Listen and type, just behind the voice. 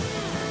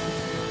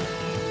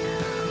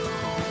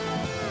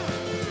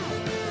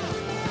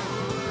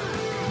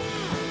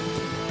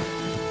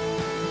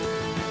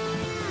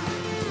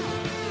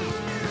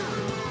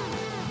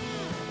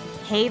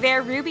Hey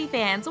there, Ruby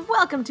fans.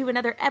 Welcome to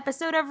another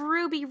episode of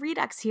Ruby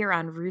Redux here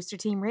on Rooster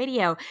Team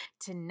Radio.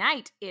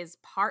 Tonight is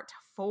part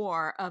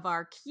 4 of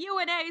our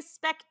Q&A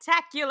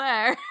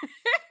spectacular.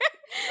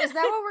 Is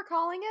that what we're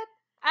calling it?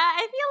 I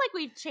feel like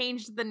we've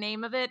changed the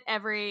name of it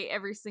every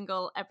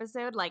single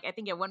episode. Like, I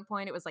think at one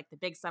point it was like the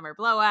Big Summer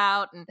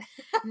Blowout, and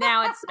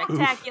now it's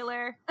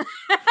spectacular.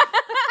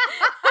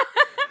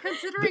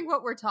 Considering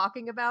what we're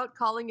talking about,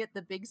 calling it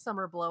the Big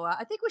Summer Blowout,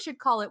 I think we should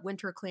call it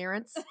Winter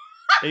Clearance.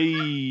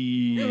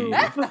 Hey.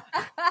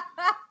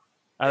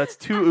 That's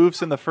 2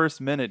 oofs in the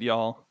first minute,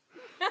 y'all.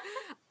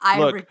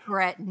 I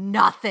regret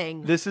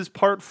nothing. This is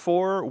part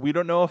 4. We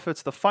don't know if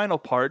it's the final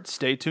part.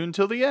 Stay tuned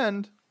till the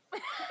end.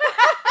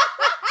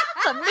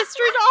 It's a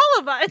mystery to all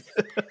of us.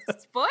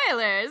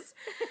 Spoilers.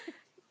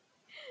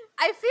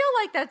 I feel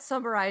like that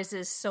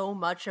summarizes so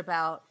much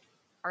about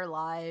our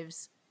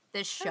lives,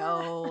 this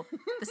show,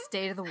 the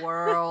state of the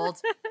world.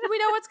 Do we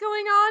know what's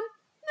going on?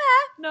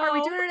 No. Are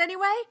we doing it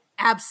anyway?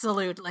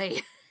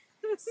 Absolutely.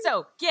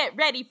 So get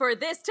ready for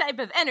this type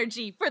of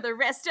energy for the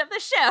rest of the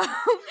show.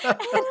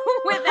 And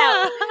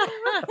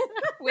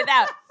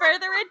without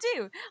further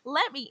ado,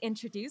 let me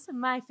introduce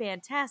my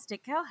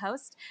fantastic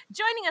co-host.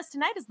 Joining us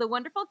tonight is the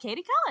wonderful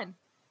Katie Cullen.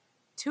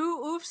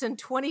 2 oofs in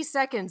 20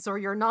 seconds or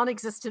your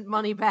non-existent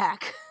money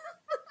back.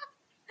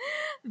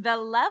 The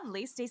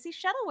lovely Stacey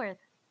Shuttleworth.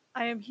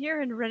 I am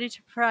here and ready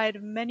to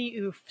provide many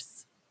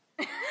oofs.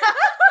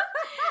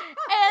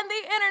 And the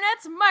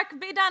internet's Mark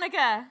B.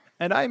 Donica.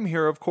 And I'm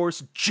here, of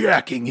course,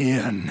 jacking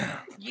in.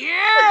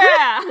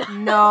 Yeah!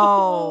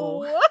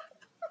 No.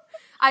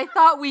 I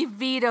thought we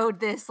vetoed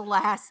this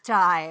last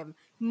time.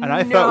 And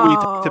I thought we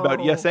talked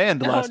about yes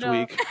and last No.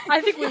 week.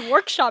 I think we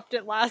workshopped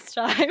it last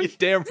time. You're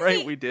damn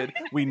right we did.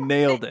 We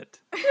nailed it.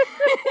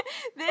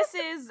 This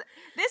is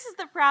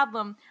the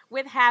problem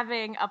with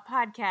having a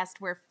podcast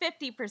where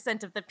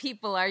 50% of the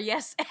people are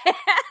yes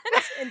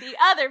and the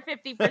other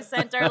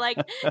 50% are like,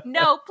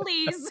 no,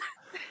 please.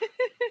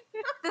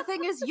 The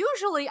thing is,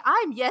 usually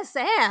I'm yes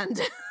and.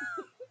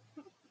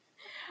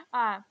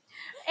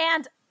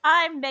 And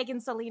I'm Megan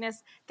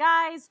Salinas.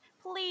 Guys,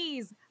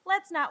 please,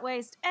 let's not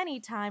waste any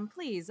time.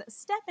 Please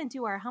step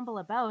into our humble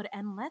abode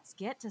and let's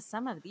get to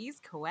some of these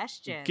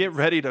questions. Get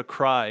ready to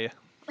cry.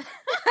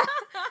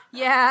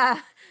 Yeah,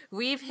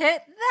 we've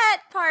hit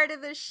that part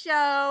of the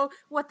show.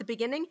 What, the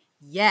beginning?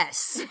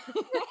 Yes.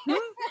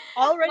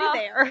 Already Well-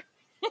 there.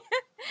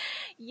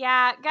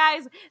 Yeah,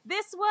 guys,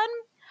 this one,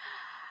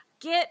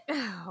 get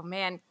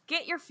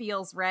your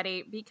feels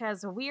ready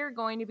because we're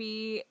going to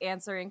be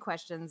answering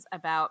questions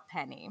about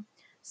Penny.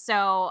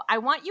 So I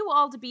want you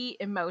all to be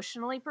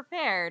emotionally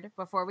prepared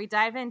before we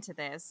dive into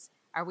this.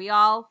 Are we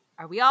all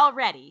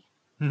ready?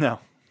 No.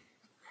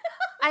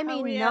 I Are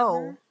mean, we no,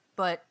 ever?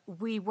 but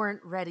we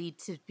weren't ready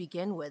to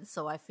begin with,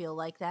 so I feel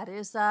like that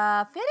is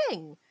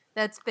fitting.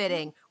 That's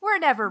fitting. We're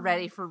never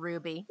ready for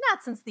Ruby.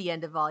 Not since the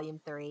end of Volume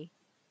 3.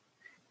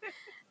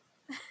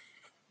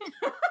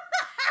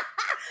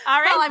 All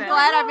right, Well, I'm then.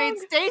 glad I made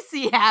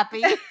Stacy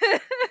happy. I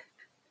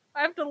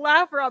have to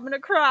laugh or I'm going to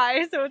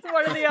cry, so it's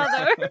one or the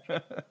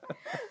other.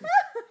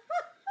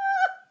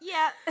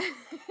 Yeah.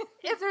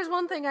 If there's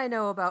one thing I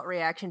know about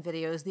reaction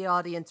videos, the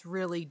audience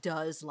really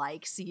does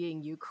like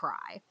seeing you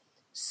cry.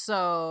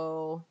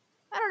 So,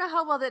 I don't know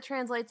how well that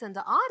translates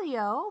into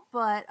audio,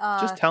 but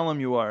Just tell them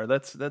you are.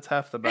 That's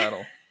half the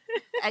battle.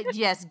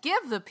 yes,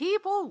 give the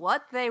people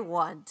what they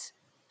want.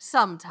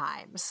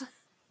 Sometimes.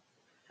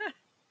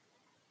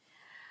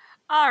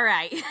 All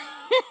right.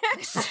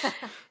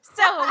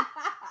 So,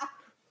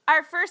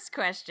 our first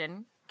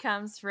question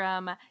comes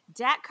from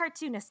Dat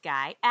Cartoonist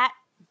Guy at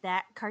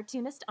That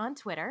Cartoonist on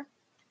Twitter.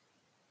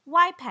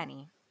 Why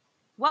Penny?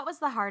 What was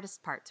the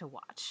hardest part to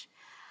watch?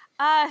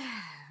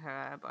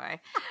 Oh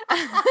boy.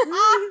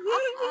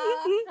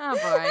 Oh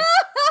boy.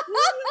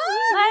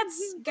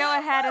 Let's go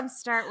ahead and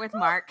start with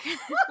Mark.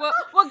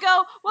 We'll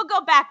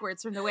go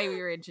backwards from the way we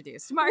were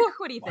introduced. Mark,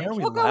 what do you Why think? are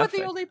we We'll go with the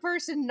laughing? only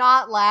person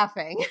not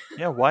laughing.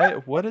 Yeah, why?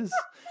 What is?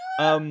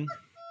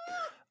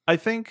 I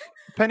think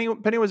Penny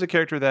was a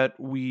character that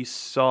we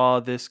saw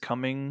this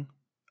coming.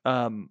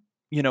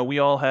 We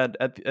all had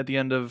at the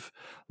end of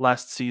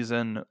last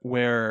season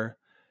where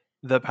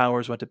the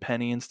powers went to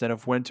Penny instead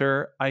of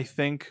Winter. I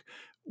think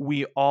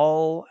we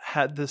all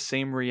had the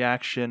same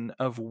reaction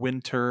of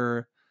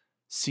Winter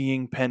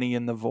seeing Penny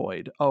in the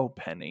void. Oh,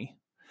 Penny,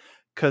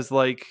 because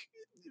like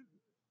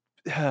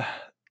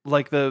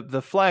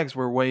the flags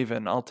were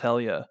waving. I'll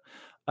tell you,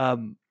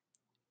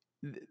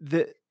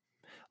 the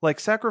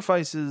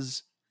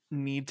sacrifices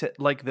need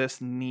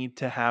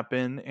to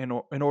happen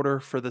in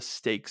order for the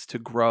stakes to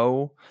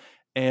grow.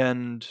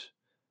 And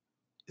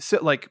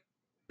so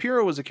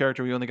Pyrrha was a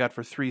character we only got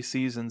for 3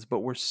 seasons,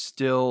 but we're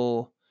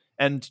still,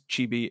 and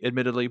Chibi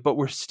admittedly, but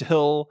we're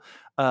still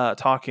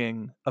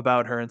talking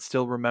about her and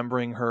still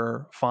remembering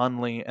her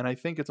fondly. And I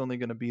think it's only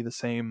going to be the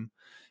same,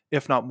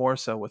 if not more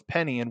so, with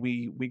Penny, and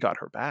we got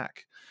her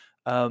back.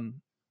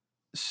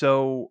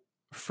 So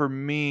for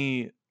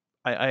me,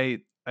 I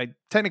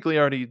technically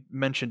already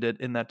mentioned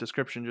it in that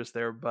description just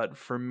there, but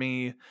for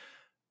me,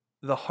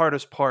 the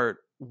hardest part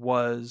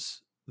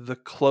was the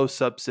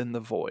close-ups in the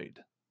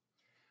void,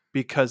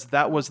 because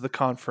that was the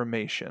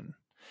confirmation.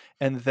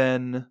 And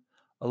then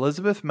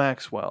Elizabeth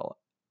Maxwell,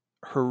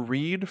 her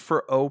read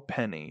for O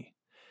Penny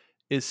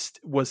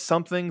was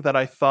something that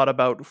I thought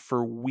about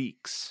for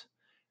weeks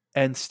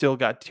and still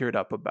got teared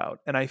up about.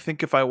 And I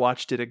think if I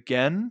watched it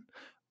again,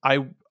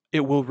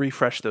 it will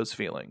refresh those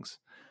feelings,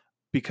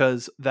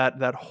 because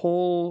that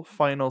whole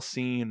final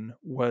scene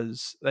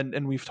was,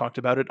 and we've talked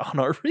about it on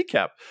our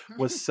recap,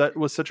 was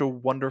such a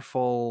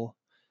wonderful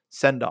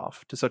send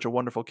off to such a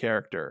wonderful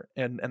character.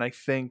 And I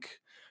think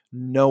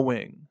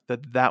knowing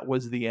that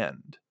was the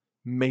end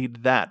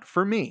made that,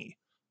 for me,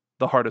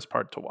 the hardest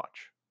part to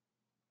watch.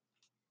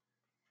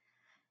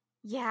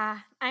 Yeah,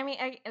 I mean,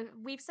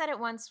 we've said it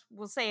once,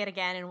 we'll say it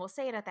again, and we'll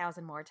say it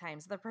 1,000 more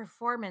times. The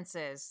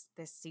performances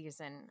this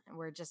season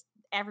were just,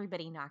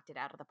 everybody knocked it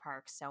out of the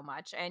park so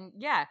much. And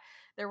yeah,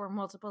 there were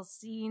multiple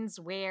scenes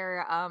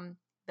where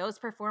those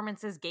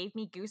performances gave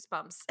me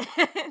goosebumps.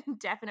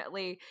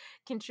 Definitely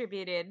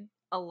contributed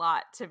a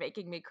lot to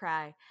making me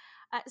cry.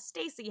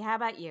 Stacey, how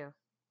about you?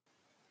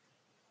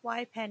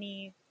 Why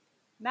Penny?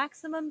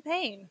 Maximum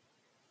pain.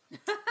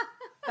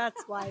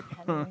 That's why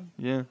Penny.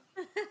 Yeah.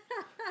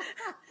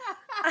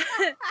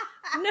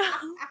 No,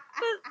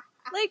 but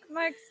like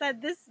Mark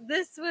said, this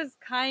was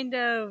kind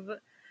of,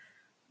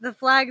 the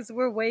flags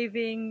were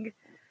waving.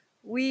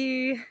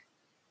 The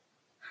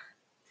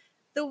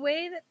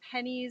way that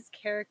Penny's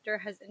character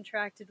has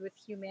interacted with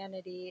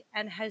humanity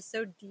and has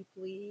so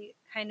deeply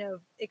kind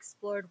of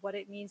explored what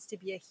it means to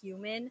be a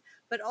human,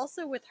 but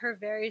also with her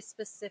very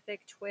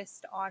specific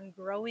twist on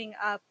growing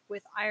up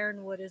with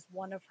Ironwood as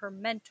one of her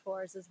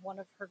mentors, as one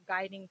of her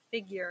guiding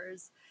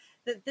figures,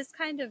 that this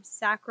kind of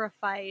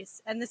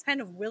sacrifice and this kind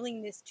of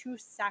willingness to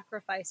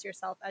sacrifice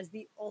yourself as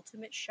the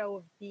ultimate show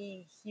of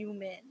being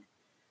human,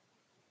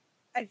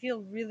 I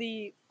feel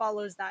really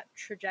follows that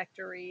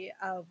trajectory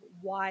of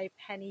why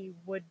Penny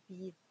would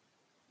be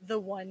the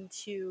one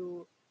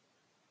to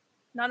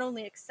not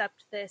only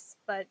accept this,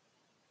 but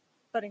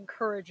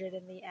encourage it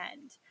in the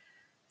end.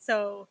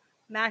 So,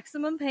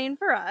 maximum pain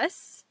for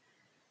us.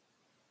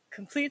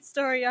 Complete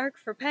story arc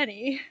for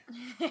Penny.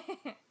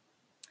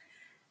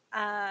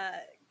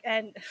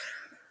 And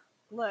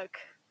look,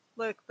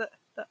 the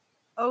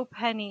Oh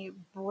Penny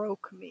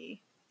broke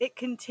me. It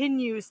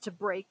continues to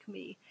break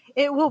me.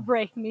 It will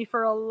break me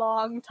for a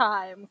long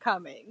time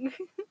coming.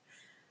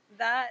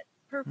 That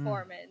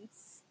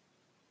performance,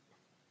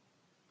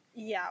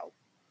 yeah,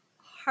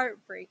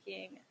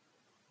 heartbreaking,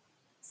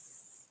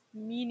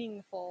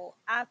 meaningful,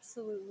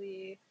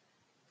 absolutely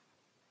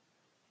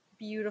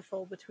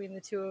beautiful between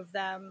the two of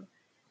them.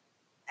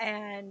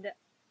 And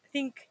I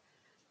think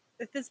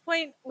at this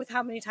point, with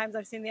how many times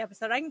I've seen the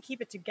episode, I can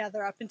keep it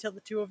together up until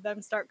the two of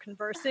them start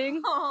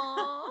conversing.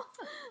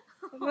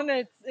 Then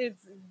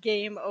it's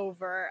game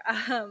over.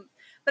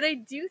 But I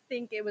do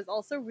think it was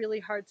also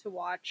really hard to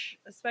watch,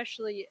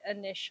 especially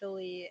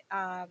initially,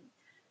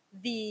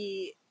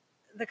 the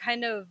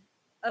kind of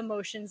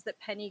emotions that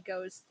Penny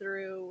goes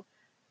through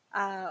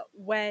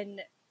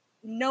when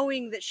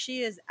knowing that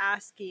she is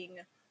asking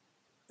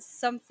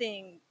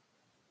something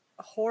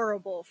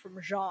horrible from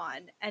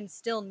Jean and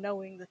still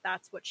knowing that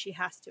that's what she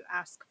has to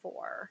ask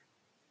for,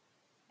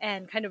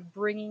 and kind of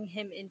bringing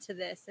him into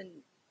this and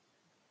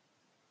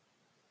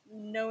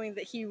knowing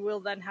that he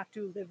will then have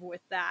to live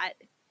with that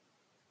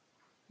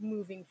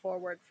moving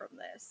forward from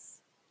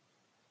this.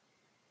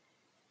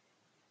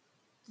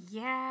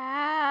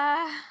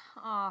 Yeah.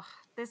 Oh,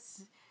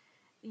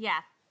 yeah.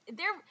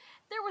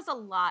 There was a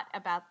lot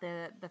about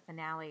the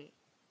finale,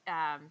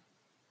 and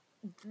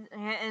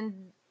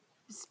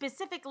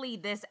specifically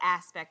this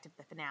aspect of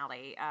the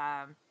finale,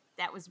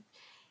 that was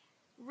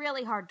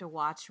really hard to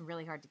watch,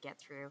 really hard to get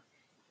through.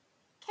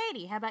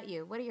 Katie, how about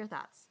you? What are your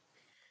thoughts?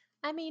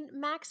 I mean,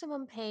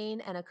 maximum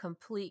pain and a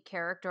complete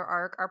character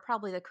arc are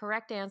probably the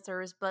correct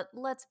answers, but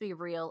let's be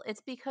real.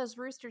 It's because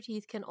Rooster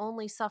Teeth can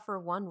only suffer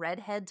one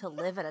redhead to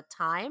live at a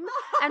time,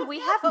 and we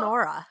have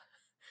Nora.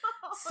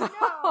 So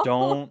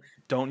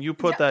don't you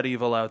put that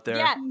evil out there.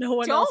 Yeah, no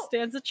one else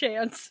stands a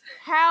chance.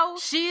 How?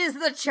 She is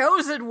the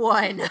chosen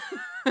one.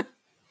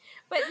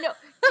 But no,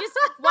 just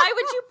why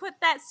would you put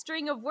that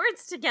string of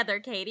words together,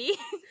 Katie?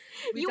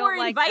 You were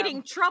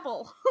inviting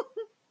trouble.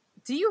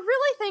 Do you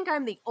really think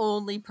I'm the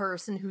only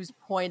person who's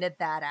pointed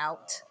that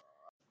out?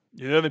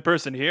 You're the only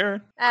person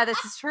here.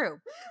 This is true.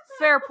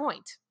 Fair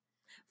point.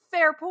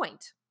 Fair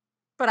point.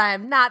 But I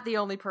am not the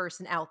only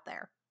person out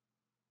there.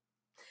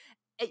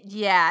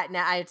 Yeah, no,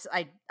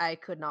 I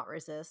could not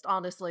resist.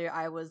 Honestly,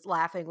 I was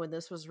laughing when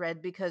this was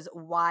read because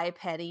why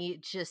Penny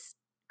just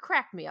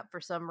cracked me up for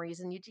some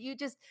reason. You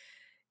just,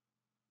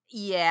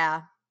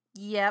 yeah,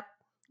 yep,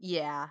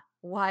 yeah,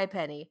 why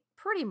Penny?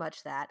 Pretty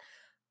much that.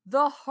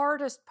 The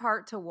hardest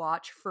part to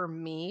watch for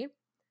me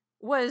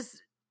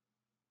was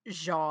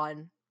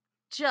Jean.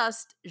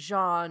 Just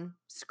Jean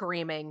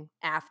screaming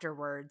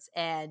afterwards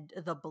and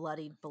the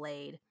bloodied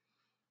blade.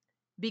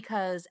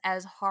 Because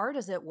as hard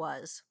as it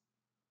was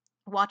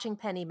watching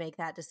Penny make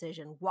that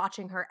decision,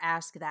 watching her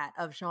ask that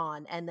of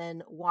Jean, and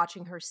then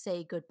watching her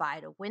say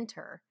goodbye to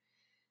Winter.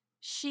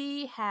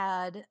 She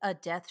had a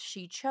death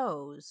she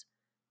chose,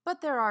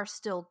 but there are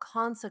still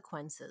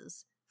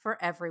consequences for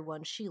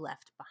everyone she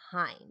left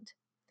behind.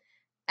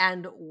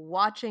 And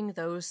watching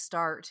those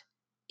start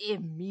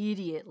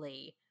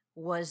immediately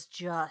was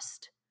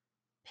just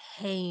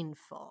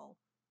painful.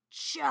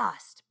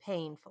 Just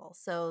painful.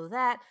 So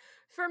that,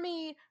 for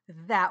me,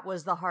 that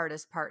was the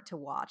hardest part to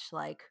watch.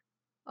 Like,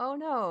 oh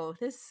no,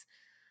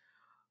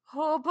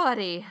 oh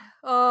buddy,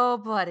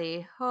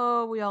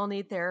 oh, we all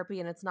need therapy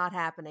and it's not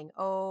happening.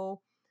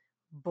 Oh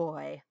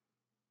boy.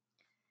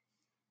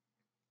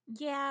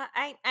 Yeah,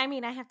 I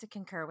mean, I have to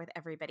concur with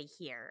everybody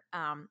here.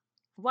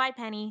 Why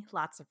Penny?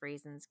 Lots of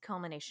reasons.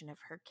 Culmination of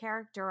her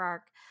character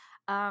arc.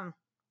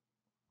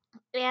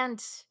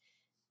 And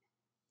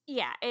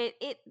yeah,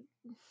 it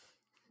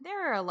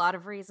there are a lot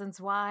of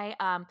reasons why.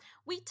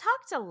 We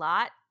talked a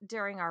lot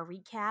during our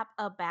recap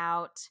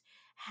about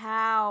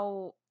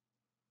how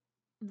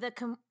the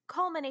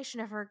culmination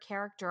of her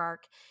character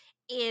arc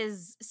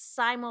is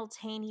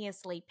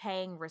simultaneously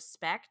paying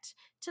respect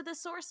to the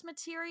source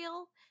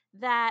material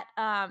that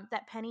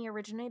that Penny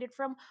originated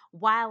from,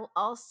 while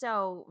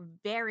also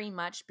very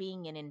much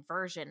being an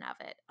inversion of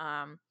it.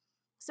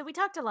 So we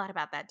talked a lot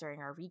about that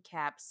during our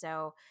recap.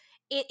 So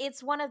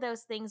it's one of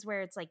those things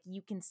where it's like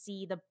you can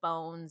see the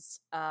bones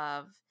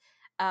of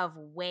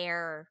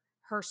where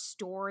her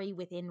story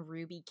within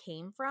RWBY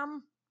came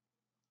from,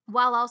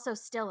 while also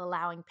still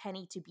allowing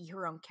Penny to be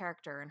her own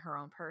character and her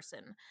own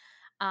person.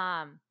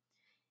 And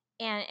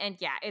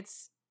yeah,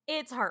 it's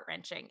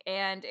heart-wrenching,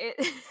 and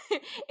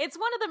it's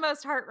one of the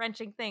most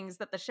heart-wrenching things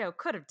that the show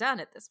could have done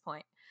at this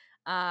point.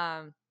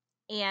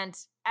 And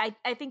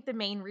I think the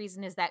main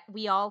reason is that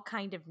we all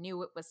kind of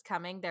knew it was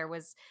coming. There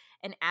was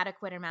an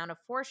adequate amount of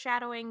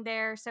foreshadowing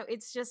there. So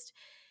it's just,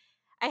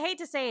 I hate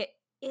to say it,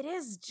 it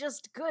is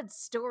just good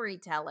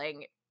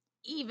storytelling,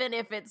 even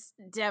if it's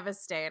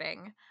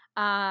devastating.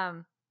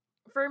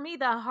 For me,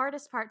 the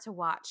hardest part to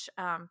watch,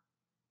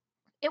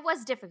 it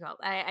was difficult.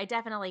 I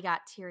definitely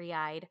got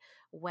teary-eyed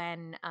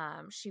when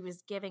she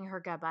was giving her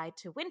goodbye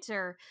to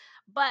Winter,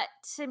 but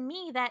to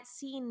me, that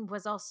scene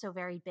was also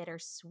very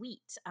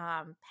bittersweet.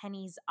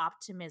 Penny's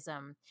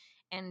optimism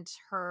and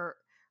her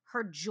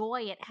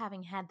joy at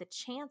having had the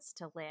chance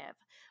to live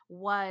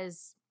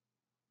was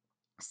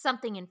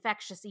something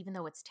infectious, even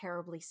though it's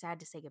terribly sad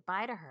to say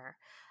goodbye to her.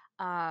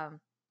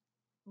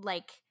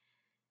 Like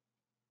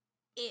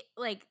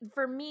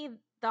for me,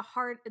 the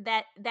heart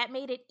that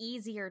made it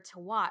easier to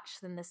watch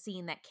than the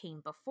scene that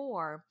came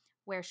before,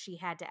 where she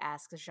had to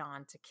ask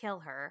Jean to kill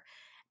her.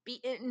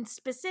 And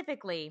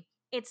specifically,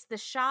 it's the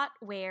shot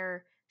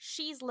where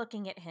she's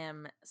looking at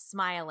him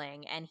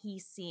smiling and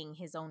he's seeing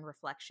his own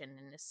reflection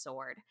in his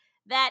sword.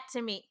 That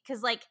to me,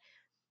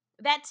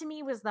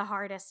 was the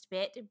hardest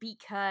bit,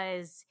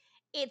 because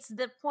it's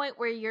the point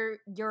where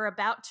you're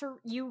about to,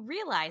 you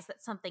realize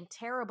that something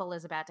terrible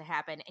is about to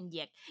happen, and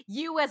yet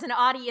you as an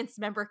audience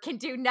member can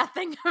do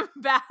nothing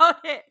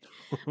about it.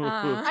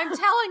 I'm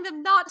telling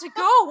them not to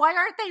go. Why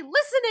aren't they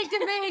listening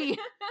to me?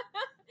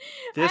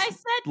 This, I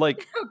said,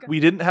 like, we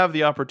didn't have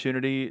the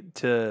opportunity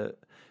to,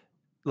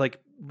 like,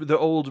 the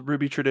old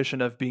RWBY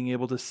tradition of being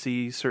able to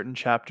see certain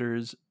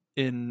chapters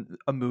in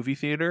a movie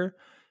theater.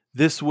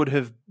 There would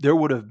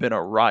have been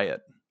a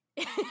riot.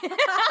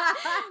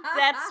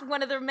 That's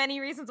one of the many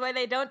reasons why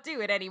they don't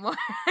do it anymore,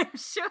 I'm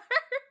sure.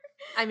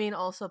 I mean,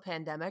 also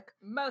pandemic.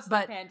 Mostly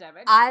but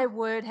pandemic. I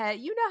would have,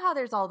 you know how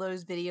there's all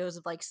those videos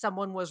of like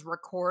someone was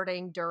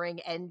recording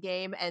during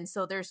Endgame, and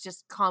so there's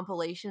just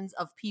compilations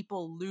of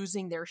people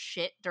losing their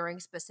shit during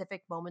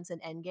specific moments in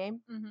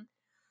Endgame? Mm-hmm.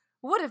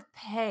 Would have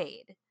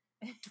paid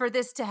for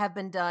this to have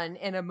been done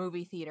in a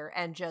movie theater,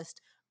 and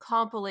just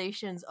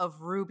compilations of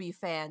RWBY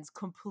fans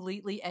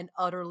completely and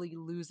utterly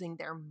losing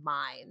their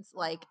minds.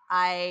 Like,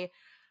 I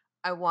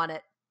want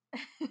it.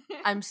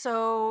 I'm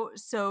so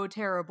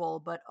terrible,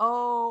 but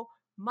oh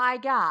my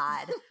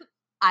god,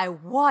 I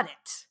want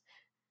it.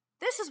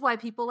 This is why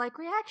people like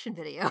reaction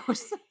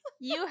videos.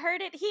 You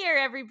heard it here,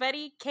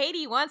 everybody.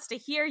 Katie wants to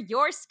hear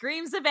your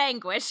screams of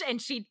anguish,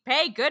 and she'd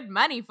pay good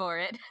money for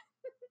it.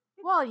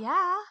 Well,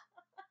 yeah.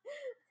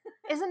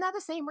 Isn't that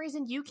the same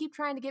reason you keep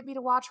trying to get me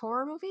to watch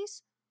horror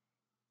movies?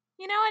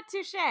 You know what?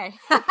 Touche.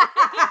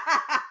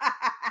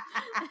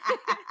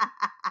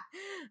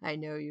 I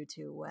know you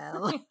too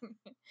well.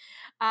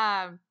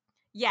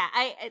 Yeah,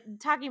 I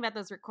talking about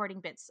those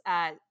recording bits.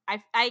 I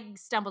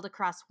stumbled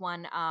across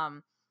one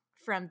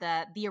from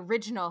the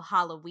original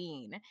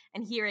Halloween,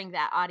 and hearing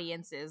that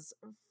audience's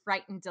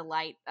frightened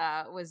delight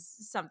was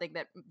something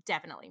that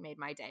definitely made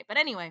my day. But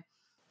anyway,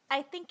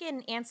 I think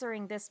in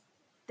answering this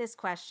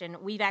question,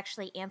 we've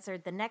actually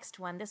answered the next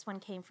one. This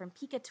one came from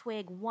Pika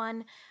Twig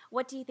 1.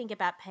 What do you think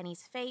about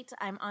Penny's fate?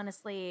 I'm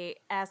honestly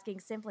asking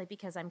simply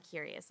because I'm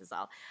curious is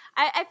all.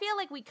 I feel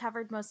like we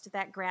covered most of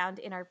that ground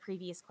in our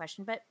previous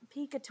question, but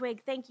Pika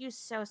Twig, thank you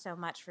so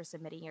much for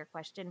submitting your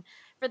question.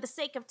 For the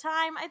sake of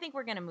time, I think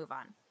we're going to move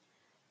on.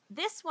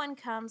 This one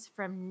comes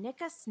from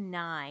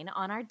Nickus9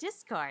 on our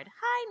Discord.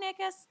 Hi,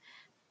 Nickus.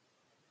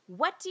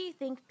 What do you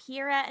think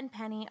Pyrrha and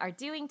Penny are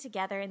doing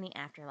together in the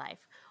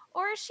afterlife?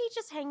 Or is she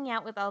just hanging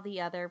out with all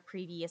the other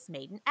previous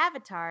maiden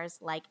avatars,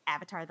 like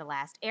Avatar the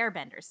Last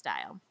Airbender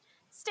style?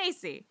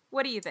 Stacy,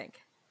 what do you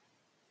think?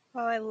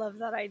 Oh, I love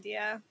that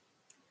idea.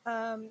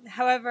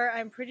 However,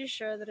 I'm pretty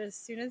sure that as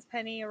soon as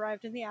Penny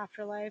arrived in the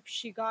afterlife,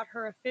 she got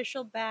her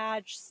official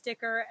badge,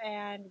 sticker,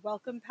 and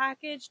welcome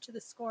package to the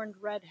Scorned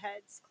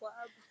Redheads Club.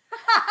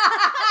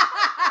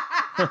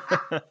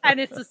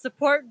 And it's a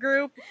support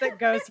group that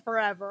goes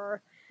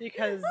forever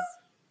because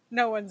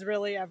no one's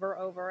really ever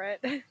over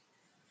it.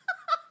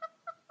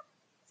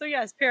 So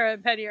yes, Pyrrha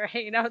and Penny are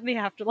hanging out in the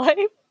afterlife.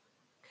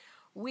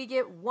 We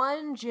get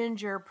one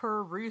ginger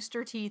per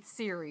Rooster Teeth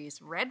series.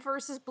 Red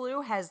versus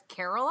Blue has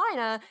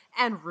Carolina,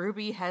 and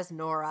Ruby has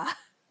Nora.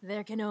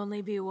 There can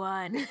only be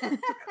one.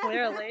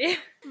 Clearly.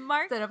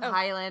 Mark, Instead of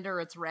Highlander,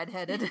 it's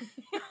redheaded.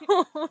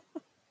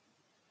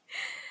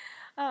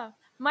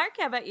 Mark,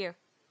 how about you?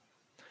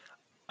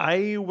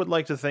 I would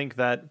like to think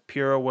that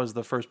Pyrrha was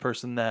the first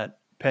person that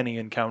Penny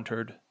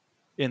encountered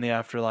in the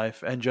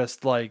afterlife, and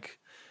just like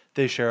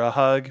they share a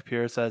hug.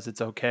 Pyrrha says it's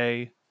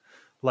okay.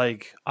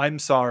 Like, I'm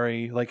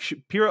sorry. Like,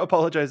 Pyrrha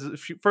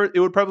apologizes. It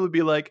would probably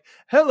be like,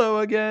 hello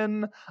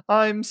again.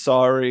 I'm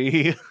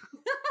sorry.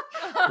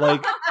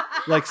 like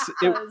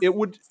it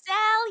would.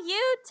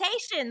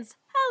 Salutations.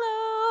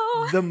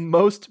 Hello. The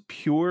most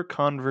pure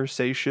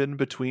conversation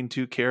between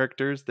two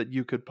characters that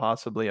you could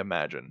possibly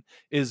imagine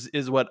is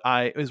what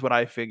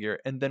I figure.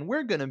 And then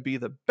we're gonna be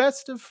the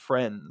best of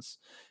friends.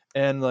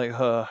 And like,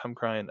 I'm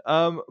crying.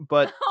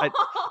 But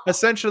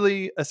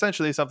essentially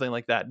something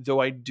like that.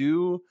 Though I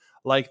do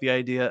like the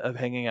idea of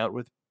hanging out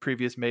with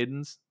previous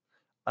maidens.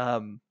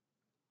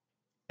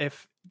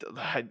 If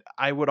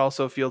I would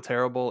also feel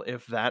terrible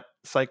if that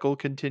cycle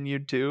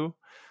continued too.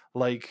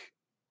 Like,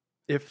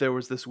 if there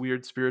was this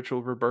weird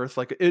spiritual rebirth,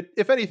 like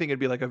if anything, it'd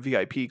be like a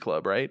VIP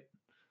club, right?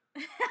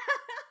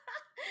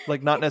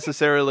 Like, not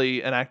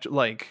necessarily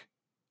like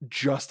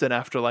just an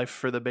afterlife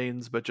for the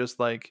Banes, but just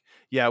like,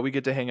 yeah, we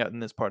get to hang out in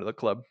this part of the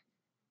club.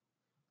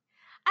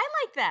 I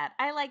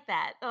like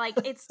that. Like,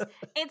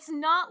 it's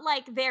not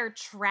like they're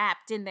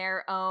trapped in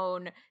their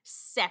own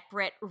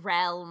separate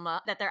realm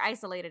that they're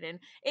isolated in.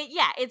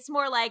 It's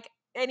more like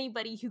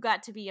anybody who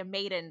got to be a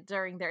maiden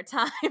during their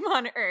time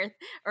on Earth,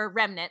 or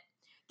remnant,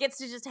 gets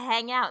to just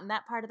hang out in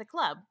that part of the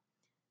club.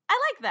 I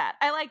like that.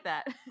 I was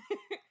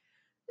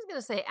going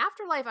to say,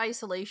 afterlife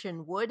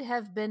isolation would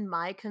have been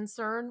my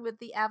concern with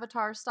the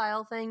Avatar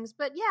style things,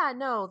 but yeah,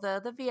 no,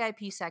 the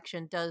VIP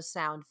section does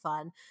sound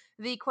fun.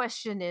 The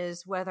question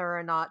is whether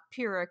or not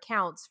Pyrrha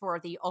counts for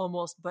the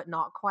almost but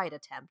not quite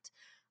attempt.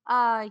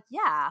 Yeah.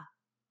 I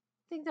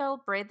think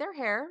they'll braid their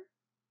hair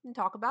and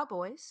talk about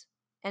boys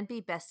and be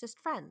bestest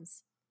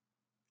friends.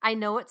 I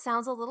know it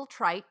sounds a little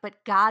trite,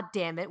 but god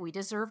damn it, we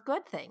deserve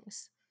good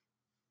things.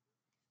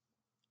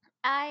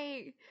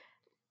 I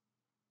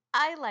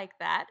like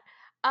that.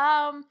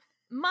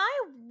 My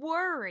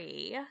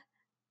worry,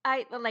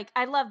 I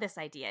love this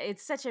idea.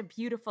 It's such a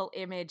beautiful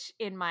image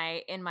in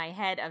my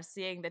head of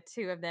seeing the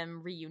two of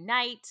them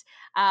reunite.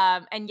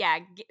 And yeah,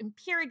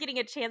 Pyrrha getting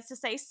a chance to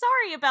say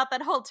sorry about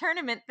that whole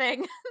tournament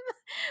thing.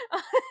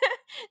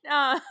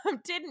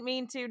 Didn't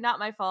mean to, not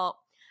my fault.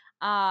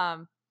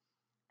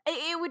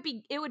 It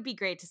would be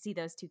great to see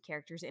those two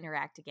characters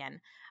interact again.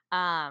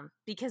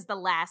 Because the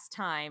last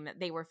time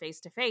they were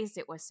face to face,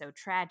 it was so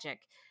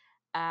tragic.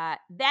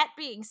 That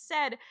being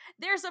said,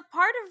 there's a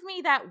part of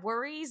me that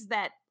worries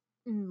that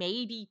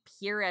maybe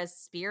Pyrrha's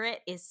spirit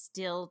is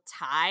still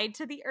tied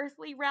to the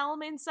earthly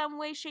realm in some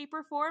way, shape,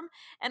 or form.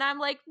 And I'm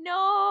like,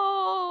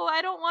 no, I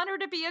don't want her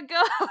to be a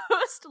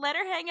ghost. Let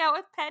her hang out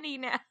with Penny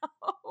now.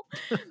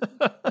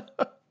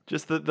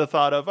 Just the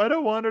thought of, I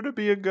don't want her to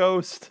be a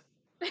ghost.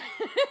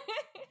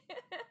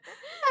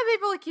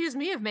 People accuse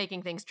me of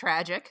making things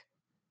tragic.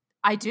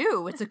 I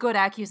do. It's a good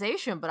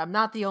accusation, but I'm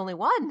not the only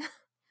one.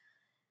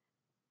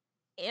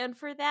 And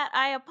for that,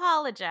 I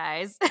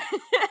apologize.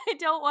 I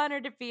don't want her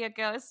to be a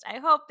ghost. I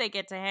hope they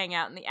get to hang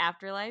out in the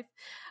afterlife,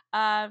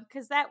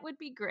 because that would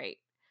be great.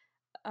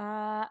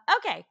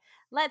 Okay,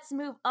 let's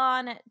move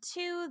on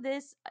to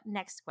this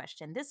next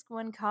question. This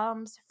one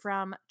comes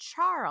from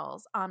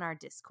Charles on our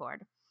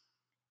Discord.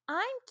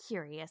 I'm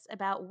curious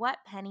about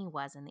what Penny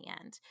was in the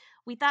end.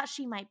 We thought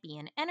she might be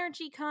an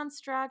energy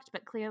construct,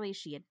 but clearly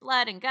she had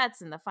blood and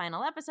guts in the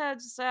final episode,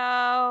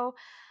 so...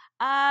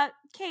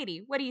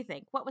 Katie, what do you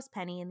think? What was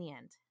Penny in the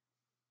end?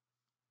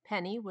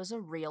 Penny was a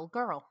real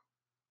girl.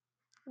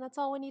 And that's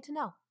all we need to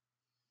know.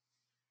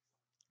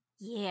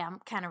 Yeah, I'm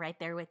kind of right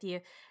there with you.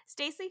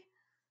 Stacy?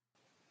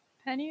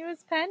 Penny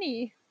was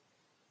Penny.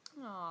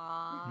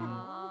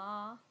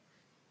 Aww.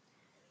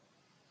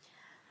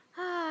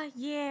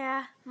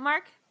 Yeah.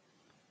 Mark?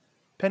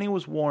 Penny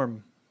was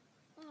warm.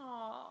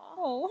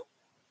 Aww.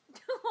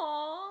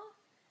 Aww.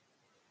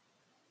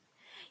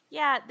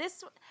 Yeah,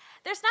 there's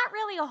not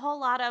really a whole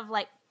lot of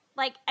like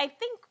I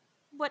think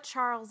what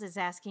Charles is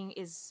asking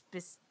is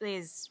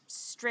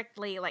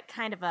strictly like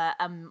kind of a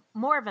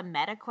more of a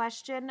meta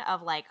question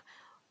of like,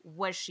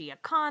 was she a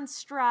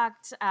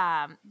construct?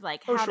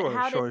 Like Oh,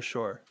 how did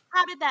sure.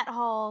 how did that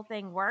whole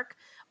thing work?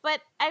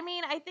 But I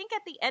mean, I think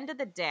at the end of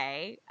the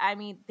day, I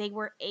mean, they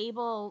were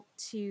able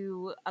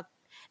to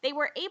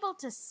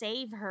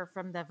save her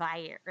from the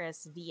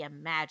virus via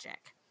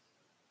magic.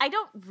 I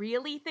don't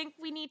really think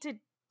we need to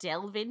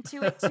delve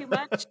into it too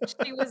much.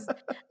 She was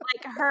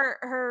like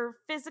her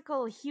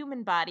physical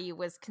human body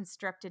was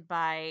constructed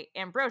by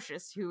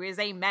Ambrosius, who is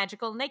a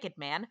magical naked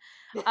man.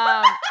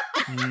 Yeah,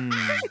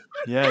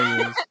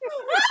 he is.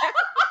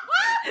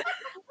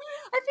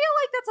 I feel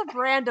like that's a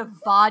brand of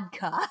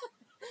vodka.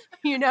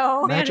 You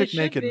know? Magic should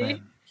naked be.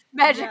 man.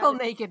 Magical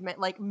Yes. naked man,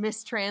 like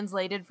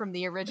mistranslated from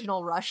the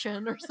original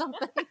Russian or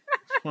something.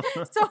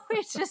 So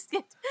we just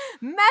get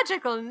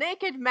magical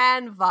naked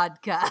man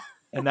vodka.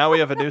 And now we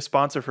have a new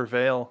sponsor for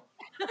Vale.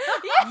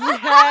 Yes.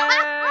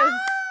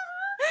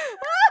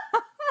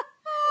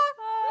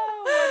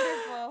 Oh,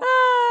 wonderful.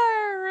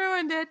 I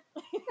ruined it.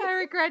 I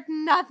regret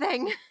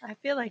nothing. I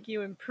feel like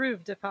you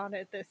improved upon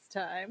it this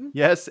time.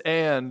 Yes,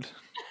 and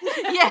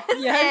Yes,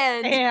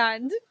 Yes,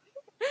 and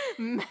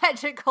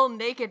magical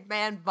naked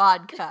man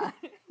vodka.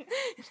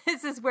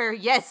 This is where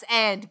yes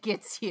and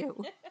gets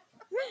you.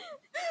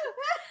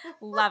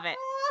 Love it.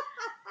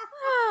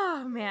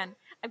 Oh man,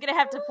 I'm gonna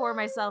have to pour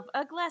myself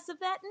a glass of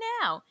that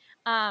now.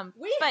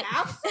 But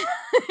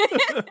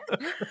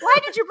Why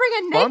did you bring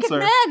a naked Sponsor.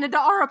 man into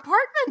our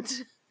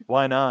apartment?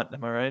 why not?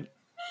 Am I right?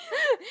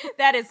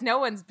 that is no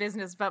one's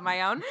business but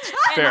my own.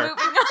 Fair. And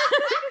moving on.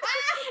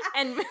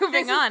 And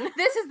moving on.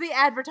 This is the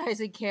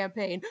advertising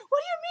campaign.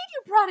 What do you mean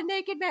you brought a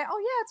naked man? Oh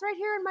yeah, it's right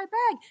here in my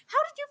bag. How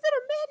did you fit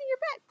a man in your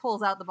bag?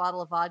 Pulls out the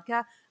bottle of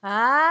vodka.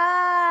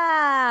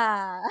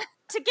 Ah.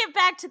 To get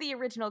back to the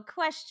original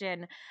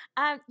question,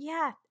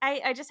 yeah,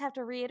 I just have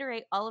to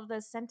reiterate all of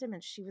those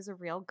sentiments. She was a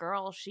real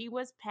girl. She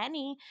was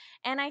Penny.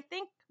 And I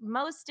think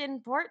most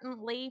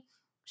importantly,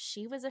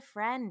 she was a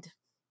friend.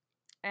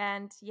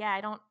 And yeah,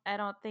 I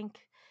don't think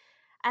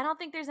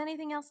there's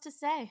anything else to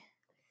say.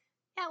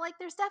 Yeah, like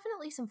there's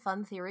definitely some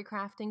fun theory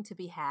crafting to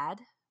be had,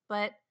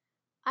 but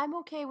I'm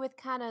okay with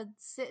kind of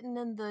sitting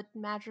in the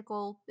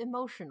magical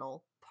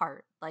emotional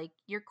part. Like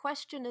your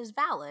question is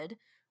valid,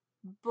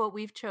 but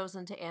we've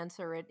chosen to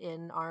answer it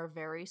in our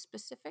very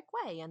specific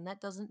way, and that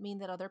doesn't mean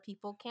that other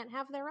people can't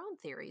have their own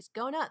theories.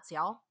 Go nuts,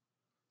 y'all.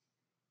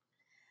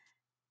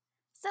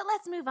 So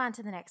let's move on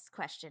to the next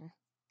question.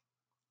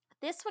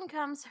 This one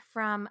comes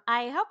from,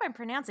 I hope I'm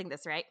pronouncing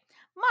this right,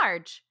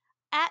 Marge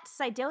at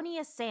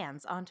Sidonia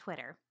Sands on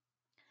Twitter.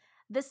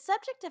 The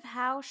subject of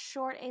how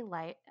short a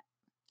life...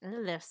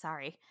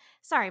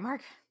 Sorry,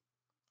 Mark.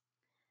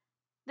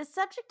 The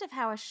subject of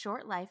how a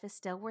short life is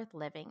still worth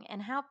living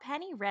and how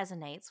Penny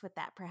resonates with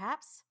that,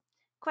 perhaps?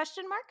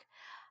 Question mark?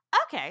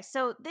 Okay,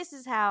 so this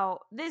is how...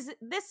 This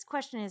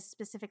question is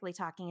specifically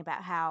talking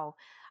about how...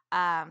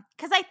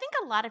 Because I think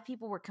a lot of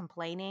people were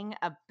complaining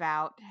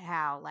about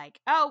how,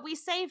 like, oh, we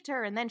saved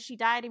her and then she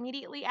died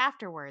immediately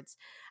afterwards.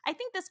 I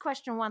think this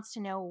question wants to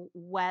know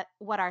what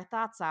our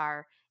thoughts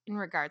are in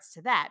regards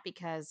to that,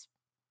 because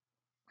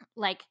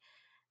like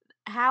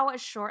how a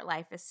short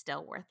life is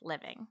still worth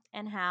living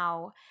and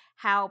how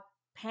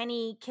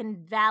Penny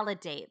can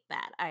validate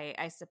that,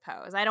 I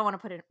suppose. I don't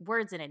want to put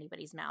words in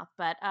anybody's mouth,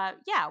 but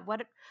yeah, what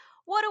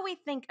do we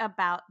think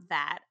about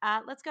that?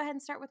 Let's go ahead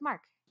and start with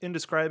Mark. In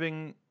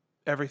describing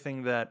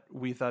everything that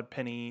we thought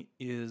Penny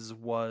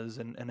was,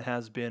 and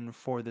has been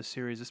for this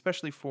series,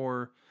 especially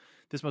for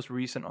this most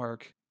recent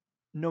arc,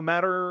 no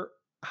matter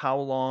how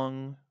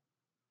long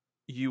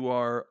you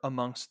are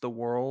amongst the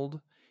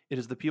world, it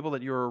is the people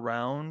that you're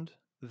around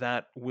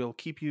that will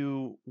keep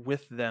you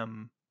with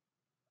them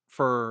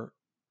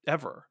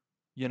forever.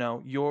 You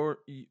know, your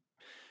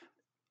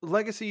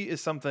legacy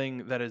is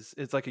something that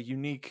it's like a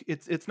unique,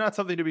 it's not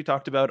something to be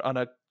talked about on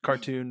a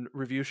cartoon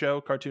review show,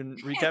 cartoon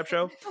recap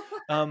show.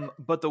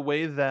 But the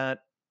way that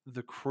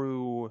the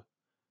crew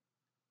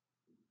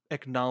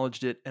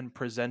acknowledged it and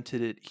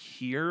presented it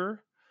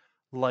here,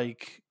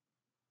 like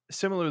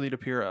similarly to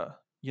Pyrrha,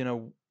 you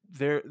know,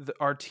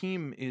 our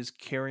team is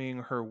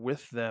carrying her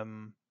with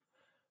them,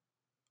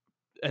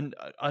 and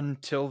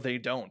until they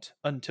don't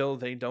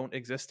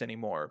exist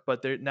anymore.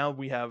 But now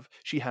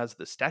she has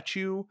the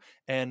statue,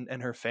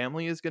 and her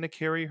family is going to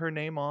carry her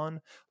name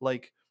on.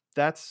 Like,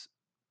 that's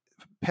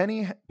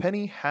Penny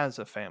has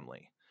a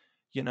family.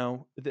 You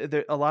know,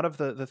 a lot of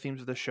the themes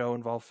of the show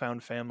involve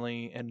found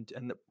family,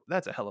 and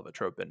that's a hell of a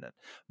trope, isn't it?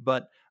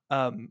 But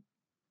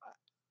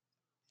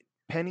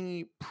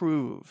Penny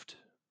proved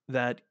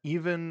that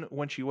even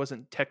when she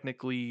wasn't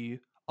technically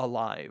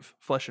alive,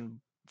 flesh and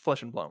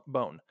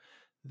bone,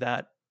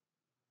 that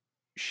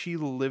she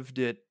lived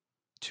it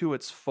to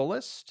its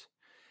fullest,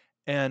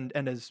 and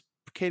as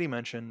Katie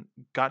mentioned,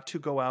 got to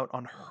go out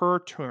on her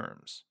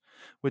terms,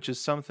 which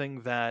is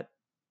something that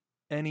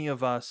any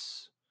of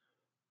us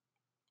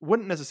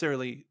wouldn't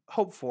necessarily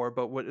hope for,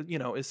 but what, you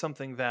know, is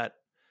something that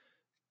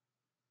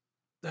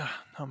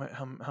how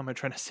am I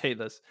trying to say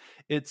this?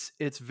 It's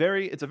a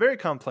very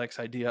complex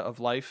idea of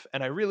life,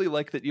 and I really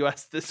like that you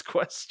asked this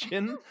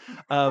question.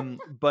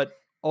 But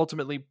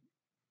ultimately,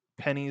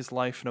 Penny's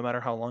life, no matter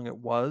how long it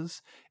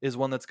was, is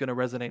one that's going to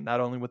resonate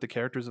not only with the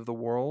characters of the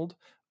world,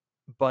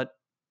 but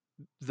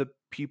the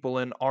people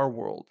in our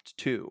world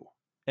too.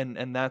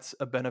 And that's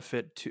a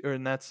benefit to,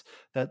 and that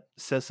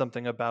says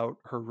something about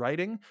her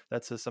writing,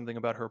 that says something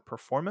about her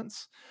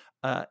performance,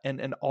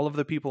 and all of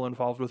the people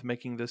involved with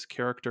making this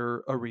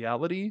character a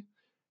reality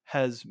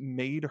has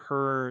made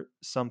her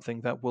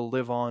something that will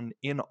live on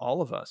in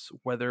all of us,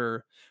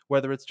 whether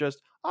it's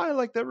just, oh, I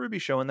like that Ruby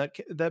show and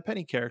that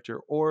Penny character,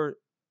 or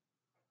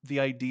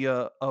the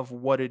idea of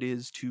what it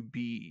is to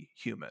be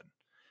human.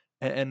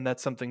 And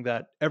that's something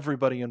that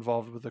everybody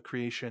involved with the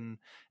creation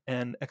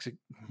and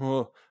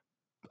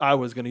I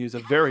was going to use a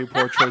very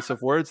poor choice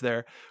of words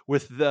there,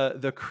 with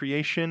the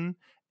creation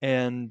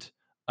and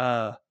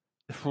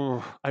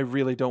I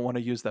really don't want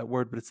to use that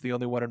word, but it's the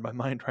only one in my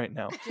mind right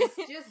now.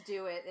 Just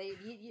do it.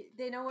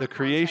 They know what The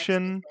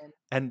creation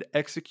and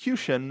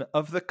execution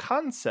of the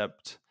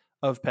concept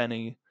of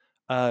Penny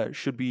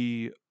should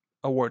be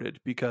awarded,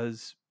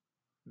 because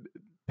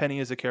Penny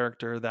is a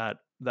character that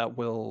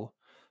will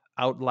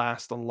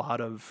outlast a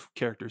lot of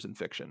characters in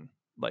fiction.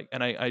 Like,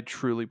 and I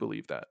truly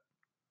believe that.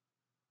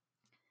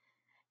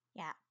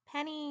 Yeah,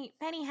 Penny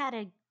had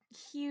a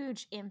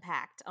huge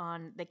impact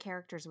on the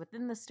characters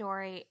within the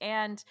story,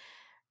 and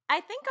I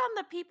think on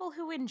the people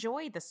who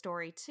enjoy the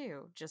story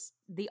too, just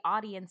the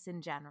audience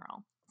in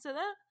general. So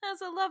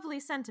that's a lovely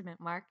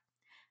sentiment, Mark.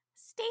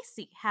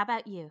 Stacy, how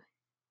about you?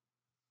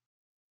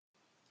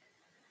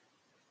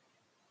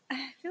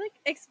 I feel like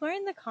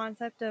exploring the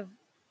concept of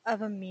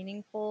a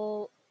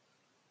meaningful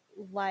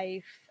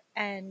life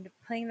and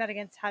playing that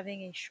against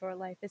having a short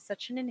life is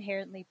such an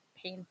inherently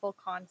painful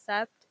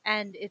concept,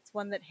 and it's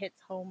one that hits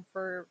home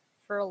for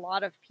a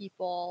lot of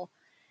people,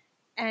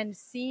 and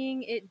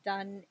seeing it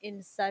done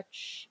in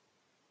such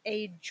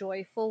a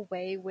joyful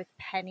way with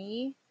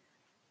Penny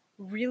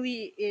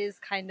really is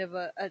kind of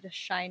a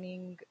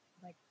shining,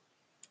 like,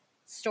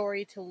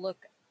 story to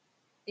look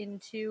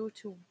into,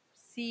 to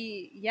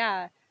see,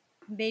 yeah,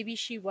 maybe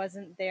she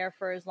wasn't there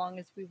for as long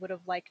as we would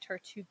have liked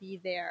her to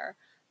be there,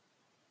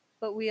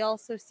 but we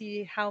also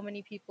see how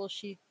many people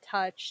she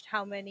touched,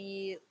 how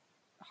many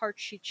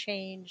hearts she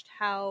changed,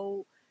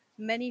 how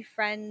many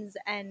friends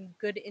and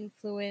good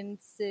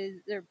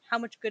influences, or how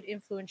much good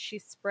influence she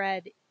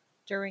spread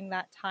during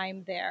that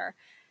time there.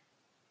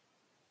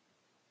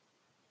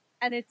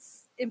 And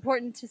it's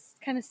important to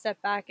kind of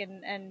step back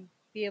and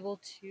be able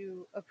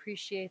to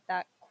appreciate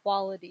that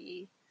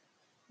quality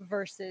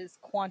versus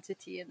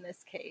quantity in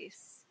this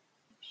case.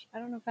 I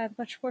don't know if I have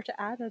much more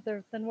to add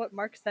other than what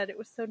Mark said. It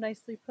was so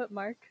nicely put,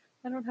 Mark.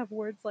 I don't have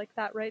words like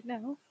that right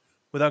now.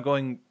 Without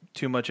going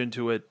too much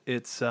into it,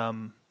 it's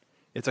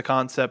a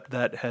concept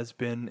that has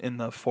been in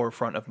the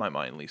forefront of my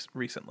mind least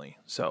recently.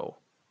 So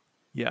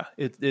yeah,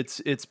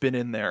 it's been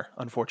in there,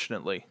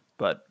 unfortunately,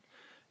 but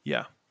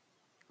yeah.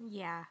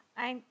 Yeah,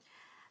 I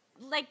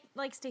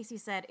like Stacy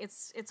said,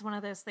 it's one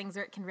of those things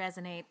where it can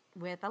resonate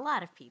with a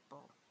lot of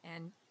people,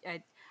 and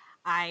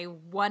I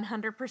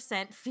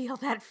 100% feel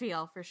that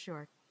feel for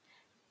sure.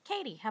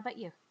 Katie, how about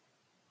you?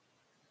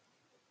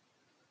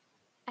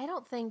 I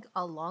don't think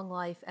a long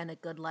life and a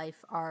good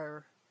life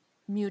are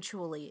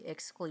mutually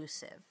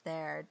exclusive.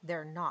 They're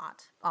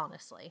not,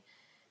 honestly.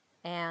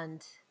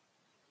 And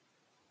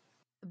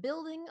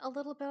building a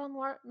little bit on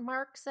what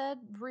Mark said,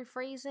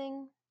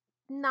 rephrasing,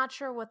 not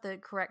sure what the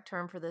correct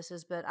term for this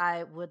is, but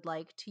I would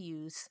like to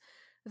use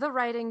the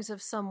writings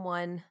of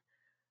someone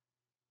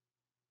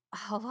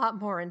a lot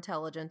more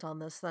intelligent on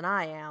this than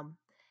I am,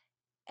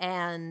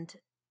 and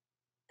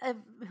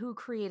who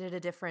created a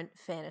different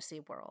fantasy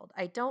world.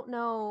 I don't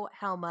know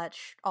how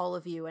much all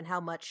of you and how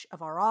much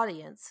of our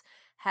audience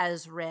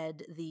has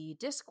read the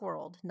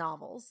Discworld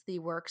novels, the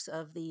works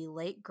of the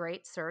late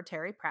great Sir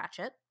Terry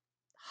Pratchett.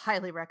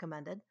 Highly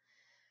recommended.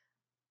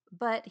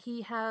 But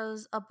he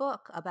has a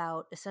book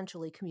about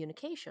essentially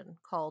communication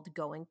called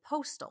Going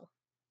Postal.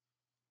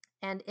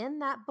 And in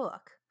that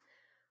book,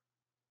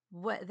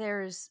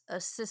 there's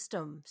a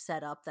system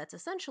set up that's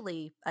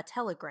essentially a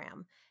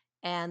telegram,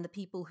 and the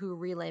people who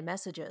relay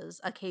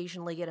messages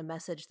occasionally get a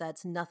message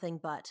that's nothing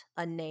but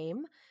a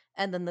name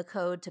and then the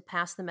code to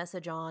pass the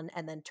message on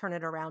and then turn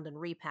it around and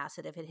repass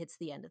it if it hits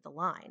the end of the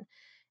line.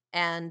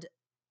 And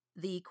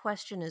the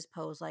question is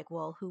posed like,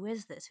 well, who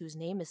is this? Whose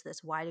name is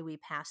this? Why do we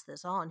pass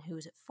this on?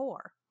 Who's it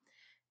for?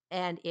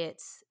 And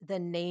it's the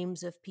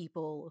names of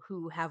people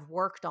who have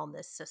worked on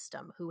this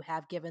system, who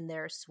have given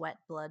their sweat,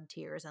 blood,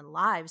 tears, and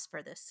lives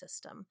for this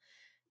system,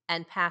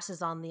 and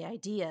passes on the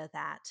idea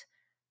that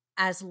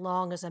as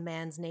long as a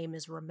man's name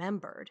is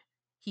remembered,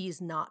 he's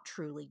not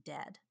truly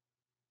dead.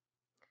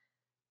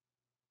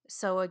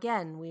 So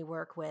again, we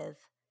work with,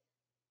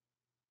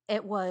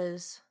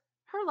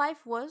 her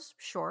life was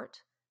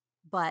short,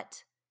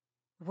 but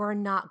we're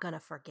not going to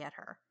forget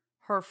her.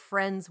 Her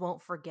friends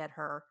won't forget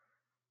her.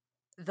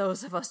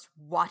 Those of us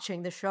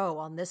watching the show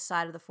on this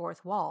side of the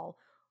fourth wall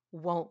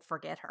won't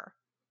forget her.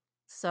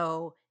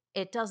 So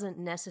it doesn't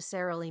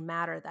necessarily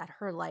matter that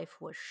her life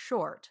was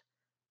short.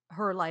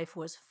 Her life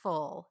was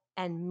full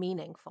and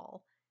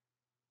meaningful.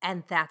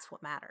 And that's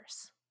what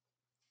matters.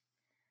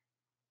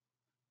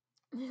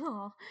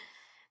 Oh.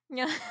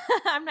 No,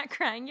 I'm not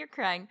crying. You're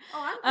crying.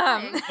 Oh,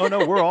 I'm crying. Oh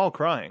no, we're all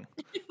crying.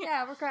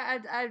 Yeah, we're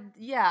crying.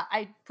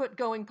 I put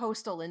Going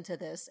Postal into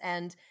this,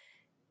 and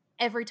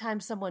every time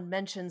someone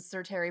mentions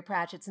Sir Terry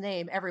Pratchett's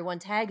name, everyone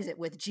tags it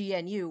with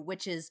GNU,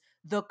 which is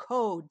the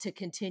code to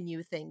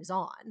continue things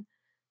on.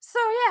 So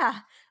yeah,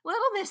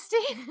 little Misty.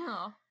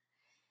 Oh.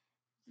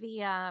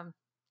 Yeah,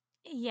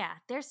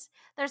 there's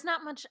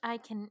not much I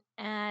can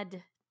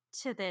add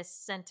to this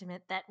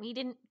sentiment that we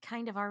didn't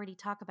kind of already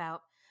talk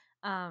about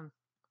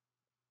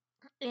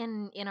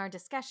in our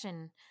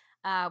discussion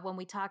when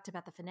we talked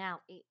about the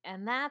finale,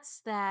 and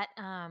that's that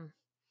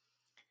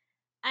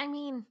I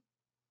mean,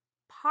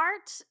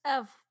 part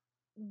of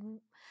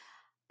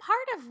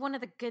one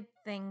of the good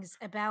things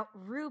about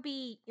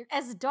Ruby,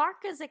 as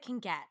dark as it can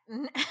get,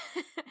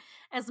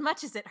 as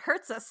much as it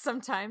hurts us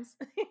sometimes,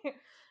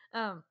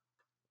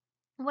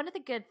 one of the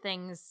good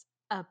things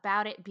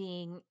about it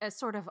being a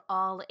sort of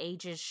all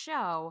ages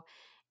show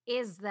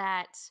is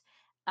that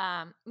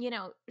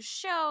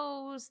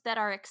shows that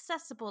are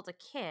accessible to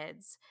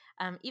kids,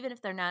 even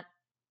if they're not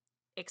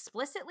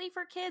explicitly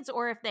for kids,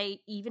 or if they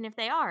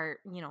are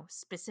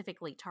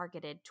specifically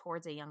targeted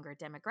towards a younger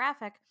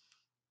demographic,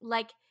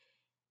 like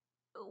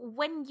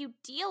when you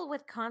deal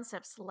with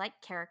concepts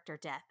like character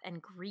death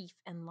and grief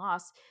and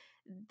loss,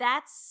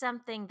 that's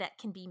something that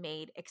can be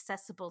made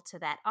accessible to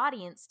that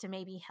audience to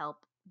maybe help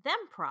them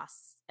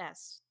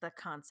process the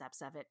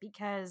concepts of it.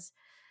 Because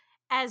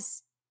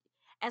as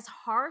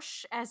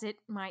harsh as it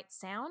might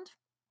sound,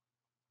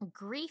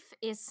 grief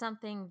is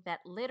something that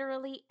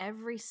literally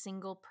every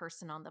single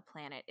person on the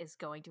planet is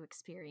going to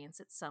experience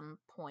at some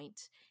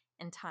point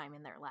in time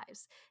in their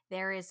lives.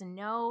 There is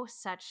no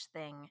such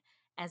thing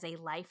as a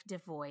life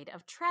devoid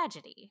of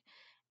tragedy.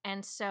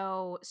 And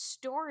so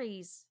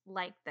stories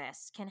like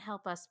this can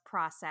help us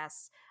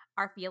process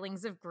our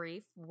feelings of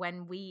grief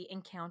when we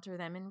encounter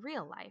them in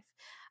real life.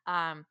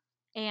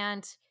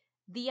 And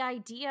the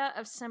idea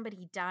of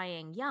somebody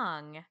dying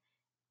young,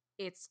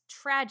 it's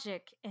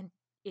tragic and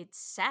it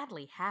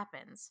sadly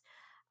happens.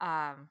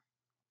 And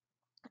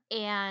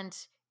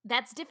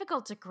that's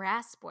difficult to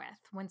grasp with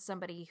when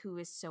somebody who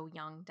is so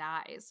young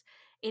dies.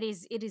 It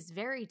is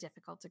very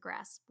difficult to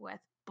grasp with,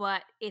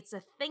 but it's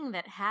a thing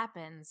that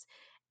happens,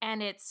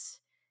 and it's,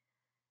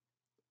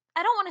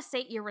 I don't want to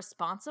say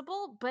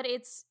irresponsible, but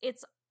it's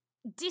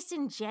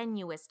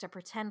disingenuous to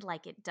pretend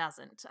like it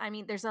doesn't. I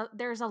mean,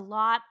 there's a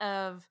lot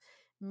of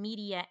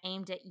media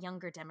aimed at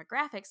younger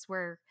demographics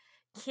where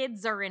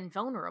kids are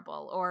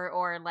invulnerable,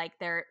 or like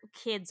their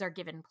kids are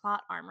given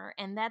plot armor,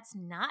 and that's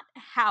not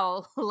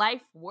how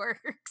life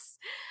works.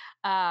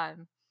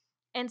 And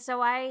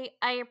so I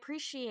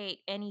appreciate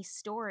any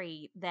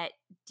story that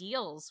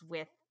deals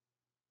with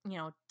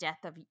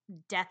death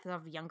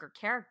of younger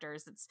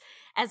characters. It's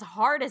as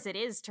hard as it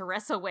is to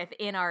wrestle with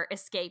in our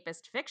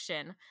escapist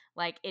fiction,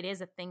 like it is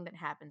a thing that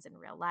happens in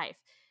real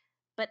life.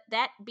 But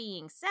that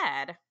being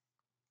said,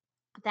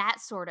 that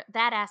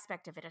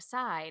aspect of it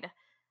aside,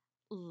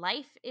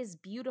 life is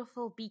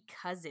beautiful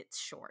because it's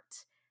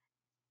short.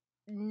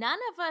 None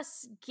of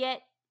us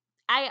get,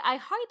 I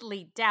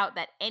hardly doubt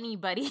that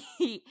anybody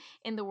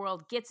in the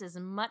world gets as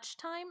much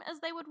time as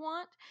they would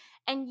want,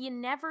 and you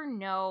never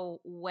know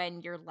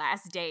when your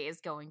last day is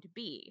going to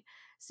be.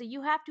 So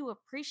you have to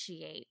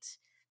appreciate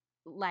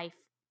life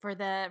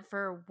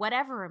for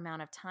whatever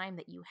amount of time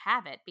that you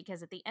have it,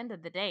 because at the end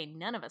of the day,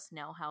 none of us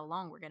know how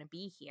long we're going to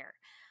be here.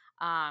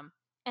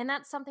 And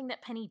that's something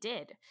that Penny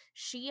did.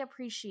 She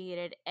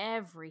appreciated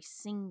every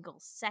single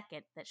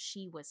second that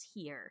she was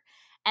here.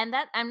 And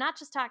that, I'm not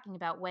just talking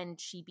about when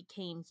she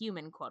became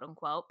human, quote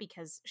unquote,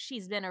 because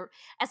she's been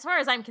as far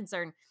as I'm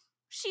concerned,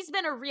 she's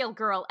been a real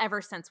girl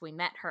ever since we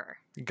met her.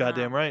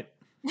 Goddamn right.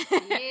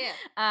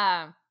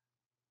 Yeah.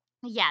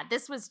 Yeah,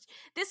 this was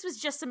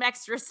just some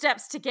extra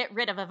steps to get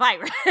rid of a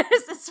virus,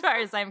 as far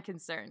as I'm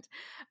concerned.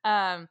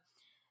 Her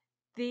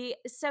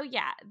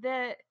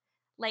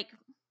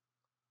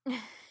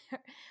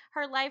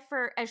life,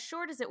 for as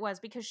short as it was,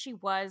 because she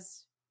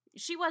was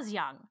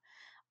young,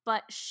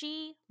 but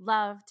she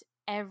loved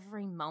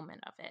every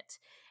moment of it,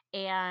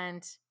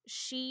 and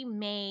she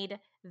made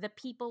the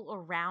people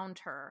around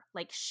her,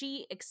 like,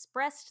 she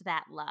expressed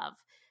that love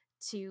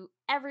to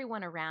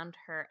everyone around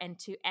her and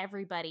to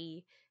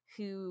everybody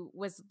who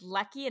was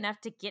lucky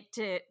enough to get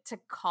to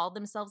call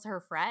themselves her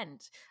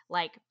friend.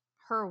 Like,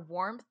 her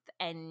warmth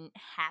and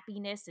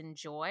happiness and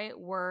joy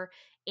were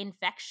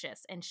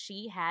infectious, and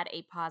she had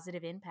a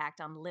positive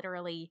impact on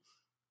literally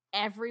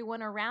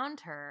everyone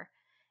around her.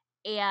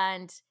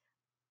 And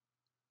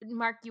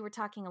Mark, you were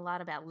talking a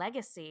lot about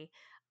legacy.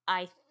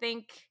 I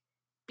think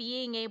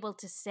being able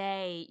to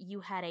say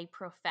you had a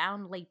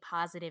profoundly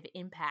positive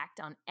impact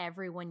on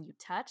everyone you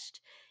touched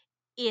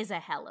is a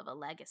hell of a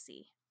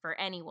legacy for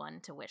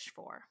anyone to wish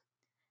for.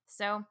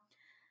 So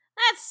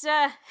that's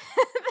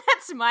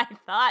that's my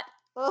thought.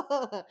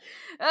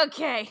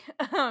 Okay.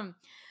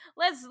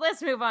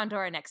 Let's move on to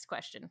our next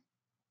question.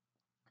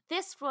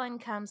 This one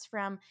comes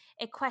from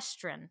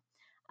Equestran,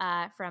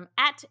 from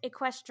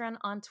 @Equestran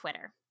on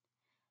Twitter.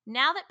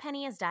 Now that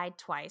Penny has died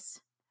twice,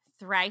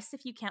 thrice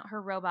if you count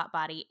her robot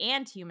body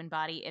and human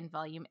body in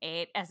Volume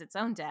 8 as its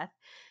own death,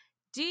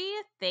 do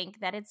you think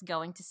that it's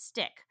going to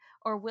stick?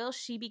 Or will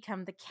she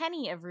become the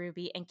Kenny of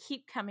RWBY and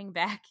keep coming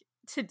back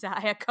to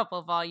die a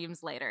couple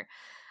volumes later?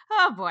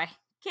 Oh boy.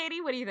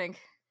 Katie, what do you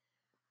think?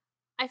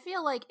 I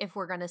feel like if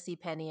we're going to see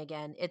Penny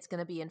again, it's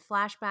going to be in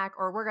flashback,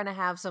 or we're going to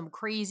have some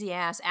crazy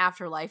ass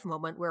afterlife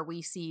moment where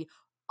we see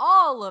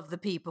all of the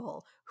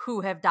people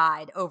who have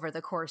died over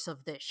the course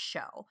of this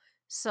show.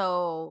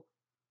 So,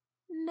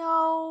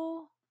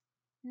 no,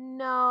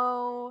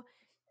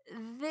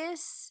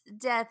 this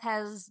death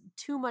has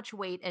too much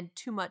weight and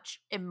too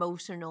much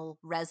emotional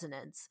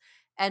resonance.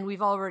 And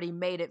we've already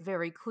made it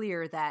very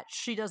clear that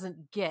she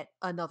doesn't get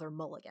another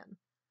mulligan.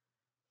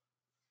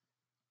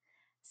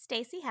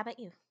 Stacey, how about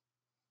you?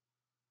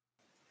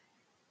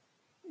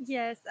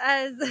 Yes,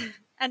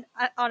 and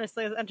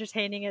honestly, as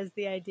entertaining as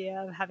the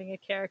idea of having a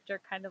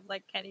character kind of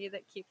like Kenny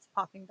that keeps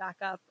popping back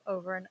up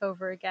over and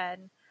over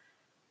again,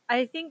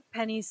 I think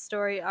Penny's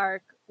story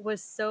arc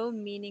was so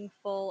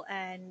meaningful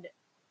and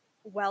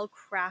well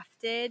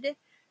crafted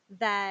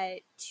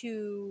that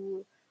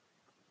to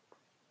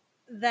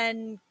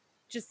then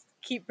just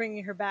keep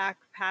bringing her back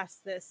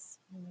past this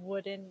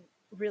wouldn't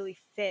really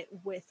fit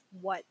with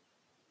what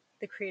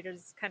the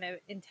creators kind of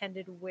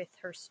intended with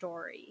her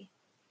story.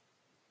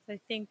 So I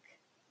think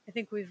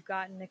we've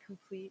gotten a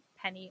complete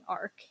Penny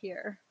arc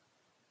here.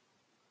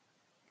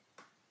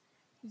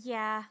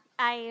 Yeah,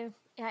 I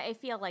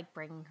feel like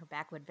bringing her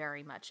back would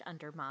very much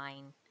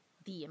undermine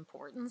the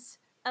importance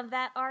of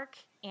that arc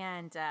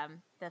and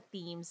the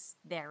themes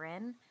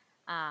therein.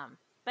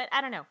 But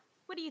I don't know.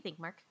 What do you think,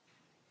 Mark?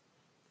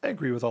 I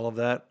agree with all of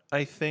that.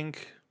 I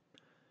think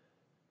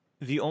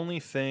the only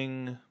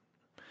thing,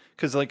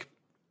 because like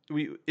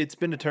it's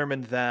been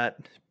determined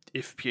that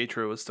if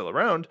Pietro is still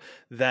around,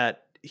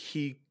 that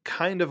he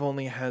kind of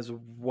only has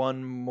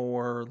one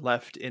more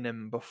left in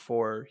him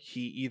before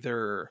he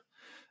either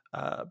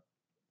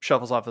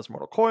shuffles off this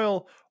mortal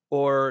coil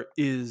or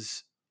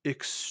is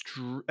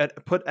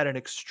put at an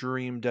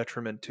extreme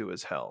detriment to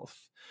his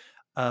health.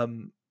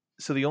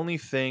 So the only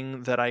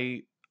thing that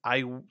I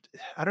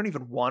don't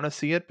even want to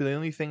see it, but the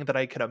only thing that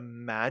I can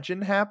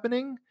imagine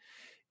happening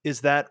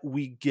is that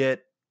we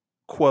get,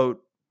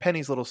 quote,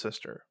 Penny's little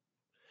sister.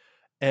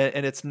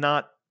 And it's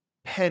not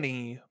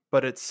Penny,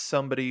 but it's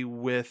somebody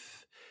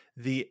with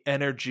the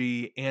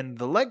energy and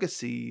the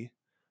legacy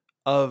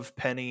of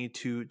Penny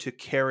to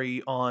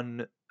carry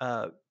on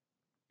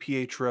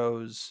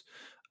Pietro's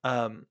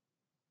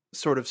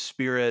sort of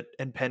spirit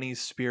and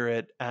Penny's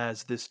spirit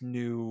as this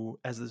new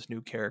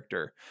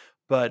character.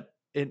 But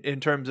in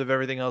terms of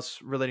everything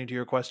else relating to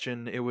your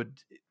question, it would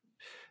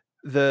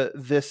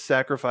this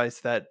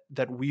sacrifice that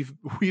we've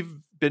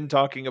been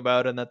talking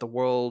about and that the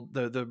world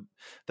the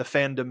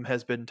fandom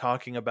has been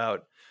talking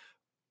about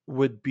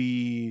would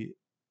be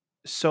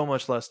so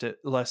much less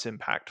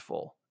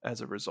impactful as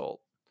a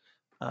result.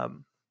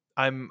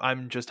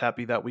 I'm just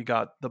happy that we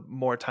got the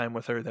more time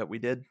with her that we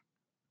did.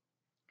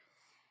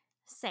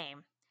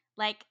 Same.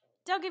 Like,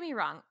 don't get me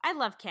wrong, I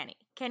love Kenny.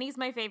 Kenny's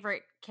my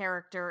favorite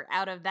character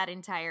out of that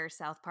entire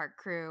South Park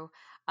crew.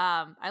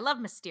 I love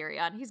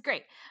Mysterion. He's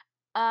great.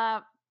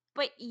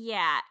 But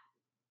yeah,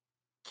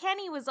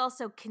 Kenny was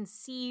also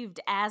conceived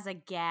as a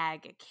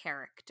gag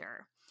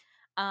character.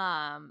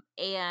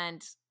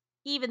 And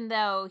even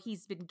though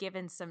he's been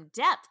given some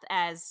depth,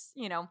 as,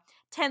 you know,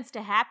 tends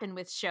to happen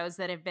with shows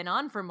that have been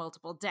on for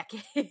multiple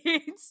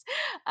decades,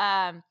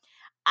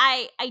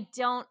 I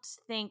don't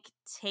think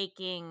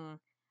taking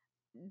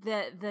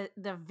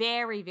the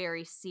very,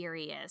 very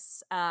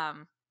serious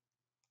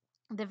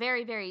the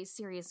very, very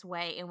serious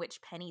way in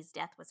which Penny's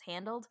death was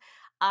handled,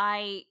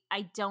 I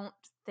don't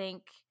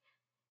think,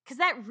 because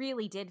that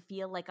really did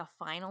feel like a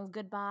final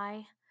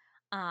goodbye.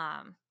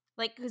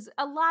 Like, because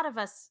a lot of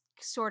us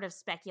sort of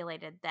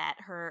speculated that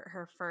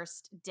her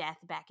first death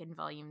back in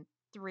Volume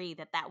 3,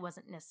 that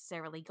wasn't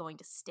necessarily going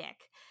to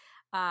stick.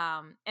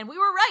 And we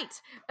were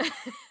right.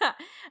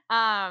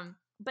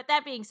 But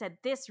that being said,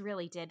 this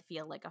really did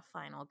feel like a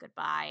final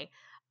goodbye.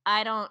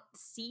 I don't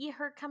see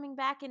her coming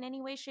back in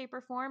any way, shape,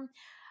 or form.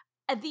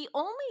 The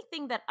only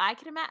thing that I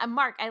could imagine,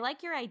 Mark, I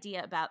like your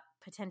idea about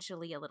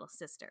potentially a little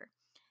sister.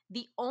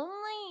 The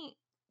only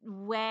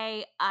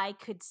way I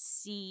could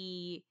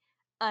see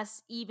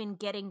us even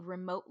getting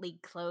remotely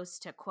close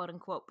to quote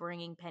unquote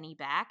bringing Penny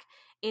back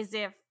is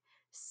if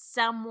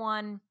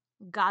someone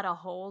got a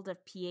hold of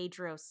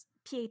Pietro's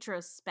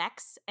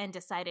specs and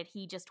decided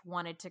he just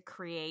wanted to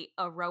create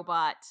a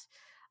robot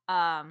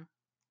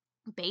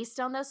based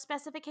on those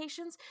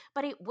specifications,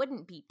 but it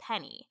wouldn't be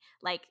Penny.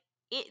 Like,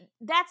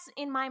 that's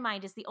in my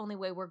mind is the only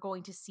way we're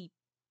going to see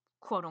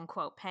quote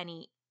unquote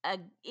Penny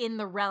in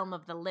the realm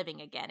of the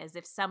living again, is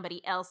if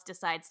somebody else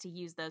decides to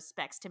use those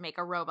specs to make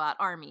a robot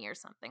army or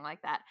something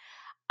like that.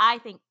 I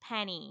think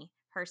Penny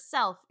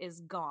herself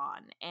is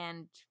gone,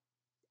 and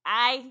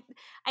I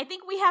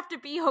think we have to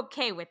be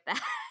okay with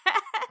that.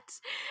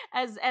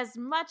 As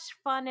much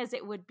fun as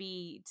it would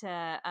be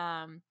to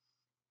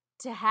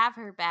have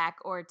her back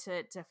or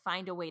to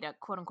find a way to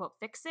quote unquote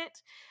fix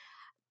it,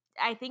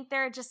 I think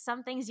there are just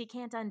some things you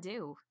can't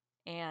undo.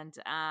 And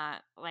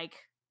like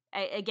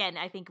again,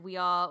 I think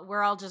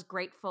we're all just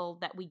grateful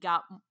that we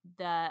got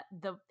the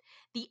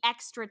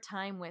extra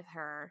time with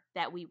her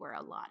that we were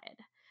allotted.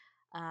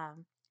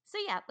 So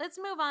yeah, let's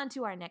move on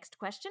to our next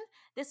question.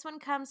 This one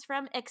comes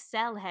from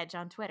Excel Hedge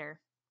on Twitter.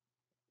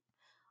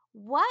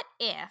 What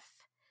if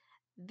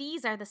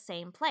these are the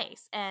same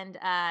place? And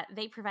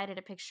they provided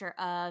a picture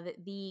of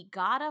the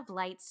God of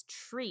Light's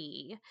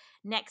tree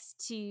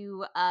next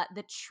to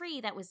the tree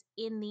that was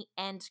in the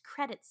end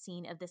credit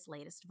scene of this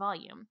latest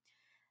volume.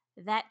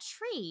 That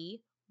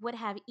tree would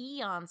have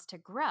eons to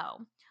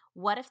grow.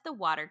 What if the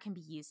water can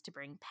be used to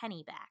bring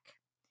Penny back?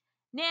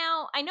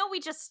 Now, I know we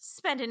just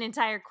spent an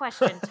entire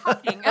question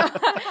talking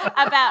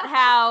about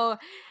how,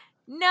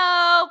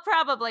 no,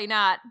 probably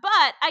not.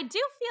 But I do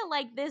feel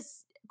like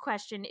this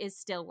question is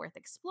still worth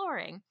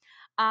exploring.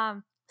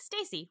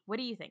 Stacy, what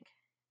do you think?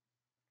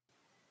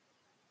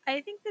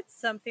 I think that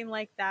something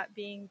like that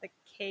being the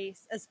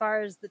case, as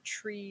far as the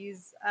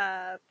trees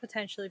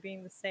potentially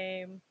being the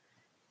same,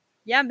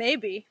 yeah,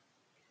 maybe.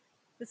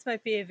 This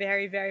might be a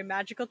very, very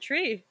magical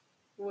tree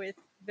with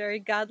very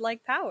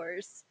godlike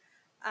powers.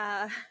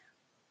 And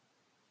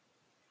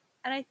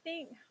I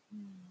think,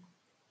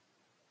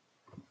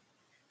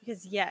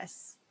 because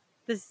yes,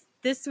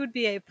 this would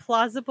be a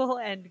plausible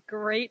and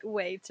great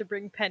way to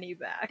bring Penny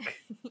back.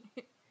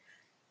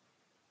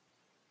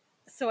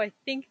 So I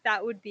think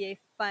that would be a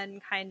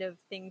fun kind of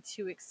thing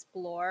to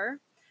explore.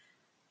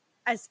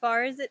 As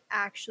far as it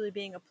actually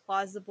being a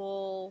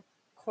plausible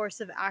course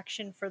of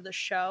action for the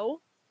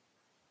show,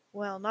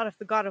 well, not if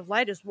the God of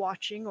Light is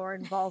watching or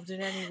involved in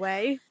any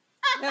way.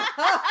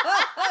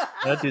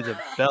 That dude's a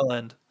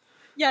bellend.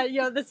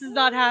 Yeah, this is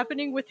not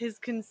happening with his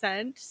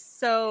consent.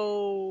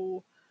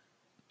 So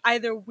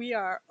either we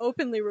are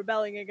openly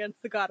rebelling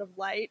against the God of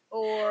Light,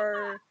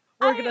 or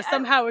we're going to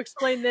somehow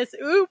explain this.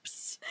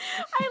 Oops.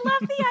 I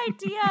love the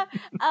idea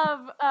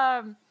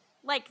of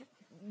like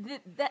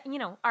that, you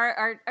know,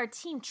 our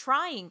team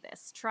trying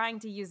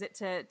to use it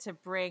to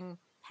bring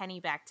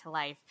Penny back to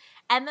life,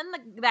 and then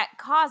that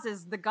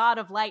causes the God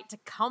of Light to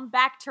come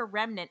back to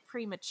Remnant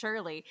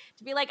prematurely,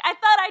 to be like, I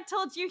thought I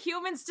told you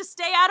humans to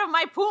stay out of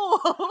my pool.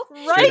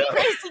 Right,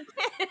 crazy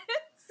kids.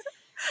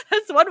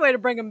 That's one way to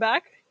bring him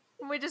back.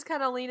 We just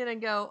kind of lean in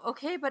and go,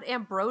 okay, but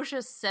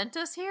Ambrosia sent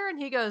us here?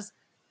 And he goes,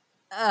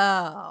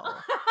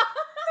 oh.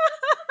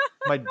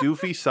 My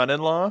doofy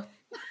son-in-law?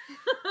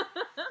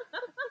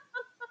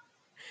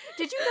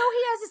 Did you know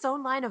he has his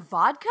own line of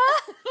vodka?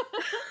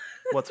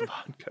 What's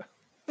vodka?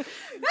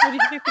 What do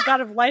you think the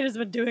God of Light has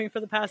been doing for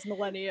the past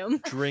millennium?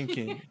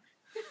 Drinking.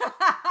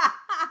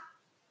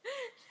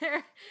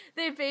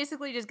 They've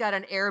basically just got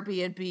an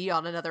Airbnb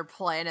on another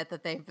planet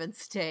that they've been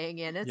staying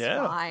in. It's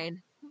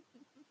fine.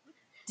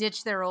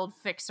 Ditch their old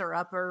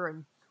fixer-upper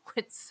and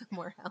quit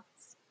somewhere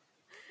else.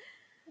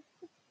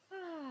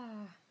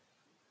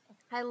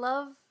 I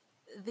love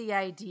the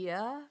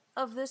idea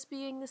of this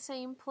being the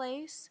same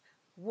place.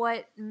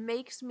 What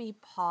makes me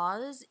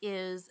pause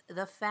is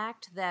the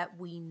fact that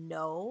we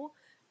know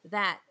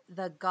that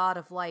the God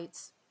of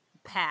Light's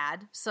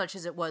pad, such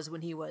as it was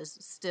when he was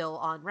still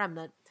on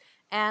Remnant,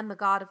 and the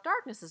God of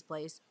Darkness's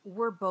place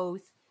were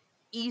both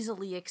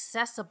easily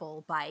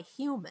accessible by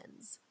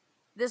humans.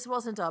 This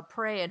wasn't a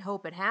pray and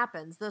hope it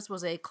happens. This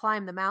was a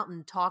climb the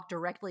mountain, talk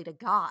directly to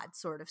God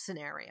sort of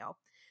scenario.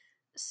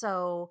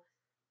 So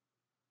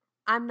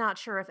I'm not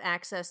sure if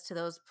access to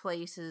those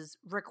places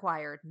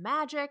required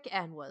magic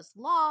and was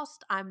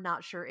lost. I'm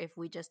not sure if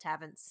we just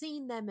haven't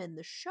seen them in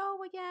the show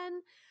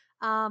again.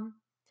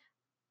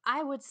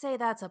 I would say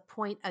that's a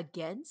point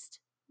against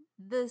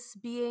this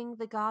being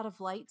the God of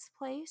Light's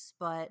place,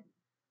 but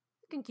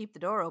you can keep the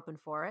door open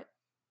for it.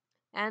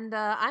 And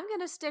I'm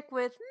going to stick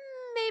with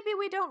maybe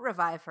we don't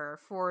revive her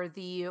for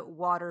the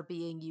water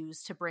being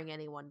used to bring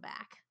anyone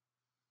back.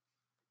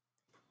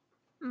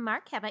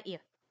 Mark, how about you?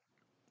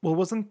 Well,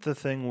 wasn't the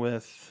thing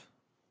with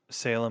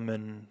Salem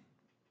and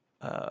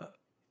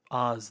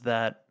Oz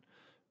that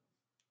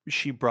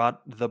she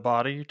brought the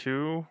body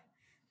too?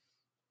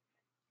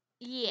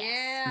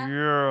 Yes.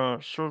 Yeah,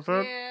 so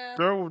that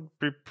would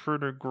be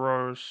pretty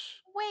gross.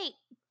 Wait,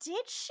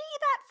 did she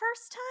that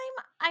first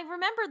time? I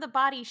remember the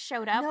body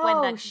showed up no,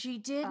 when the... she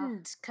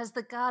didn't, because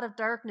the God of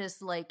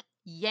Darkness,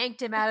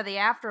 yanked him out of the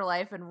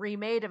afterlife and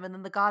remade him, and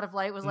then the God of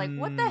Light was like,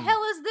 what the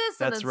hell is this?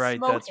 And That's then right,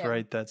 smote that's him.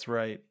 right, that's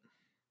right.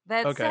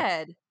 That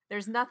said,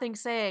 there's nothing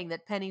saying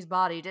that Penny's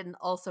body didn't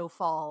also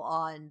fall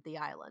on the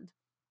island.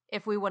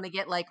 If we want to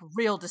get,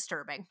 real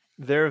disturbing.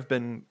 There have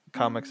been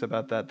comics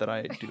about that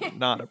I do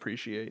not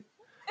appreciate.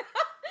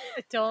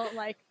 I don't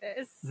like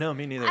this. No,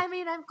 me neither. I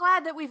mean, I'm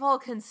glad that we've all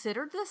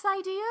considered this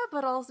idea,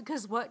 but also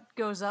because what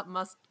goes up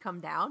must come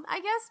down,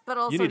 I guess. But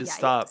also, you need to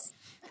stop.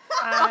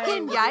 I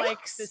would Yikes.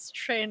 like this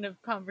train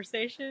of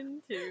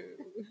conversation to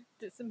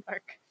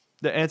disembark.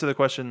 To answer the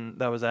question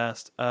that was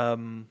asked,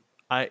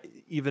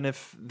 even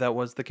if that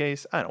was the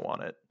case, I don't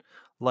want it.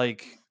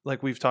 Like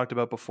we've talked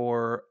about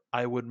before,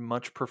 I would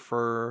much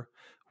prefer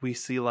we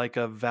see like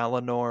a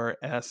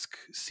Valinor-esque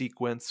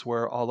sequence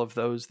where all of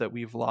those that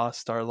we've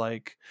lost are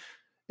like,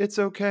 it's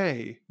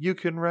okay, you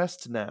can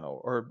rest now,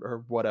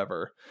 or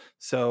whatever.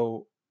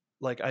 So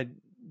like, I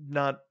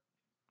not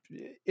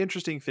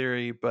interesting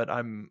theory, but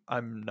I'm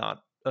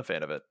not a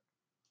fan of it.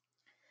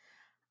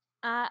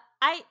 I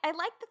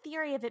like the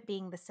theory of it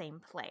being the same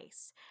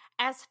place.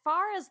 As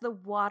far as the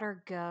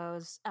water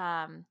goes,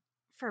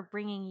 for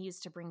bringing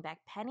used to bring back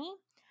Penny,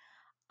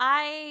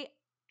 I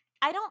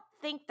I don't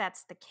think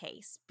that's the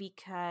case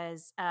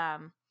because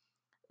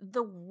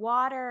the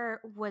water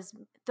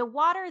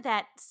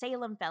that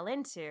Salem fell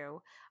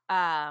into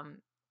um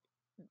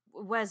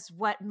was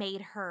what made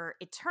her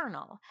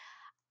eternal.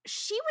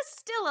 She was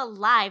still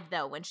alive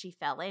though when she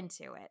fell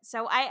into it.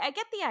 So I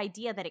get the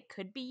idea that it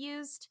could be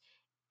used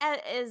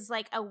as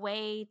like a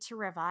way to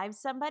revive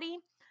somebody.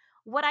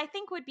 What I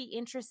think would be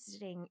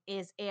interesting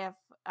is if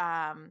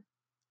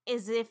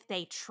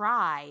they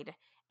tried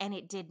and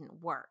it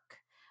didn't work.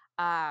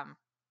 Um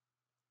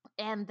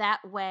and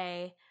that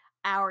way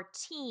our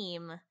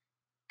team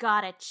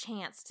got a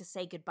chance to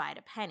say goodbye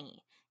to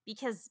Penny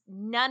because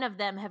none of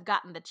them have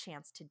gotten the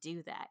chance to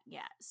do that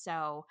yet.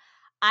 So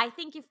I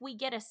think if we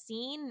get a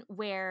scene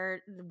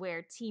where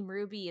Team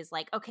Ruby is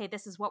like, okay,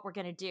 this is what we're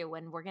gonna do,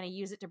 and we're gonna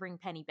use it to bring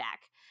Penny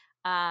back,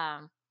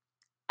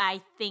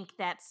 I think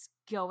that's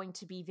going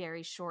to be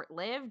very short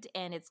lived,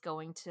 and it's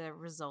going to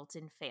result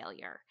in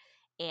failure,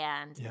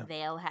 and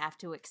they'll have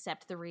to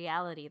accept the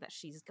reality that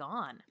she's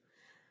gone.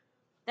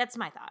 That's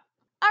my thought.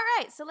 All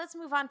right, so let's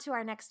move on to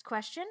our next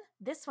question.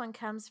 This one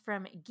comes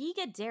from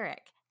Giga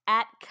Derek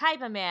at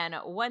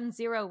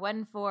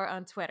Kaibaman1014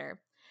 on Twitter.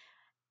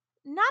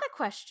 Not a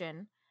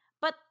question,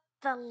 but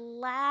the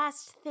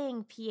last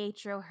thing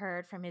Pietro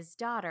heard from his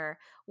daughter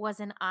was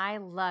an I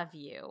love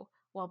you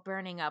while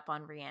burning up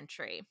on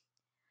reentry.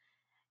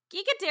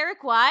 Giga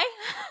Derek, why?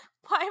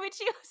 Why would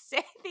you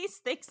say these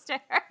things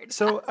to her?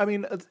 So, I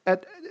mean,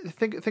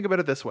 think about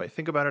it this way.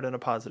 Think about it in a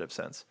positive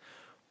sense.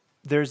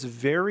 There's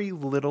very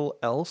little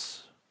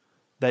else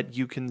that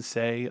you can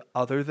say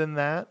other than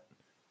that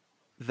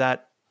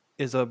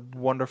is a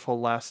wonderful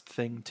last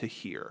thing to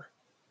hear.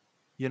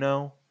 You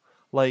know?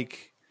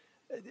 Like,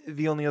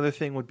 the only other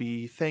thing would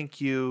be thank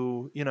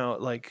you. You know,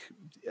 like,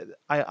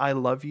 I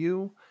love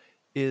you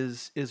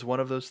is one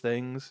of those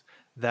things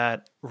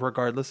that,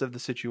 regardless of the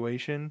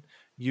situation,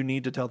 you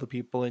need to tell the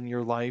people in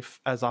your life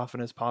as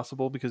often as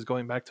possible, because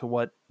going back to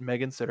what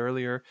Megan said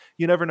earlier,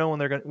 you never know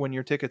when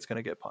your ticket's going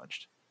to get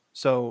punched.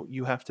 So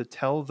you have to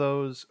tell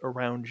those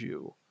around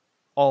you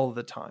all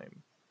the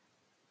time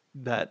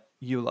that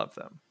you love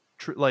them.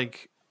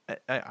 Like,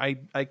 I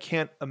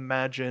can't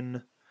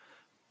imagine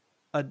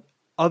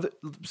other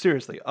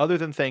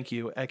than thank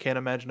you, I can't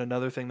imagine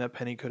another thing that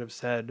Penny could have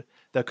said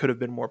that could have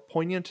been more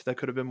poignant, that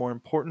could have been more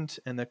important,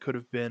 and that could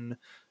have been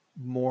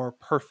more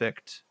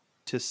perfect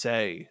to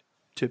say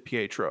to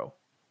Pietro.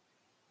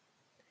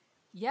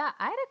 Yeah,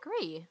 I'd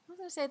agree. I was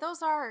going to say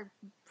those are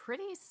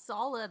pretty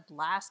solid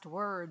last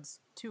words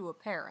to a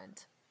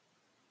parent.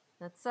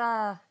 That's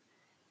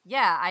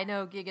yeah, I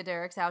know Giga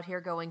Derek's out here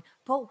going,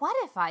 but what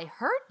if I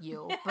hurt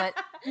you? But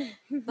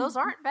those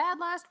aren't bad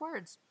last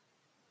words.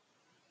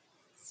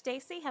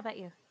 Stacy, how about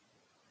you?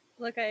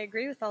 Look, I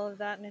agree with all of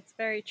that, and it's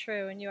very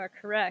true, and you are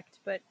correct,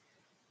 but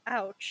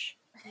ouch.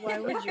 Why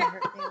would you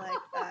hurt me like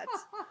that?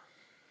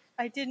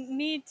 I didn't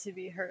need to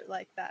be hurt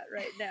like that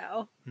right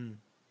now.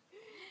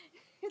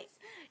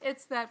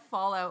 It's that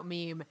Fallout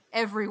meme.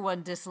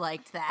 Everyone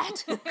disliked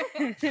that.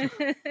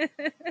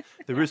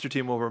 The Rooster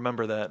Team will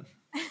remember that.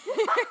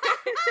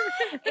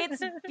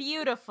 It's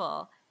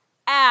beautiful.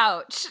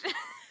 Ouch.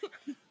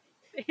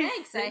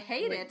 Thanks, I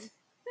hate it.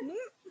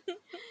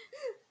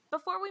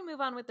 Before we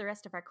move on with the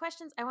rest of our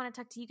questions, I want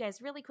to talk to you guys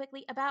really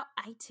quickly about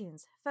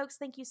iTunes. Folks,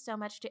 thank you so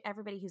much to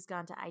everybody who's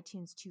gone to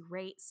iTunes to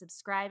rate,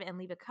 subscribe, and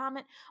leave a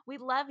comment. We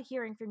love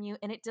hearing from you,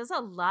 and it does a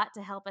lot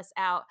to help us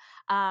out.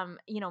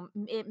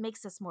 It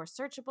makes us more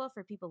searchable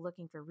for people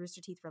looking for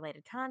Rooster Teeth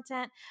related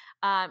content.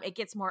 It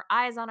gets more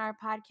eyes on our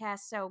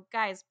podcast. So,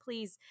 guys,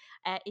 please,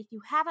 if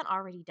you haven't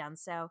already done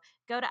so,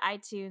 go to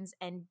iTunes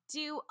and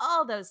do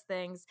all those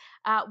things.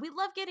 We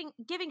love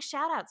giving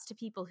shout outs to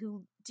people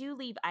who do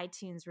leave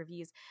iTunes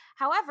reviews.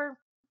 However,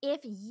 if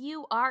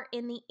you are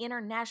in the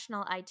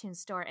international iTunes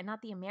store and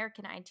not the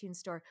American iTunes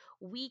store,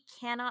 we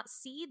cannot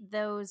see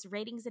those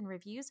ratings and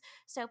reviews.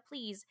 So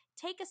please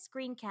take a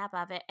screen cap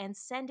of it and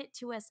send it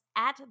to us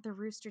at the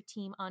Rooster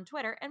Team on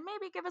Twitter, and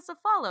maybe give us a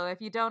follow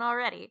if you don't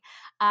already.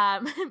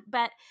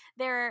 But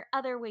there are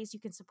other ways you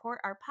can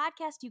support our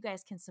podcast. You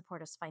guys can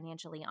support us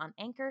financially on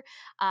Anchor.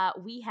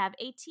 We have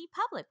a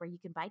TeePublic where you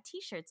can buy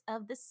t-shirts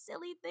of the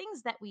silly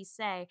things that we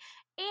say.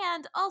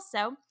 And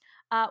also,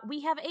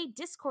 we have a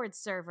Discord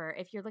server.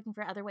 If you're looking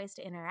for other ways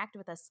to interact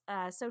with us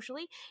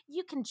socially,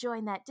 you can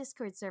join that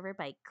Discord server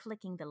by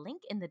clicking the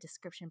link in the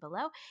description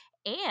below.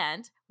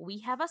 And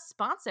we have a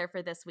sponsor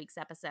for this week's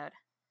episode.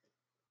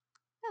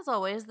 As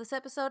always, this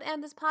episode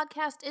and this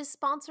podcast is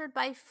sponsored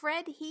by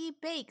Fred He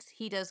Bakes.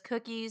 He does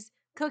cookies.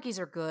 Cookies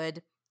are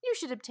good. You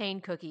should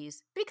obtain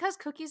cookies because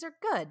cookies are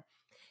good.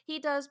 He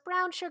does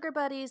brown sugar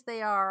buddies.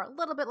 They are a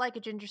little bit like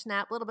a ginger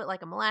snap, a little bit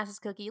like a molasses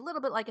cookie, a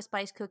little bit like a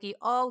spice cookie.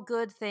 All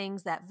good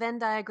things. That Venn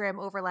diagram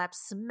overlap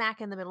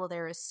smack in the middle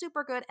there is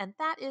super good, and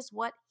that is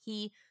what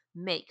he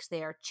makes.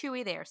 They are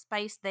chewy, they are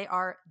spiced, they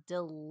are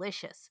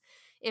delicious.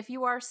 If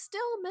you are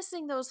still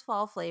missing those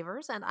fall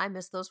flavors, and I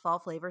miss those fall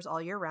flavors all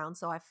year round,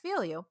 so I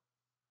feel you,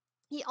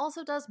 he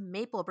also does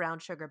maple brown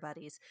sugar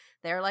buddies.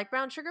 They're like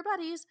brown sugar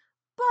buddies,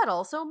 but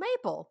also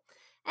maple.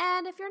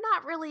 And if you're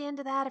not really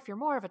into that, if you're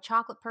more of a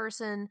chocolate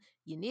person,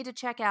 you need to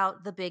check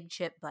out the Big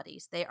Chip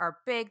Buddies. They are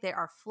big, they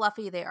are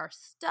fluffy, they are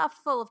stuffed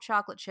full of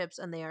chocolate chips,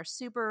 and they are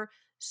super,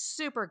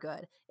 super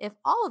good. If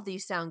all of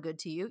these sound good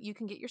to you, you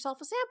can get yourself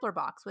a sampler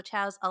box, which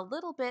has a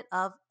little bit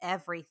of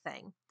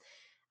everything.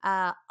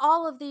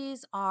 All of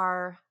these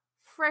are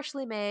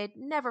freshly made,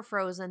 never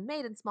frozen,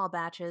 made in small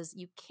batches.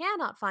 You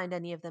cannot find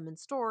any of them in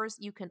stores.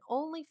 You can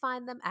only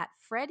find them at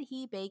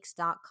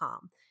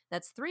fredhebakes.com.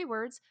 That's 3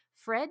 words,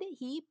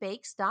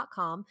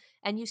 fredhebakes.com,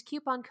 and use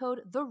coupon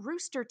code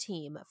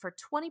TheRoosterTeam for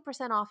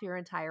 20% off your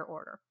entire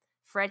order.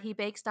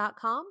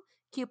 fredhebakes.com,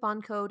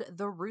 coupon code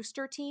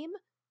TheRoosterTeam.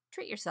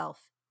 Treat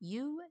yourself.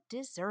 You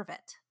deserve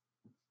it.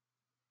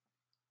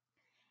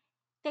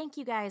 Thank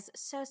you guys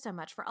so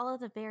much for all of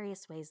the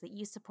various ways that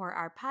you support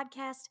our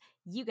podcast.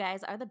 You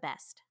guys are the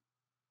best.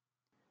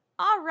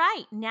 All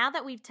right, now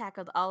that we've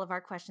tackled all of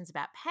our questions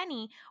about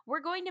Penny,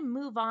 we're going to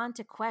move on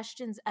to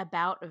questions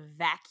about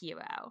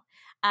Vacuo.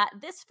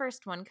 This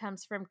first one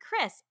comes from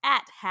Chris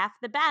at Half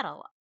the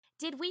Battle.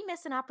 Did we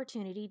miss an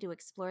opportunity to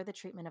explore the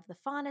treatment of the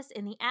Faunus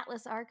in the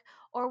Atlas arc,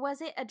 or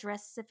was it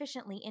addressed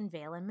sufficiently in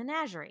Veil and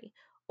Menagerie?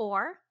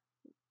 Or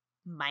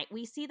might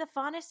we see the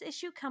Faunus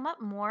issue come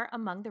up more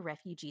among the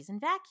refugees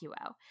in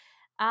Vacuo?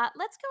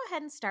 Let's go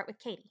ahead and start with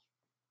Katie.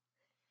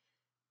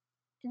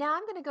 Now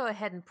I'm going to go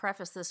ahead and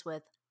preface this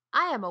with,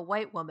 I am a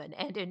white woman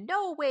and in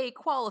no way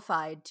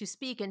qualified to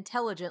speak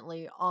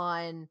intelligently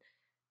on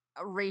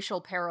racial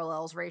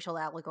parallels, racial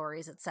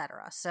allegories,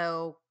 etc.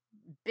 So,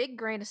 big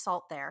grain of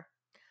salt there.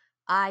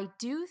 I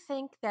do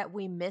think that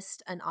we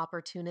missed an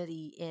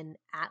opportunity in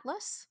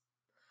Atlas.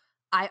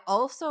 I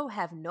also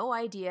have no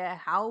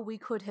idea how we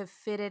could have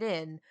fit it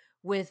in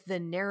with the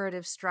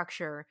narrative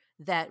structure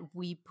that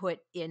we put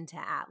into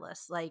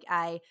Atlas.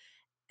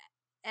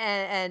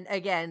 And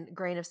again,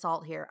 grain of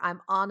salt here.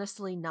 I'm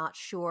honestly not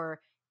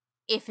sure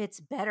if it's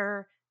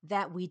better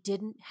that we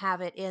didn't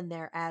have it in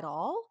there at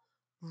all,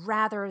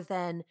 rather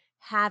than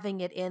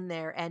having it in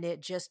there and it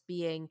just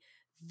being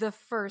the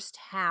first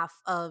half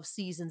of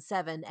season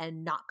 7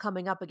 and not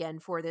coming up again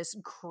for this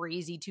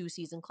crazy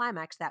 2-season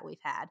climax that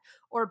we've had,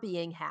 or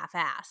being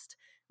half-assed.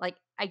 Like,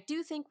 I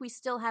do think we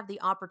still have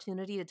the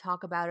opportunity to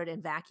talk about it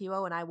in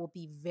Vacuo, and I will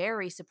be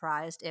very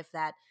surprised if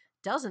that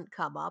doesn't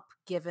come up,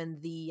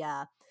 given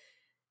the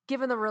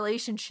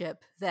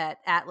relationship that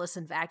Atlas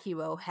and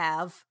Vacuo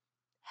have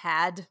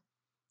had,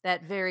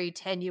 that very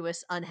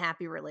tenuous,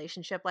 unhappy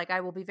relationship. Like, I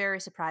will be very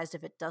surprised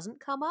if it doesn't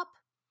come up.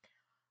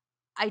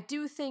 I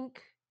do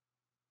think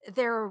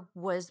there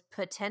was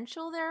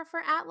potential there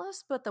for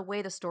Atlas, but the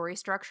way the story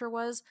structure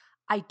was,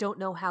 I don't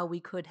know how we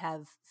could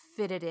have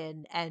fit it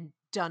in and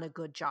done a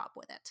good job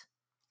with it.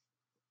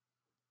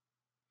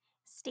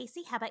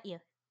 Stacy, how about you?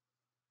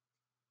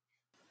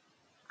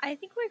 I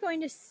think we're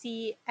going to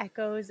see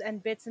echoes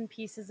and bits and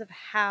pieces of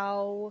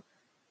how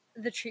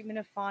the treatment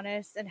of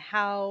Faunus and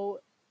how,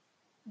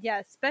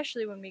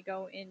 especially when we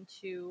go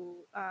into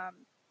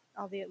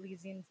all the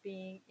Elysians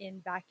being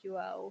in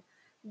Vacuo,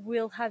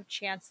 we'll have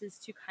chances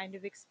to kind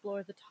of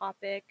explore the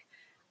topic.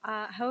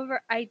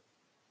 However, I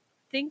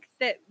think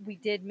that we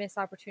did miss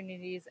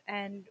opportunities,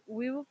 and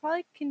we will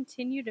probably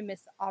continue to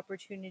miss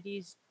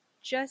opportunities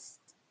just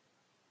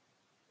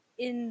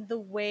in the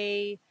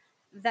way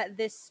that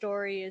this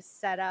story is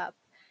set up.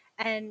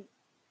 And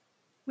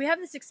we have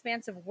this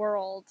expansive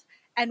world,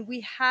 and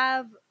we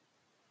have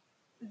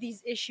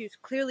these issues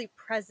clearly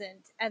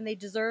present, and they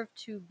deserve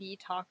to be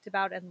talked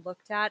about and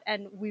looked at,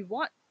 and we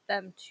want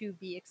them to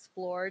be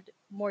explored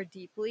more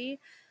deeply.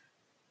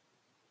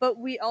 But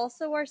we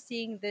also are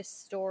seeing this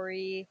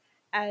story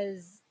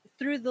as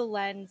through the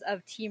lens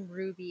of Team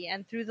RWBY,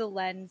 and through the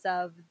lens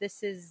of,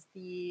 this is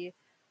the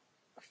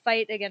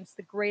fight against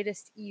the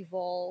greatest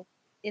evil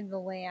in the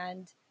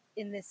land,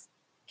 in this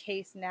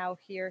case now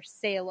here,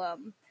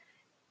 Salem.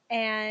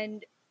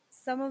 And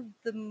some of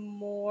the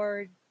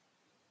more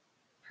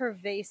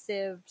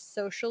pervasive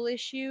social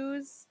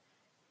issues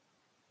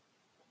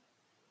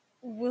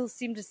will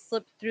seem to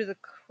slip through the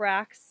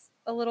cracks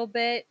a little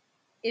bit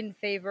in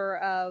favor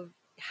of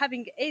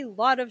having a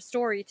lot of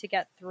story to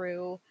get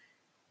through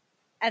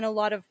and a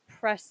lot of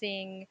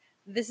pressing,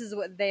 this is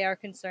what they are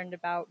concerned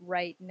about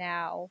right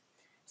now.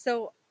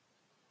 So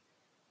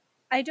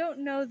I don't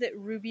know that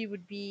RWBY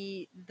would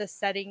be the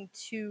setting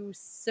to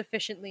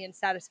sufficiently and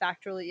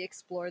satisfactorily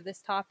explore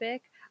this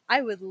topic.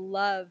 I would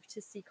love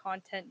to see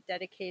content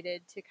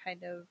dedicated to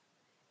kind of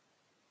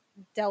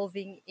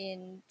delving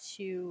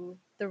into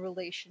the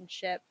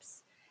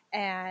relationships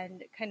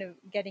and kind of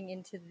getting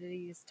into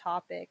these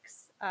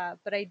topics.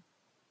 But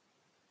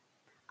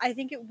I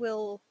think it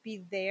will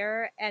be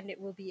there and it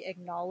will be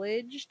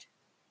acknowledged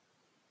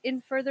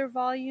in further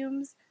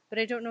volumes, but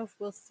I don't know if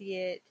we'll see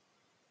it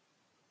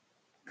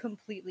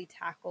completely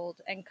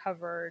tackled and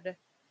covered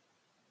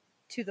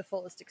to the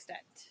fullest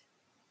extent.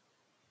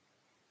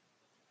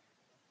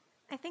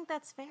 I think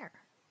that's fair.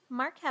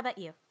 Mark, how about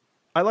you?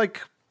 I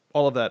like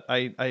all of that.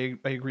 I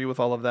agree with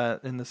all of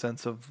that in the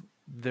sense of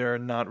there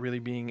not really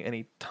being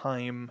any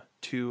time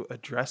to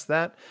address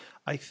that.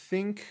 I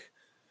think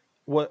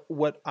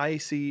what I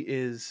see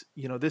is,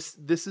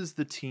 this is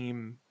the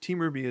team. Team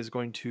Ruby is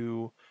going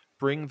to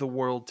bring the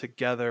world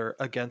together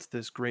against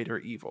this greater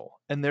evil.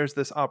 And there's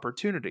this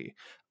opportunity.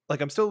 Like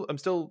I'm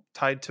still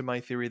tied to my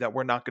theory that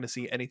we're not going to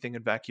see anything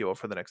in Vacuo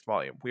for the next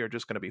volume. We are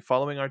just going to be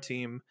following our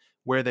team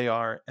where they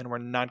are, and we're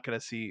not going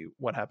to see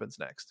what happens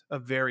next. A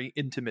very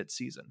intimate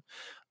season.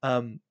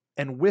 And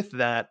with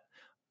that,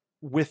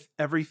 with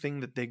everything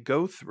that they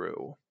go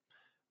through,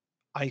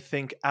 I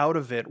think out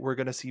of it, we're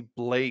going to see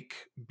Blake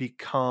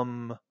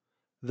become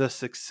the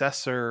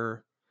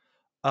successor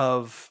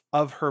of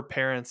her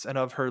parents and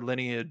of her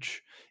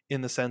lineage,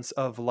 in the sense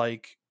of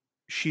like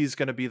she's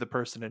going to be the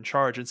person in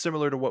charge. And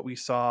similar to what we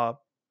saw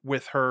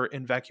with her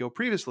in Vacuo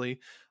previously,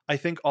 I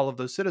think all of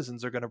those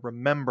citizens are going to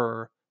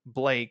remember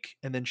Blake,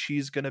 and then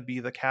she's going to be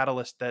the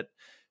catalyst that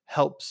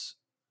helps,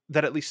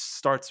 that at least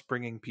starts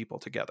bringing people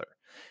together.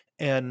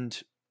 And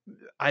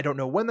I don't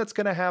know when that's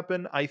going to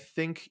happen. I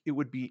think it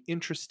would be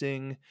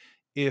interesting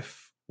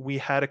if we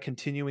had a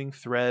continuing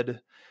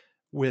thread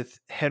with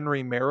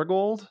Henry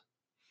Marigold,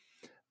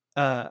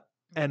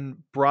 and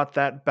brought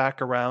that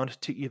back around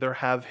to either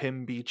have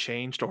him be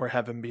changed or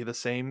have him be the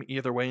same.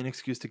 Either way, an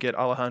excuse to get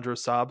Alejandro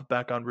Saab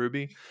back on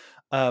Ruby.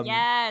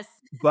 Yes.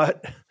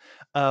 But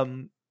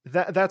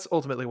that's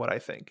ultimately what I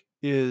think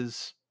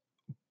is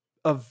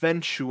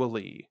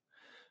eventually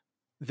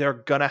they're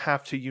gonna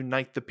have to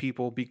unite the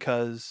people,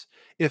 because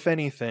if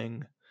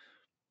anything,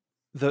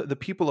 the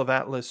people of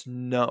Atlas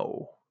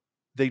know,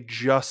 they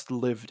just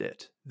lived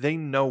it. They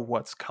know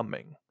what's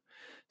coming.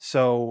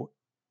 So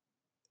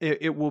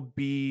it will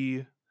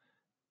be,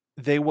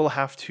 they will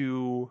have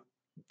to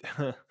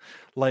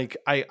like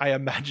I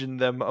imagine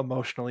them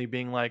emotionally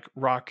being like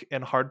rock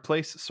and hard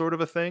place sort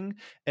of a thing.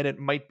 And it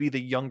might be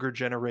the younger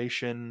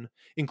generation,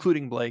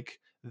 including Blake,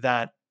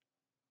 that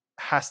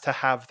has to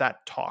have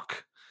that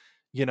talk,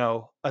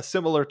 a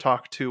similar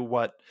talk to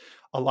what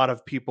a lot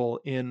of people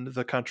in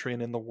the country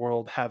and in the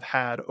world have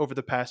had over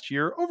the past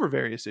year over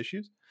various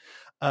issues.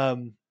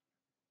 And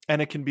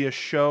it can be a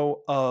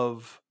show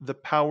of the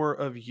power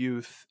of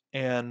youth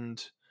and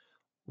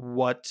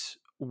what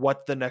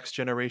the next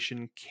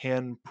generation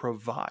can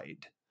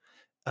provide.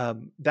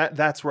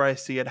 That's where I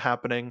see it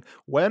happening.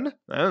 When?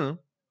 I don't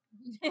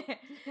know.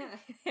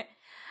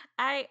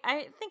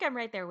 I think I'm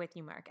right there with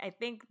you, Mark. I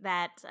think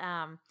that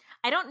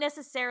I don't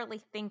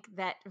necessarily think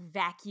that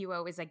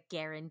Vacuo is a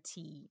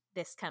guarantee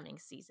this coming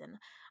season.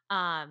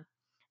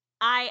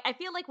 I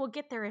feel like we'll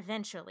get there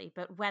eventually,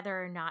 but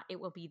whether or not it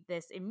will be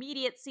this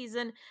immediate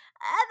season,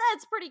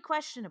 that's pretty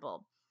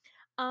questionable.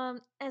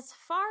 As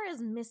far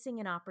as missing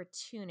an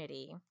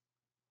opportunity,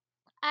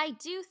 I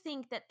do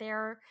think that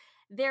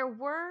there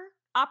were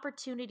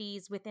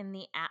opportunities within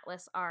the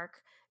Atlas arc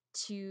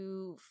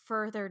to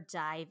further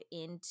dive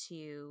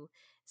into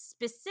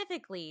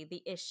specifically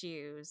the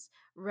issues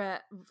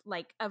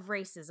of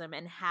racism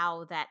and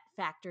how that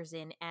factors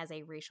in as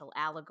a racial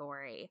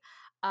allegory.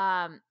 So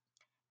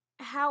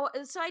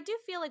I do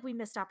feel like we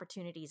missed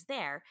opportunities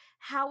there.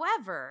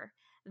 However,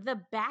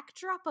 the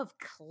backdrop of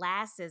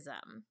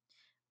classism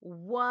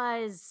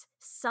was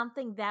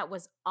something that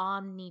was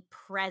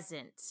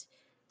omnipresent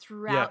Yeah,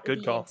 throughout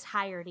good the call.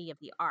 entirety of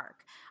the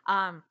arc.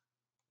 And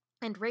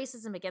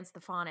racism against the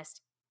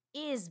Faunist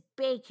is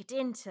baked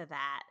into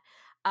that.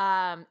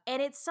 And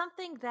it's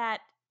something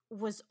that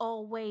was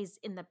always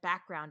in the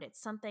background.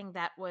 It's something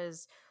that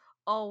was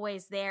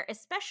always there,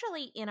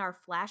 especially in our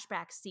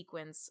flashback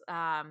sequence.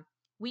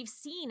 We've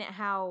seen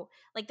how,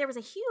 like, there was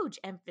a huge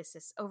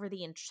emphasis over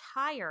the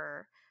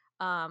entire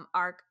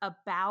arc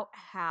about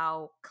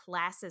how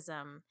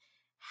classism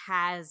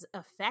has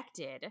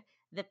affected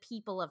the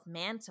people of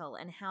Mantle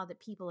and how the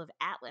people of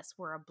Atlas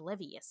were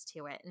oblivious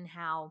to it, and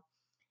how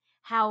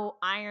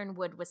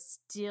Ironwood was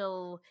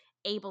still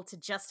able to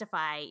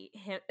justify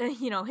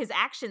his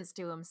actions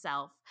to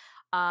himself.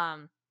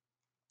 While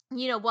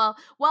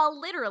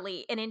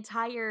literally an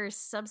entire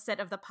subset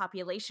of the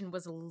population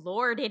was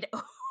lorded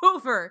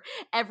over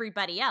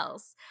everybody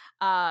else.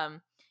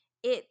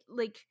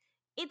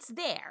 It's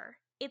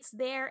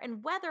there,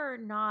 and whether or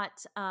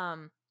not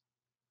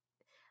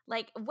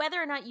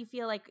you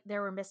feel like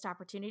there were missed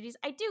opportunities,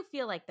 I do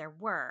feel like there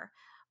were.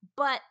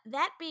 But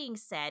that being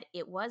said,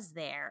 it was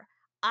there.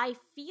 I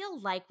feel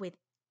like with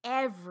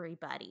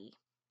everybody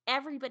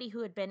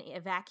who had been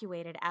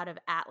evacuated out of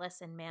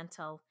Atlas and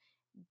Mantle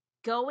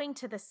going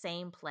to the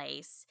same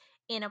place,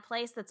 in a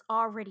place that's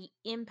already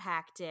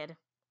impacted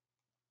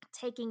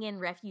taking in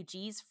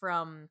refugees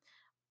from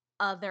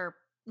other,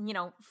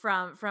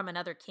 from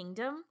another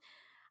kingdom.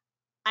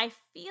 I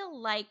feel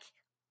like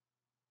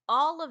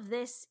all of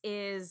this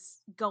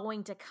is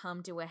going to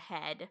come to a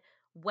head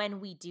when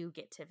we do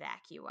get to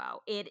Vacuo.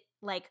 It,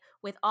 like,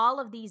 with all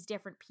of these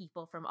different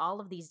people from all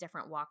of these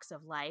different walks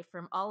of life,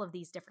 from all of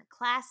these different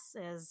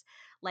classes,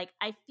 like,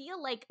 I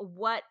feel like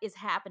what is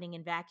happening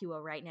in Vacuo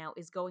right now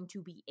is going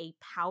to be a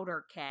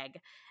powder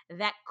keg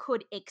that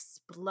could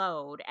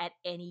explode at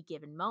any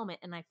given moment.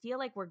 And I feel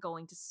like we're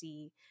going to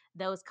see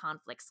those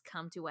conflicts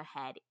come to a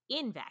head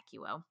in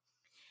Vacuo.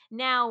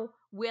 Now,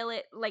 will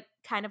it, like,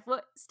 kind of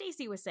what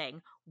Stacy was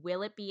saying,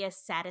 will it be a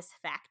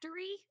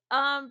satisfactory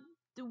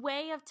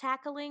way of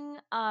tackling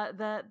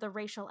the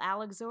racial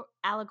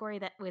allegory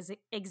that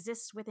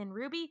exists within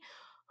RWBY?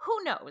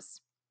 Who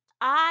knows?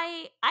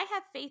 I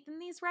have faith in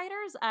these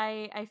writers.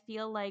 I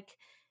feel like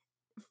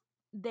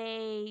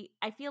they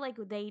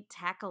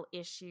tackle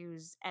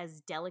issues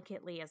as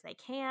delicately as they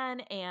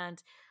can,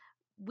 and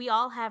we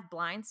all have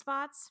blind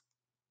spots.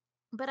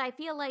 But I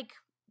feel like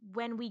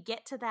when we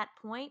get to that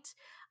point,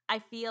 I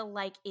feel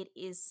like it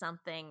is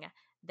something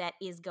that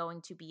is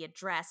going to be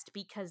addressed,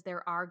 because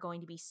there are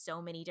going to be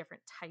so many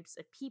different types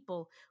of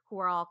people who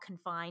are all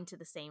confined to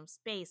the same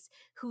space,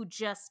 who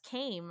just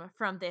came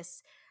from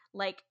this,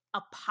 like,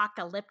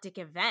 apocalyptic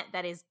event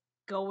that is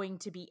going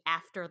to be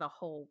after the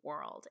whole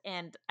world.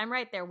 And I'm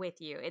right there with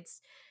you.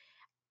 It's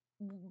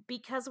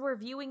because we're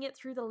viewing it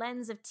through the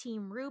lens of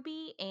Team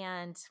RWBY,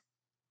 and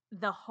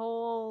the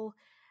whole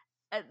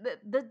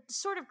the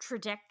sort of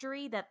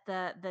trajectory that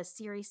the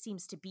series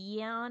seems to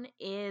be on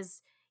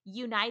is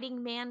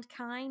uniting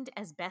mankind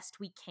as best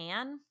we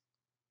can.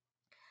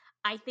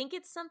 I think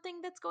it's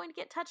something that's going to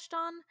get touched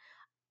on.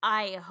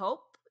 I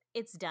hope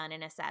it's done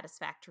in a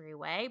satisfactory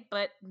way,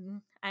 but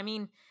I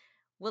mean,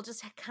 we'll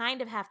just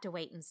kind of have to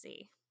wait and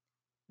see.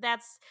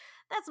 That's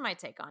my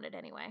take on it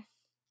anyway.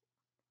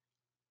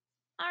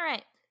 All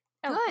right.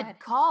 Good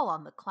call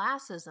on the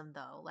classism,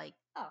 though. Like,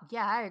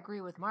 yeah, I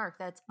agree with Mark.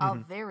 That's a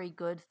very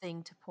good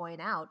thing to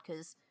point out,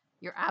 because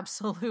you're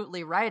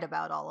absolutely right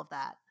about all of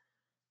that.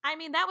 I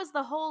mean, that was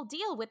the whole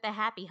deal with the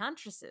Happy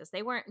Huntresses.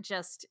 They weren't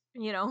just,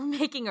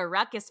 making a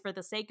ruckus for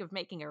the sake of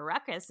making a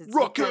ruckus.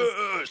 Ruckus! Woo!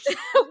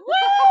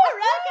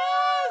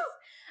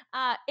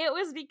 Ruckus! It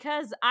was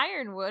because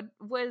Ironwood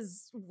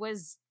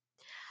was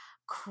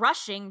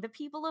crushing the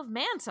people of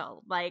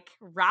Mantle. Like,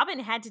 Robin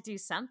had to do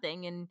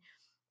something, and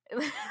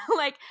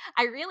like,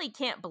 I really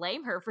can't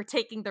blame her for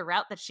taking the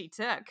route that she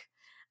took.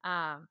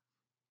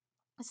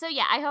 So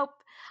yeah, I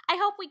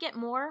hope we get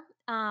more.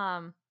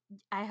 I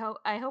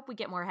hope we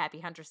get more Happy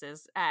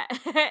Huntresses.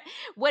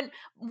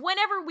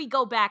 Whenever we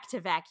go back to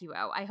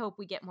Vacuo, I hope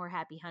we get more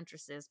Happy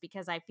Huntresses,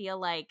 because I feel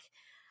like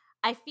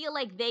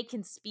they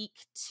can speak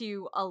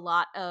to a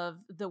lot of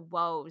the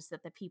woes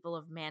that the people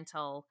of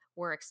Mantle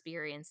were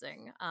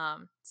experiencing.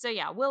 So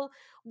yeah,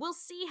 we'll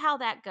see how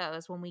that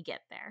goes when we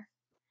get there.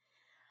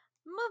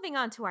 Moving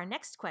on to our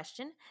next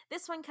question.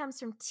 This one comes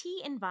from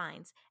T and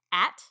Vines,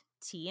 at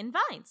T and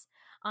Vines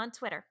on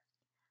Twitter.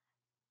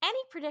 Any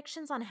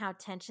predictions on how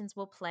tensions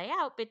will play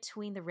out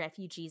between the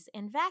refugees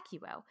and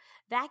Vacuo?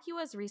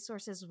 Vacuo's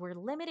resources were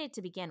limited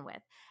to begin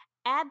with.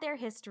 Add their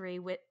history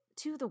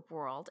to the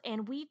world,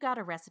 and we've got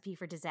a recipe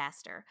for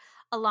disaster.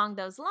 Along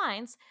those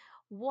lines,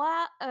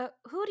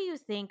 who do you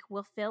think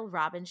will fill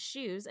Robin's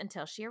shoes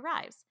until she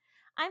arrives?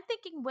 I'm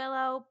thinking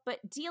Willow,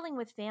 but dealing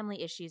with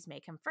family issues may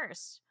come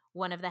first.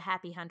 One of the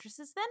Happy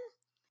Huntresses, then?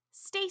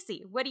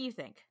 Stacy, what do you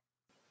think?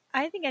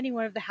 I think any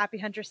one of the Happy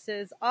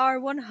Huntresses are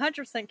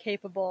 100%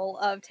 capable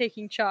of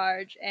taking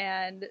charge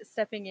and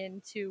stepping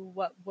into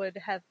what would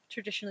have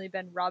traditionally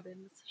been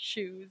Robin's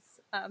shoes,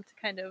 to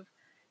kind of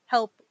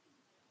help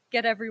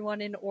get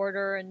everyone in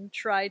order and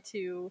try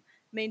to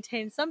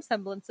maintain some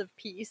semblance of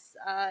peace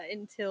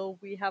until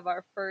we have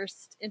our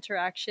first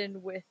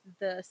interaction with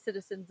the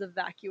citizens of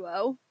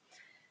Vacuo.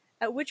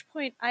 At which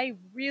point, I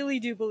really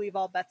do believe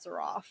all bets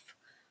are off.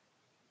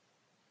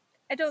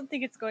 I don't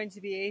think it's going to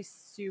be a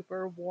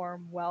super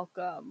warm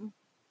welcome.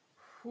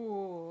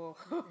 I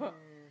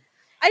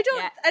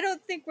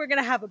don't think we're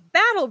gonna have a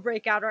battle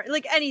break out or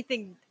like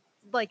anything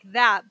like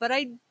that, but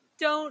I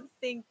don't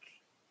think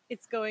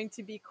it's going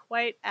to be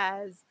quite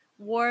as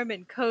warm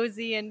and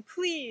cozy and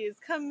please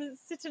come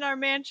sit in our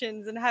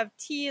mansions and have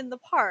tea in the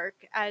park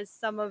as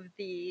some of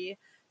the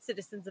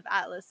citizens of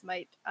Atlas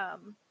might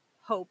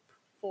hope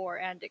for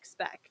and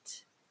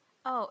expect.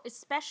 Oh,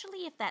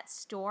 especially if that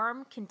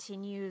storm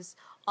continues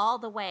all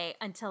the way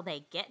until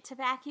they get to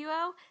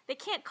Vacuo. They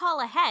can't call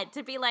ahead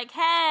to be like,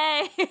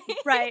 hey,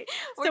 right,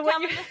 we're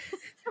coming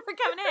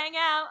to hang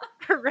out.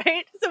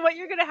 Right? So what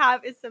you're going to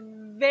have is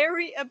some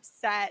very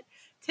upset,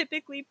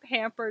 typically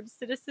pampered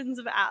citizens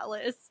of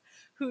Atlas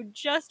who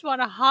just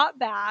want a hot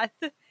bath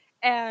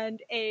and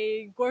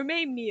a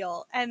gourmet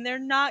meal, and they're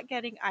not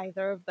getting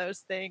either of those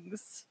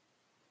things.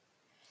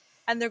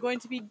 And they're going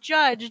to be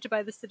judged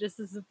by the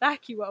citizens of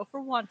Vacuo for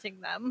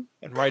wanting them.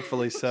 And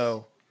rightfully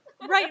so.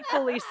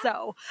 Rightfully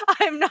so.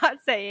 I'm not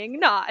saying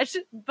not,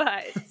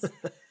 but...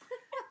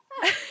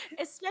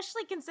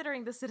 Especially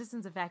considering the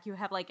citizens of Vacuum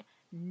have like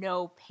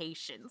no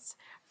patience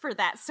for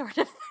that sort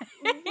of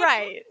thing.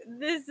 Right.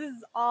 This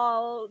is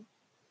all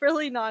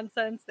really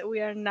nonsense that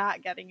we are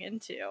not getting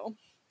into.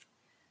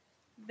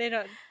 They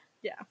don't,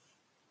 yeah.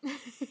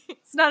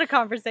 It's not a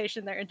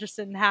conversation they're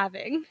interested in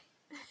having.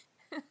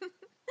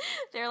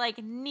 They're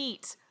like,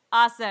 neat,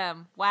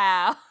 awesome,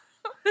 wow.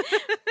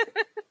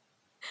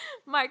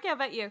 Mark, how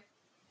about you?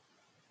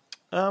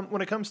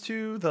 When it comes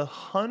to the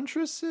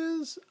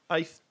Huntresses,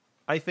 I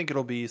think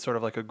it'll be sort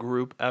of like a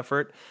group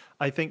effort.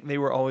 I think they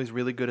were always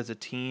really good as a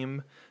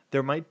team.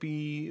 There might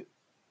be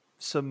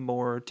some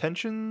more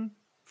tension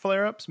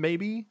flare-ups,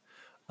 maybe.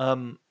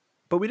 But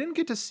we didn't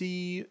get to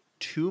see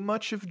too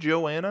much of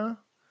Joanna.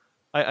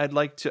 I'd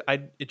like to.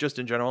 Just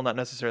in general, not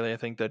necessarily. I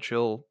think that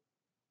she'll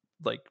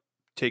like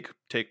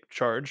take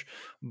charge,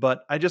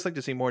 but I just like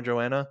to see more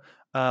Joanna.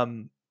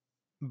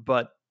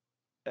 But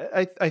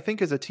I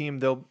think as a team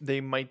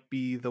they might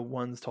be the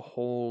ones to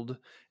hold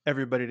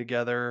everybody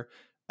together.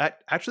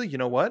 Actually, you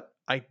know what?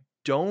 I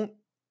don't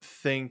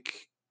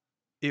think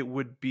it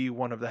would be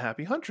one of the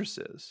Happy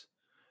Huntresses.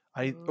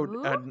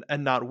 And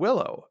not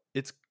Willow.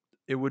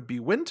 It would be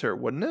Winter,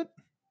 wouldn't it?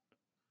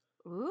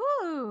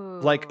 Ooh.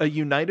 Like a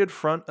united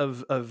front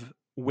of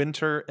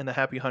Winter and the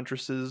Happy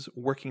Huntresses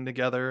working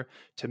together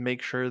to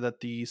make sure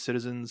that the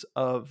citizens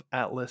of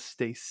Atlas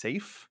stay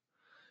safe,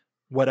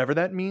 whatever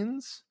that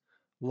means.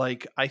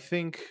 Like, I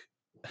think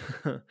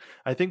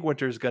I think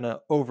Winter's gonna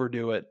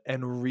overdo it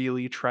and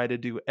really try to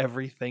do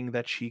everything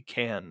that she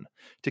can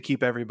to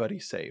keep everybody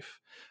safe.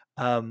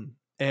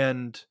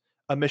 And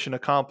a mission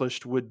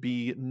accomplished would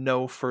be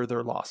no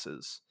further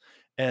losses.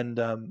 And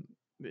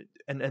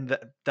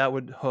that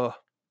would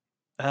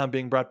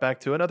being brought back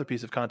to another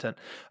piece of content.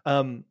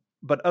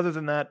 But other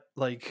than that,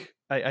 like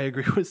I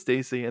agree with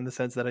Stacy in the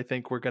sense that I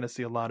think we're going to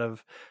see a lot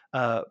of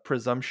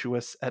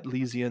presumptuous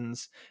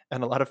Atlesians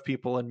and a lot of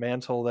people in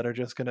Mantle that are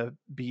just going to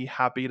be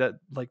happy to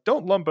like,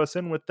 don't lump us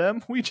in with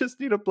them. We just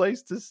need a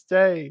place to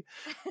stay.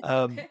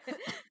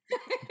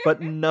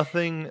 But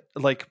nothing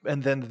like,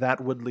 and then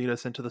that would lead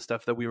us into the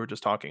stuff that we were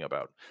just talking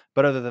about.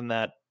 But other than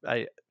that,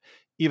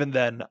 even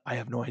then I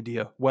have no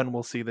idea when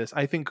we'll see this.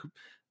 I think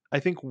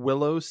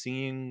Willow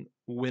seeing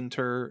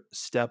Winter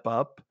step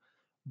up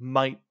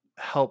might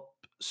help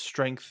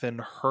strengthen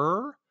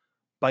her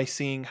by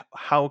seeing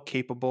how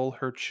capable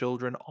her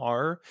children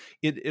are.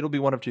 It'll be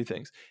one of two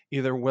things.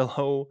 Either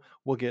Willow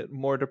will get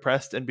more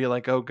depressed and be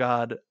like, oh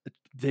God,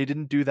 they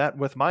didn't do that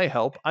with my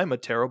help. I'm a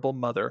terrible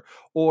mother.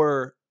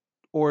 Or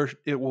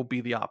it will be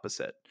the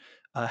opposite.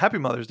 Happy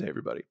Mother's Day,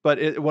 everybody.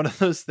 But one of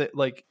those that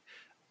like,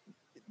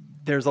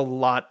 there's a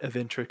lot of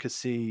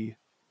intricacy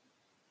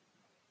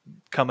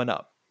coming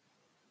up.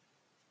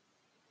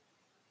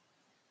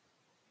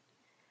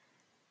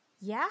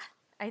 Yeah,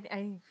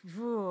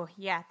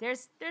 yeah.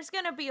 There's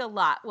gonna be a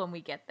lot when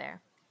we get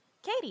there.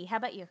 Katie, how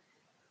about you?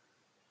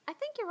 I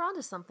think you're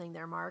onto something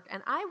there, Mark,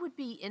 and I would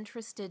be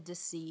interested to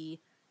see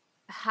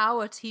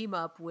how a team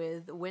up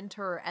with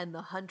Winter and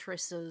the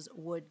Huntresses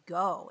would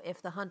go,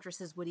 if the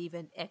Huntresses would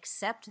even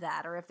accept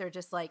that, or if they're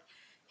just like,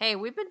 hey,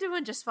 we've been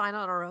doing just fine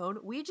on our own.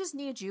 We just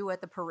need you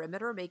at the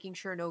perimeter making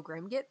sure no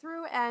Grimm get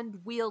through, and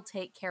we'll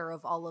take care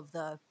of all of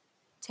the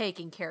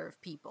taking care of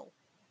people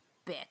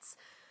bits.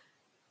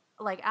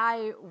 Like,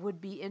 I would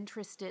be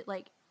interested,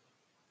 like,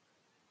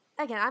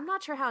 again, I'm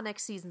not sure how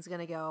next season's going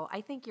to go.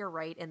 I think you're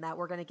right in that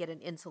we're going to get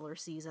an insular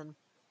season.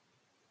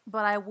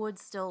 But I would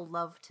still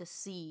love to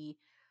see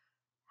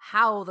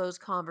how those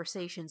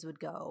conversations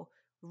would go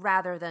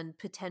rather than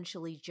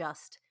potentially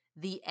just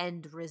the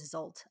end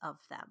result of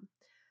them.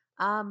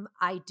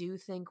 I do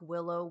think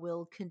Willow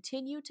will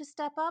continue to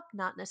step up,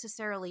 not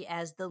necessarily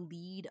as the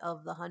lead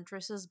of the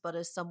Huntresses, but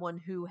as someone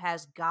who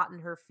has gotten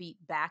her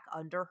feet back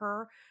under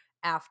her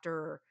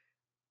after,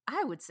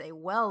 I would say,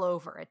 well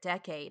over a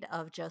decade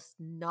of just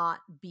not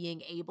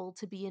being able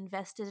to be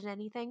invested in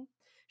anything.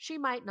 She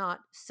might not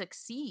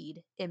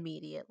succeed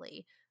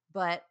immediately,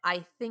 but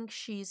I think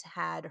she's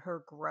had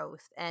her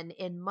growth. And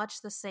in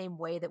much the same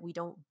way that we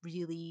don't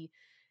really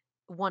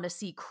want to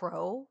see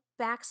Crow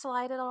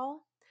backslide at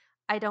all,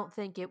 I don't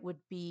think it would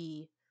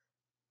be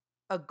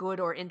a good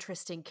or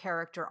interesting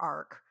character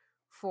arc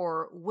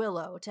for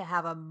Willow to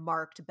have a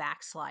marked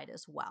backslide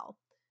as well.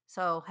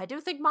 So I do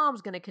think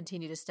Mom's going to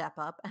continue to step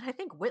up, and I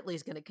think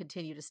Whitley's going to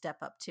continue to step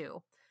up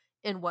too.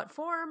 In what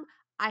form?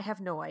 I have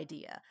no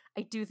idea.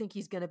 I do think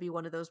he's going to be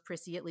one of those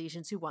prissy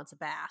Atlesians who wants a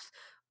bath,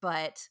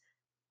 but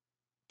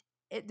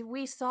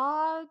we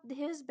saw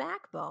his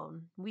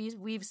backbone.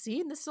 We've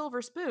seen the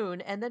silver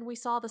spoon, and then we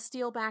saw the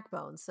steel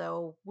backbone,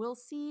 so we'll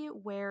see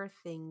where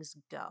things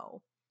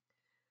go.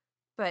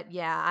 But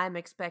yeah, I'm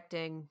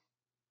expecting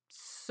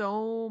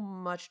so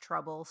much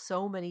trouble,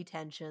 so many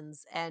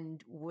tensions,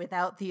 and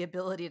without the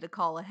ability to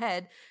call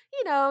ahead,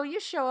 you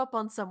show up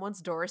on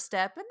someone's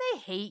doorstep and they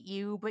hate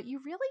you, but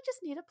you really just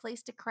need a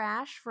place to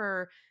crash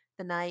for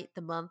the night,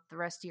 the month, the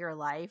rest of your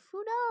life.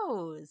 Who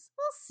knows?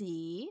 We'll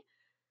see.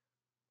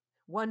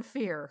 One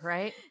fear,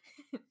 right?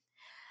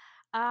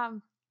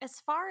 As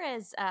far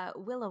as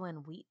Willow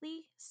and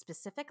Wheatley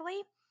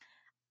specifically,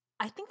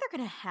 I think they're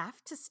going to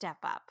have to step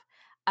up.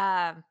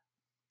 Um,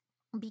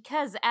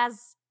 because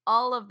as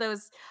all of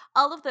those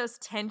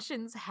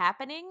tensions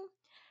happening,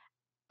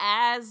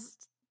 as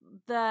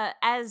the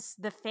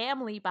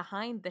family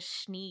behind the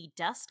Schnee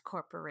Dust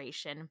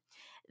Corporation,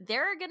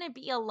 there are going to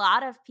be a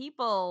lot of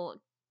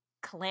people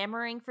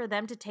clamoring for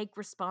them to take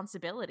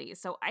responsibility.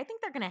 So I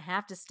think they're going to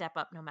have to step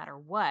up no matter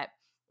what.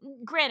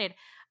 Granted,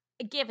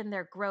 given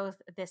their growth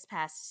this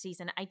past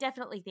season, I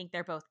definitely think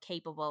they're both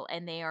capable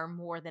and they are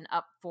more than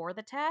up for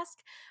the task.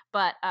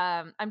 But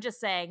I'm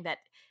just saying that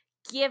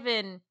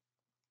given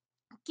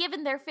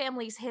their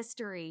family's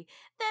history,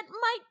 that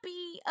might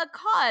be a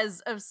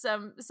cause of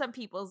some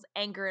people's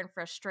anger and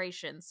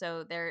frustration.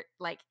 So they're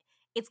like,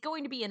 it's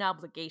going to be an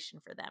obligation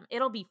for them.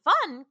 It'll be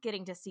fun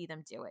getting to see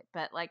them do it,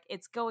 but like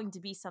it's going to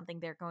be something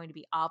they're going to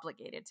be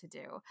obligated to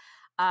do.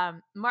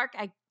 Mark,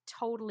 I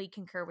totally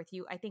concur with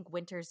you. I think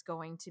Winter's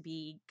going to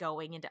be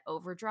going into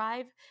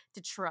overdrive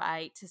to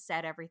try to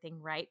set everything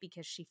right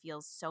because she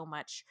feels so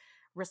much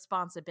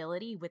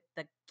responsibility with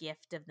the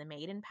gift of the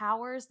maiden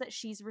powers that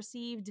she's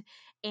received,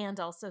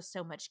 and also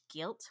so much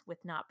guilt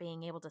with not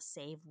being able to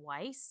save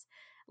Weiss.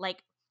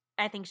 Like,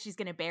 I think she's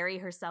going to bury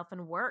herself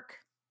in work,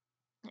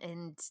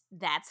 and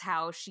that's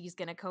how she's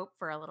going to cope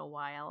for a little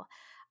while.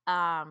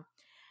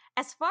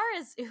 As far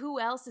as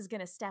who else is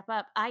going to step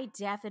up, I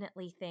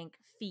definitely think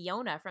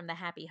Fiona from the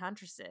Happy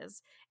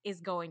Huntresses is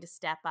going to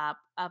step up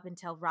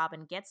until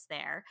Robin gets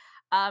there,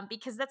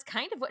 because that's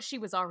kind of what she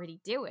was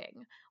already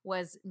doing,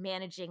 was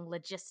managing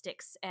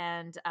logistics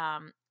and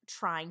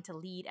trying to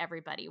lead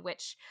everybody,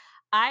 which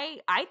I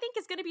think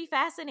is going to be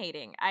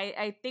fascinating.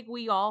 I think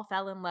we all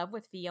fell in love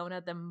with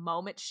Fiona the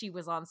moment she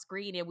was on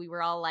screen, and we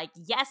were all like,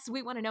 yes,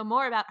 we want to know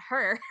more about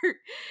her.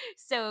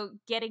 So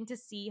getting to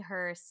see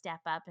her step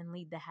up and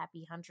lead the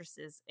Happy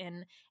Huntresses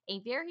in a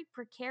very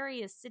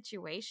precarious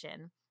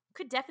situation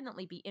could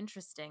definitely be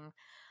interesting.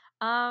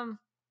 The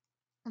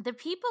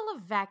people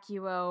of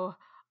Vacuo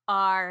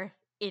are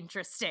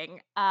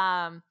interesting.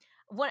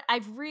 What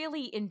I've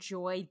really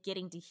enjoyed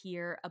getting to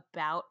hear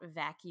about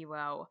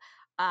Vacuo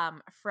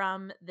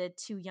from the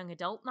 2 young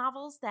adult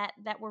novels that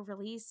were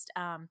released.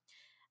 I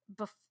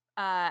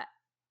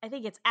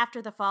think it's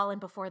After the Fall and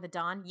Before the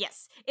Dawn.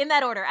 Yes, in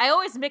that order. I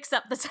always mix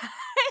up the titles.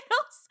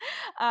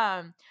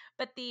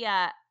 But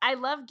I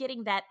love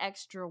getting that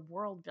extra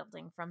world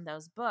building from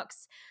those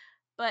books.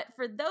 But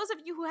for those of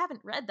you who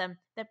haven't read them,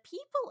 the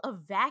people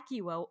of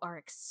Vacuo are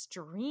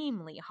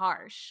extremely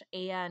harsh.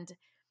 And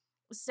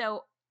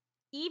so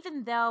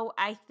even though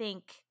I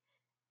think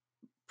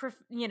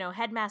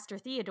Headmaster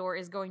Theodore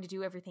is going to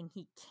do everything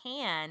he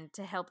can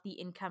to help the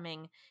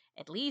incoming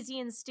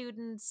Elysian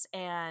students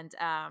and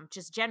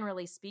just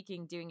generally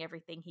speaking, doing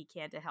everything he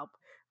can to help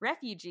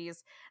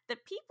refugees, the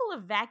people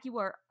of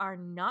Vacuo are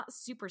not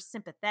super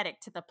sympathetic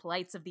to the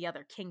plights of the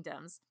other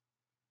kingdoms.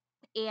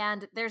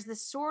 And there's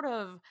this sort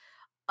of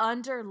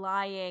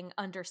underlying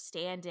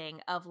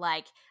understanding of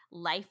like,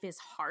 life is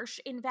harsh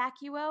in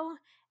Vacuo.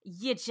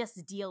 You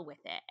just deal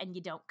with it and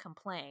you don't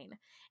complain.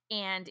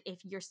 And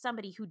if you're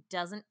somebody who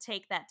doesn't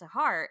take that to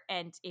heart,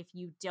 and if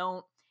you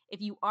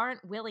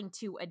aren't willing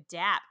to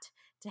adapt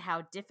to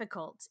how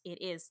difficult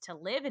it is to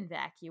live in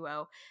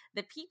Vacuo,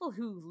 the people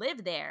who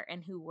live there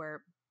and who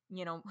were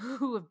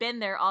who have been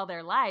there all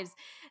their lives,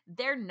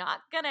 they're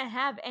not gonna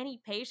have any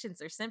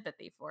patience or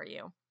sympathy for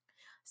you.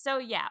 So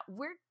yeah,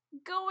 we're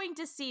going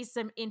to see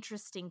some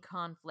interesting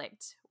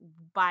conflict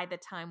by the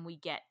time we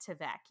get to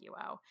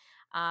Vacuo.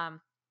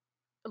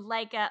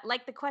 Like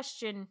the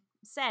question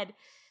said,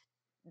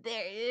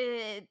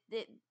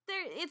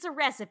 it's a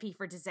recipe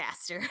for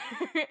disaster.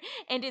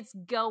 And it's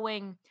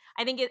going,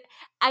 I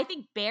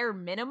think bare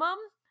minimum,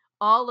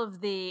 all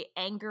of the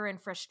anger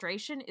and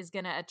frustration is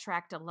going to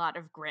attract a lot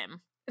of Grimm.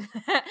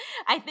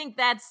 I think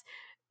that's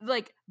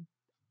like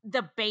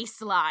the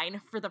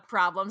baseline for the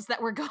problems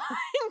that we're going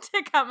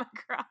to come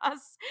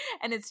across,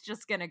 and it's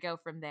just gonna go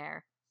from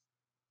there.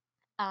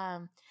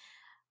 Okay,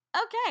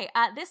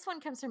 this one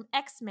comes from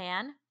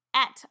Xman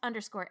 @_Xman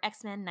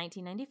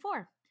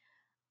 1994.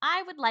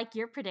 I would like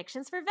your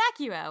predictions for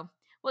Vacuo.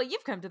 Well,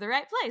 you've come to the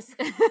right place.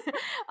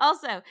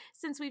 Also,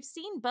 since we've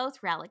seen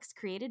both relics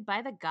created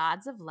by the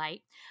gods of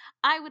light,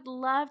 I would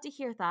love to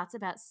hear thoughts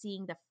about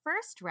seeing the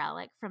first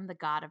relic from the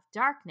god of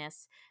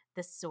darkness,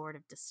 the Sword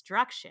of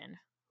Destruction.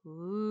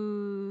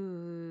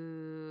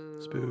 Ooh.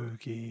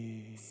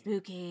 Spooky.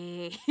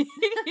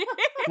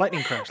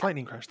 Lightning crash,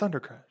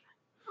 thunder crash.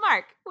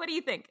 Mark, what do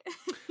you think?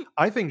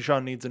 I think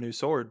Jean needs a new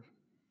sword.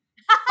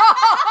 I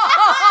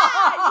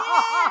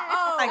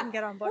can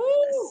get on board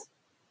with this.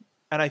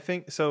 And I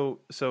think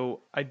so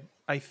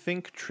I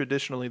think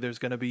traditionally there's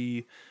going to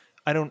be,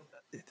 I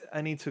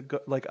need to go,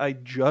 like, I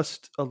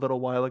just a little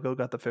while ago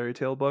got the fairy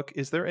tale book.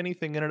 Is there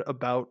anything in it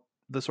about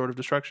the Sword of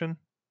Destruction?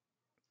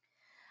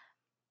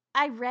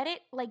 I read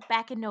it like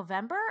back in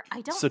November. I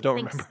don't think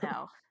remember.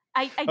 so.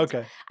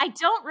 Okay. I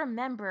don't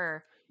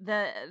remember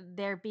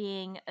there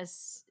being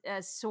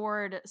a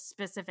sword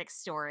specific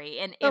story,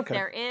 and if Okay.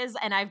 there is,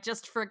 and I've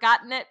just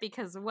forgotten it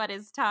because what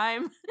is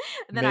time,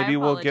 then I Maybe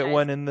we'll get apologize.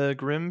 one in the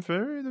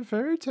the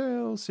fairy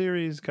tale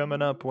series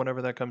coming up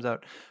whenever that comes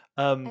out.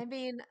 I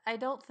mean, I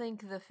don't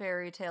think the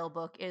fairy tale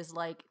book is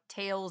like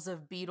Tales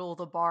of Beetle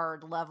the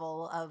Bard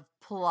level of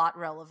plot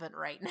relevant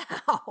right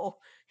now,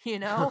 you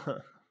know?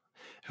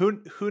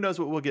 Who knows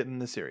what we'll get in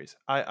the series?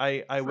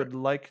 I True. would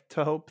like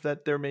to hope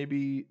that there may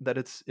be that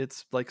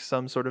it's like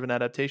some sort of an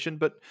adaptation,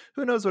 but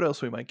who knows what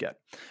else we might get.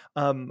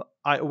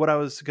 What I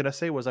was gonna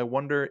say was I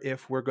wonder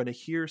if we're going to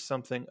hear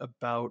something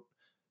about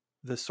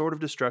the Sword of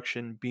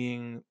Destruction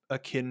being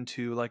akin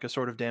to like a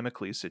sort of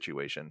Damocles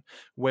situation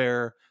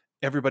where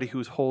everybody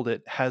who's hold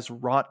it has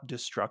wrought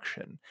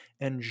destruction,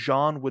 and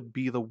Jean would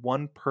be the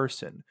one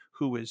person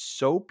who is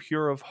so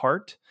pure of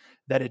heart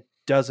that it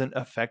doesn't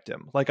affect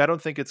him. Like, I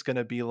don't think it's going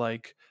to be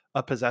like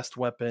a possessed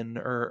weapon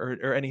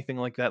or anything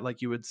like that,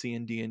 like you would see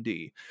in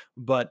D&D,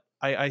 but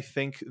I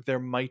think there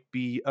might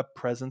be a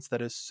presence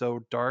that is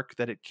so dark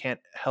that it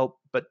can't help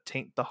but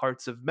taint the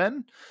hearts of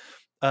men,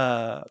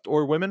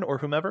 or women or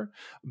whomever.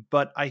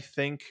 But I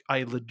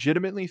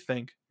legitimately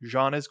think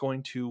Jean is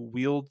going to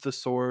wield the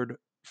sword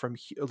from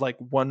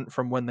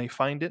from when they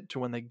find it to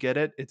when they get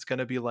it. It's going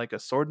to be like a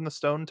sword in the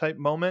stone type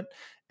moment,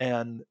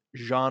 and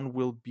Jean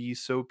will be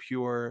so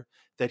pure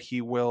that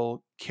he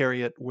will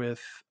carry it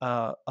with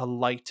a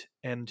light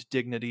and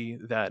dignity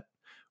that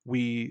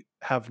we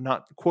have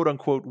not, quote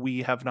unquote,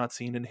 we have not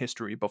seen in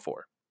history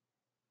before.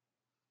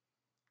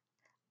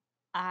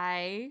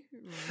 I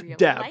really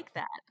Dab. like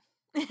that.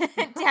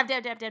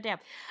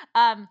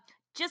 Dab.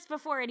 Just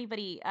before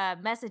anybody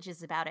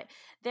messages about it,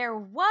 there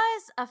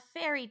was a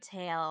fairy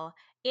tale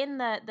in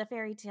the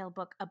fairy tale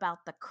book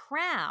about the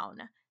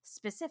crown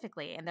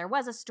specifically, and there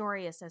was a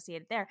story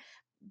associated there.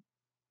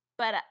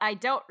 But I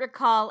don't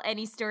recall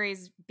any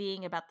stories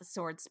being about the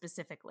sword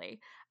specifically.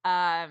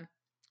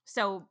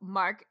 So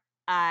Mark,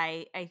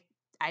 I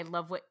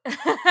love what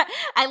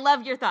I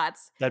love your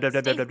thoughts. Dab, dab,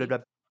 dab, dab, dab, Stacey,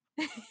 dab.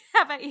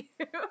 how about you?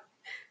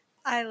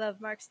 I love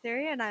Mark's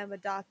theory and I'm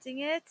adopting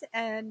it,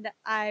 and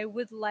I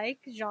would like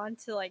Jean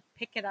to like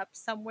pick it up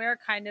somewhere,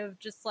 kind of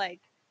just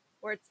like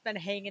where it's been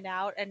hanging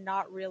out and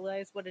not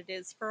realize what it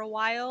is for a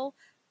while.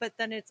 But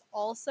then it's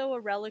also a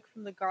relic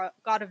from the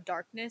God of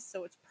Darkness,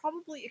 so it's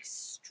probably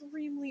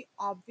extremely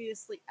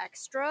obviously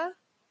extra.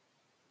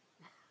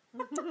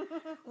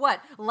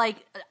 What?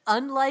 Like,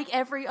 unlike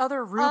every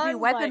other ruby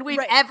weapon we've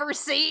right. ever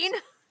seen?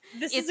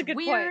 This It's is a good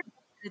weird. point.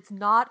 It's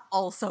not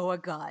also a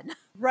gun.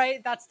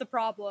 Right, that's the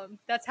problem.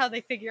 That's how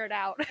they figure it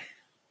out.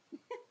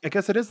 I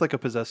guess it is like a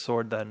possessed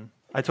sword then.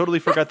 I totally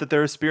forgot that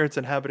there are spirits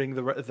inhabiting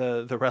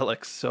the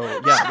relics. So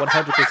yeah,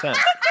 100%.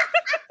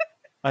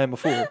 I am a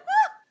fool.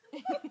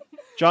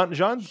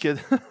 Jean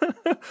gets,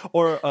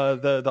 or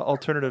the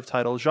alternative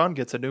title, Jean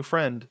gets a new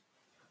friend.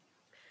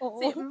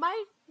 See,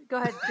 go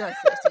ahead,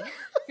 Stacey.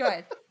 Go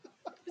ahead.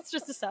 It's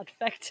just a sound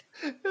effect.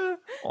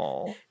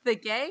 Aw. The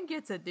gang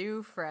gets a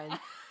new friend.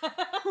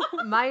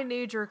 My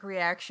knee-jerk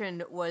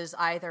reaction was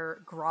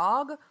either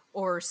Grog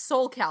or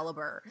Soul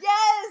Calibur.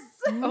 Yes.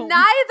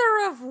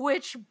 Neither of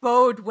which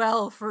bode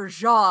well for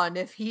Jean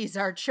if he's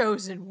our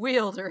chosen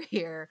wielder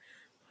here.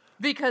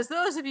 Because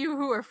those of you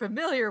who are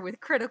familiar with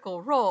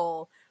Critical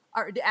Role,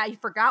 I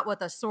forgot what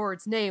the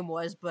sword's name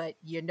was, but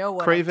you know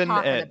what Craven I'm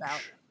talking Edge.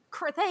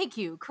 about. Thank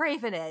you,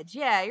 Craven Edge.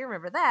 Yeah, you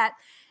remember that.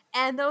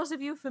 And those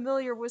of you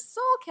familiar with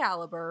Soul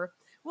Calibur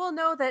will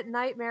know that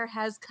Nightmare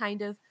has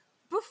kind of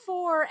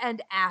before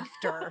and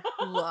after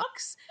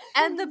looks.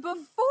 And the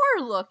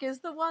before look is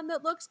the one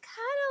that looks kind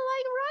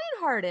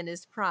of like Reinhardt in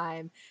his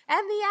prime.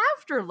 And the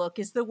after look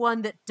is the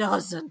one that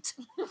doesn't.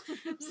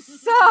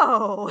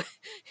 So,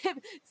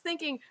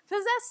 thinking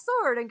possessed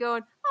sword and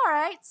going, all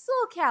right, Soul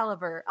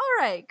Calibur. All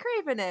right,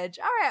 Craven Edge.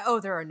 All right. Oh,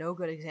 there are no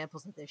good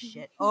examples of this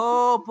shit.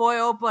 Oh boy,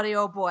 oh buddy,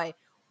 oh boy.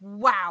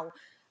 Wow.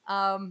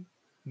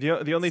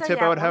 The only So tip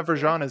yeah, I would have for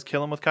once again- Jean is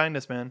kill him with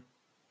kindness, man.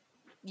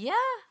 Yeah.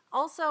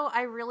 Also,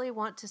 I really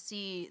want to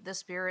see the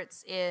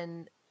spirits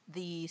in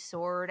the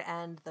sword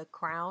and the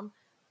crown.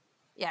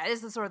 Yeah, it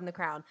is the sword and the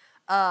crown.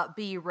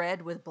 Be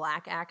red with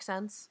black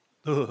accents.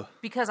 Ugh.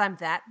 Because I'm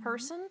that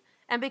person.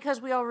 And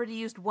because we already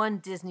used one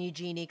Disney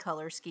Genie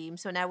color scheme,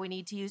 so now we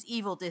need to use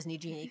evil Disney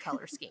Genie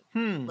color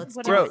scheme. Let's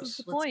What do else it. is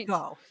the Let's point?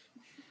 go.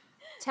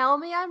 Tell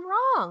me I'm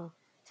wrong.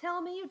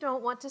 Tell me you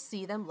don't want to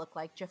see them look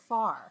like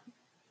Jafar.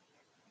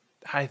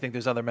 I think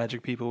there's other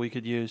magic people we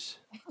could use.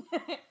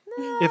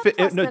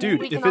 No, Dude,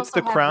 we if can it's also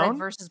the have crown, red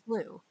versus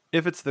blue.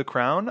 if it's the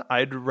crown,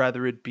 I'd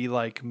rather it be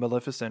like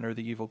Maleficent or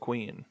the Evil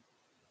Queen.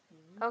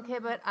 Okay,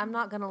 but I'm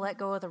not gonna let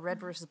go of the red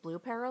versus blue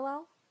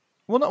parallel.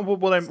 Well, no.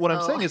 What I'm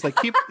So- saying is like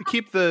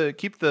keep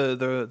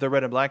the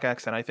red and black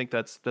accent. I think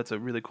that's a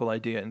really cool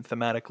idea and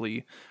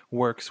thematically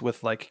works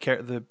with like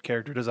the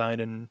character design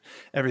and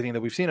everything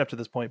that we've seen up to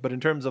this point. But in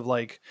terms of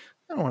like,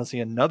 I don't want to see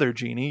another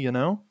genie, you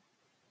know?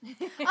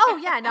 Oh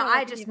yeah, no, Oh, like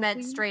I an just evil meant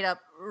queen? straight up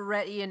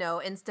red. You know,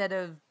 instead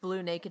of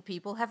blue naked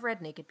people, have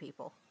red naked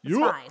people. It's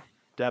Yeah. fine.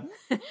 Deb.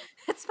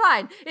 It's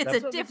fine. It's That's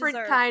a what we different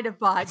deserve. kind of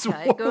That's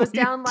vodka. It what goes we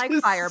down like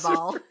deserve.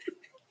 Fireball.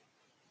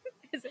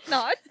 Is it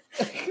not?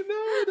 No,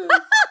 it is.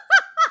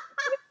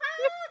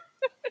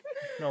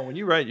 No, when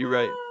you write, you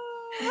write.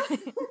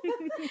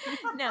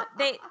 No,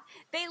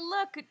 they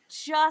look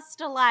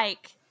just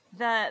like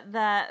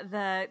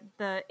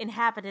the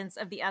inhabitants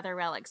of the other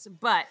relics,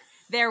 but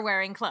they're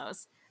wearing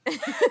clothes.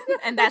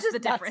 And that's the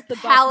difference. the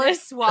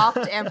Palace swapped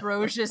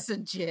Ambrosius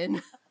and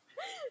gin.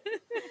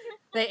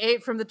 They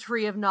ate from the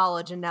tree of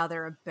knowledge and now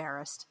they're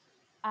embarrassed.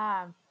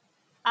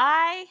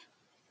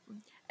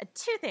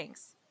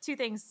 Two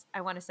things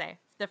I want to say.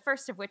 The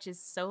first of which is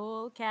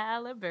Soul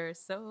Calibur.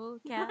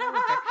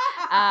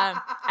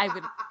 I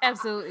would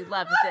absolutely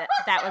love that.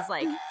 That was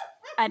like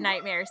a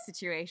nightmare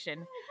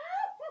situation.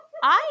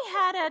 I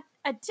had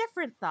a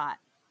different thought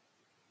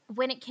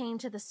when it came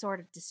to the Sword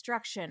of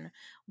Destruction.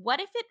 What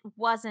if it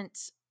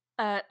wasn't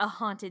a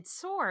haunted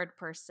sword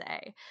per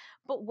se,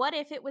 but what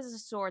if it was a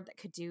sword that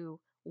could do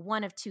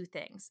one of two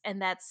things?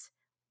 And that's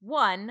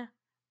one,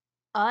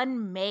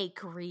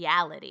 unmake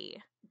reality.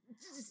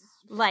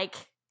 Like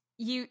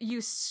you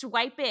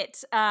swipe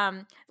it,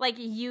 like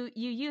you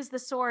use the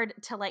sword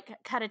to like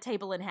cut a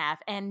table in half,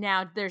 and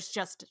now there's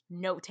just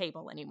no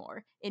table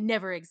anymore. It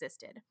never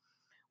existed.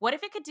 What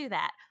if it could do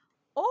that?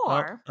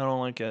 Or I don't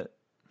like it.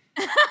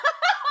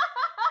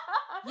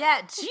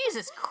 Yeah,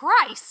 Jesus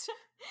Christ.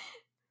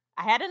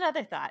 I had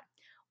another thought.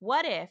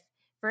 What if,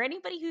 for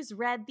anybody who's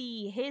read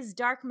the His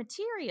Dark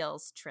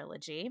Materials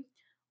trilogy,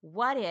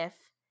 what if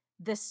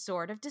the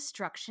Sword of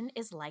Destruction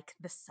is like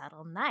the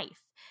subtle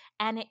knife,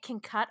 and it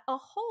can cut a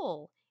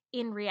hole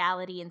in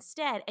reality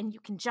instead, and you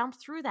can jump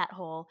through that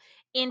hole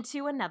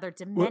into another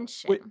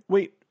dimension?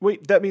 Wait.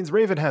 That means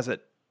Raven has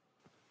it.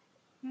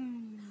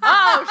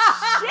 Oh,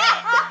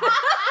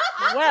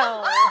 shit!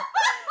 Well,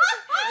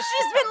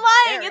 She's been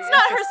lying. Very It's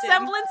not her interesting.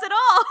 semblance at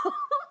all.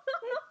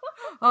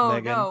 Oh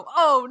Megan. no.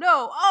 Oh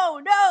no.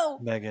 Oh no.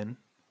 Megan,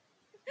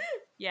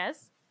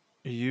 Yes?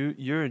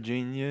 you're a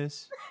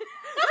genius.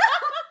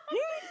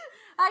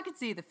 I could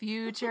see the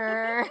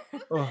future.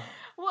 Oh,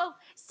 Well,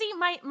 see,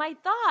 my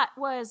thought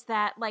was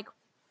that, like,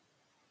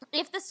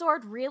 if the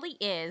sword really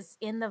is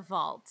in the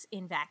vault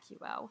in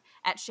Vacuo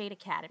at Shade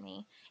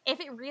Academy, if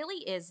it really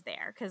is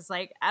there, because,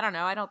 like, I don't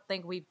know, I don't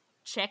think we've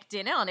checked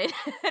in on it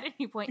at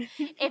any point.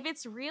 If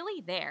it's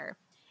really there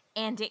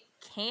and it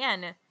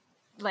can,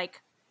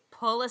 like,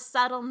 pull a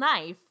subtle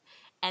knife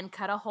and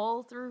cut a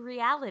hole through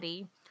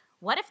reality,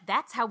 what if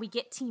that's how we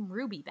get Team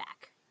Ruby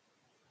back?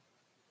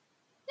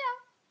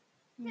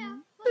 Yeah,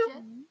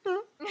 legit.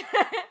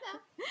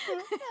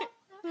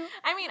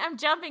 I mean, I'm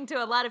jumping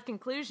to a lot of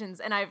conclusions,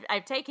 and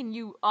I've taken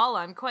you all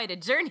on quite a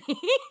journey.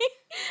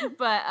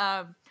 but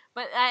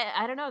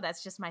I don't know.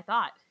 That's just my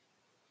thought.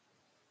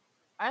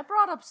 I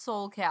brought up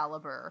Soul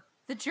Calibur.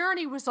 The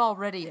journey was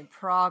already in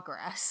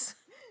progress.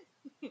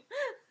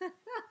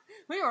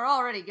 We were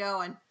already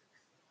going.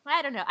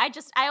 I don't know.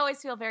 I always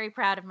feel very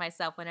proud of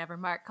myself whenever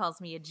Mark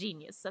calls me a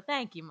genius. So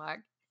thank you, Mark.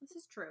 This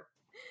is true.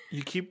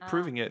 you keep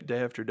proving it day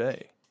after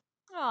day.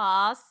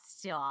 Aw,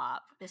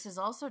 stop. This is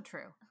also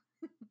true.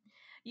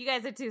 You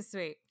guys are too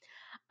sweet.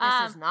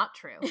 This is not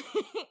true.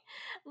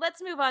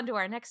 Let's move on to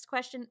our next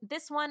question.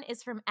 This one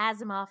is from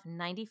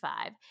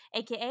Asimov95,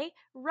 aka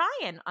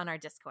Ryan on our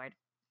Discord.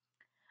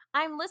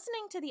 I'm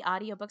listening to the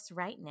audiobooks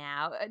right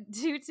now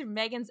due to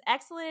Megan's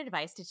excellent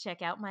advice to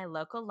check out my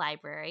local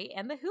library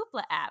and the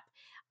Hoopla app.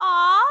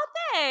 Aw,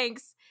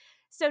 thanks!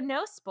 So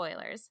no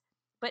spoilers,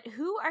 but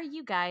who are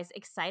you guys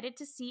excited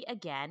to see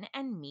again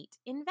and meet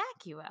in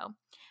Vacuo?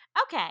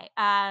 Okay,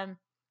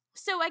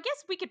 so I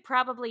guess we could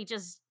probably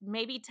just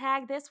maybe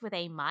tag this with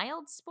a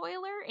mild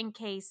spoiler in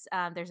case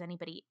there's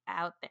anybody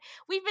out there.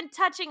 We've been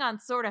touching on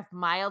sort of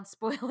mild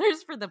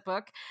spoilers for the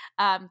book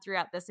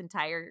throughout this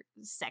entire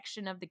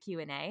section of the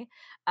Q&A.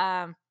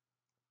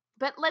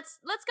 But let's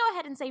go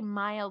ahead and say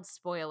mild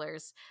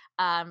spoilers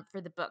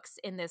for the books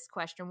in this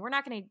question. We're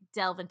not going to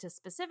delve into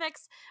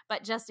specifics,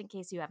 but just in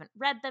case you haven't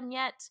read them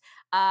yet,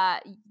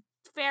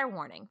 fair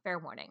warning.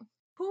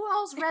 Who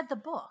else read the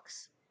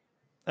books?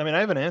 I mean, I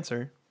have an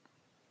answer.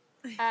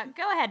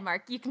 Go ahead,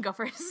 Mark. You can go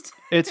first.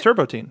 It's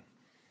Turbo Teen.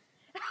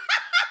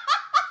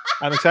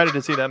 I'm excited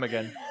to see them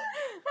again.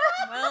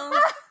 well,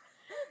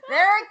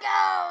 There it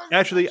goes.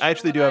 Actually, I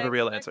actually do what have I a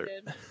real answer.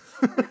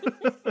 expected.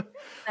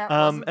 That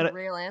wasn't and the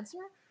real answer.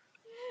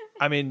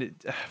 I mean,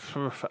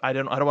 I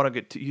don't want to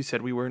get too, you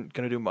said we weren't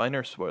going to do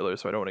minor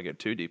spoilers, so I don't want to get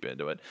too deep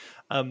into it.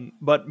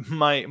 But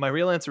my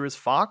real answer is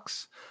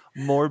Fox,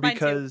 more Mine too.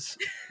 because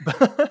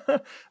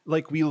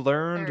like we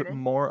learned There it is.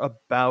 more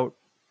about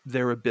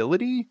their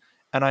ability,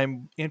 and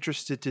I'm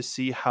interested to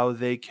see how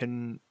they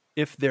can,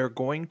 if they're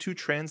going to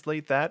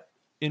translate that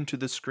into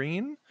the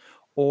screen,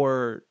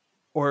 or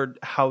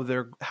how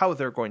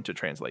they're going to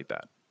translate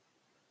that.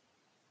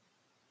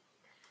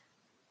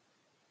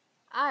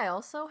 I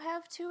also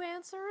have two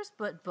answers,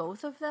 but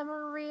both of them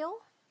are real.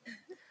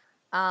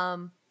 I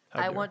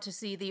dare. want to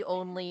see the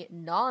only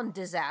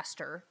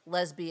non-disaster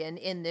lesbian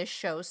in this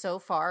show so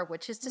far,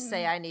 which is to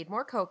say I need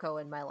more Coco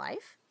in my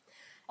life.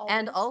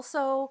 And Always.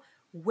 also,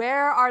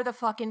 Where are the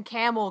fucking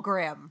camel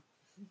grim?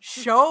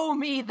 Show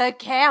me the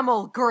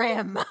camel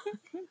grim.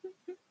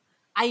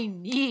 I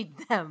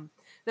need them.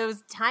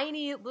 Those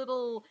tiny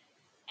little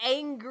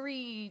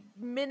angry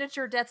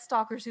miniature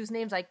Deathstalkers whose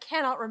names I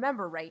cannot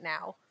remember right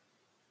now.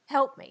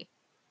 Help me.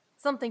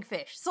 Something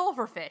fish.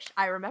 Silverfish.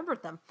 I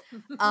remembered them.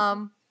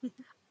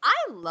 I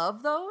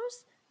love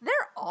those.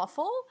 They're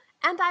awful,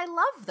 and I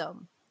love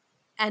them.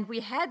 And we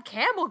had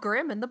Camel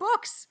Grim in the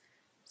books.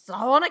 So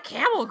I want a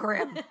Camel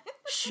Grim.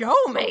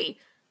 Show me.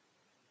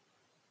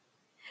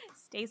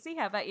 Stacy,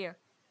 how about you?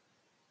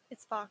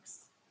 It's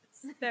Fox.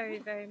 It's very,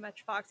 very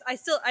much Fox. I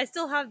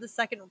still have the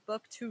second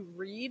book to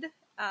read,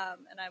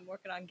 and I'm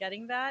working on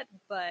getting that.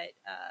 But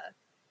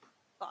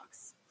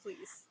Fox,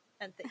 please,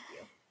 and thank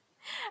you.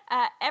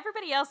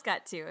 Everybody else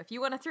got 2. If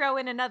you want to throw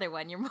in another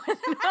one, you're more than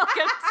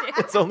welcome to.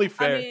 It's only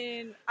fair. I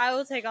mean, I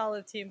will take all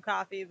of Team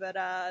Coffee, but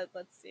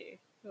let's see.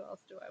 Who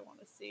else do I want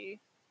to see?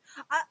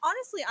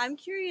 Honestly, I'm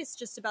curious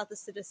just about the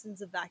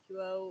citizens of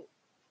Vacuo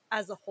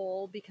as a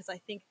whole, because I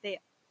think they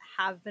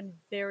have been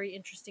very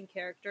interesting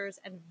characters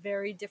and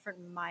very different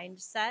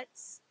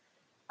mindsets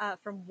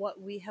from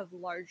what we have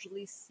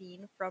largely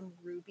seen from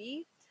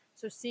RWBY.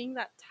 So seeing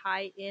that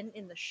tie in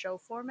the show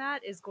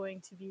format is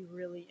going to be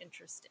really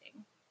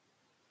interesting.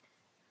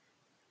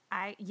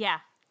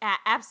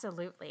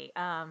 Absolutely.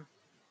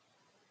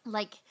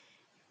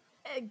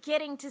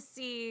 Getting to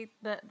see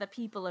the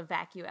people of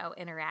Vacuo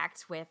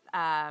interact with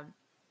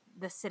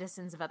the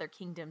citizens of other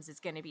kingdoms is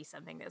going to be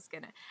something that's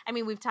going to, I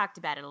mean, we've talked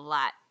about it a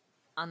lot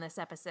on this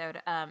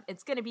episode.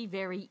 It's going to be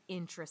very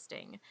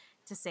interesting,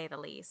 to say the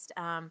least.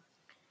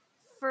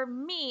 For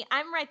me,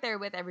 I'm right there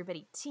with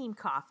everybody. Team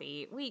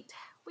Coffee. We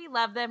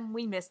love them.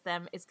 We miss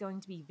them. It's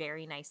going to be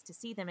very nice to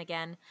see them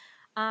again.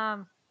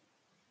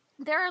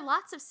 There are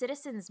lots of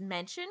citizens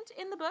mentioned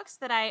in the books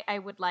that I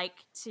would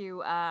like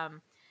to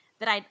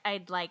that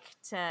I'd like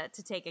to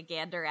take a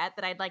gander at,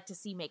 that I'd like to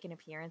see make an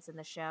appearance in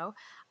the show.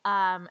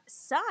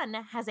 Sun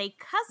has a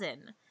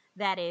cousin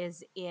that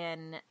is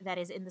in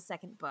the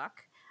second book.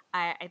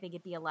 I think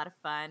it'd be a lot of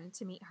fun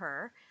to meet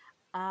her.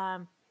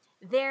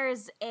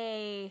 There's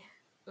a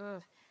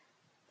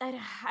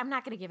I'm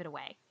not going to give it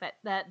away, but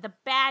the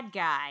bad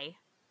guy,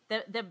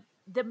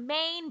 the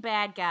main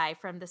bad guy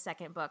from the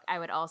second book, I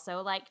would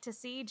also like to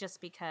see, just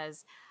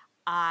because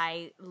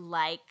I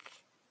like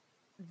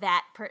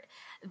that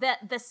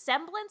the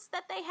semblance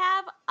that they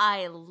have.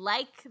 I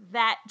like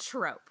that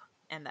trope,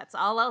 and that's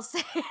all I'll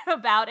say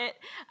about it.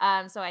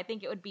 So I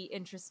think it would be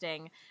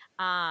interesting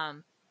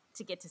to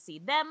get to see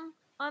them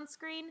on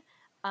screen.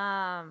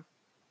 Come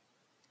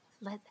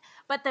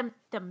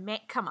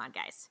on,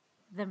 guys.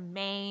 The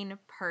main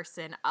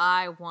person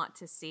I want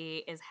to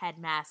see is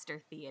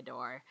Headmaster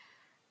Theodore.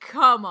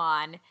 Come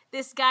on.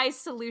 This guy's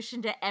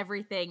solution to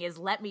everything is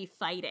let me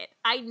fight it.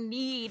 I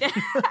need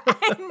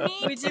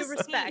We do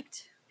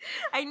respect.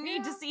 I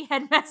need to see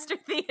Headmaster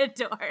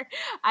Theodore.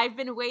 I've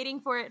been waiting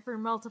for it for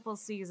multiple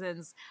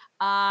seasons.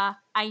 I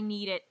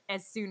need it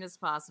as soon as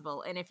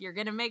possible. And if you're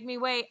going to make me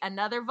wait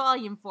another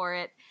volume for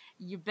it,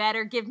 you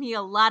better give me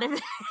a lot of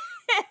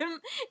him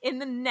in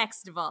the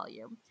next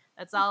volume.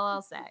 That's all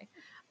I'll say.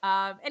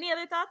 Any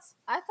other thoughts?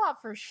 I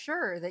thought for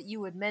sure that you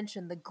would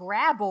mention the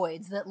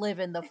graboids that live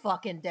in the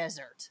fucking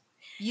desert.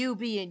 You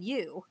being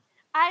you.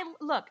 I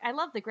love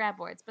the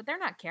graboids, but they're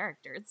not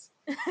characters.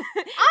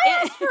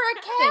 I asked for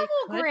a camel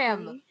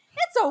grim.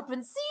 It's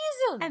open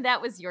season. And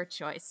that was your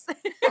choice.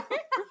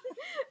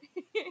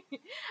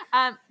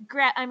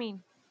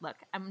 Look,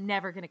 I'm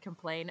never going to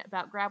complain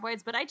about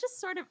graboids, but I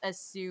just sort of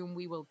assume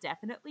we will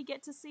definitely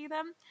get to see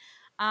them.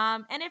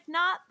 And if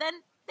not, then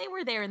they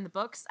were there in the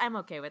books. I'm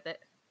okay with it.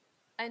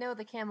 I know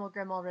the Camel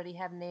Grim already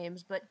have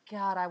names, but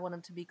God, I want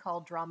them to be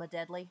called Drama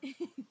Deadly.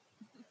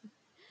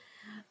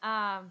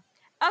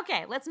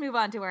 Okay, let's move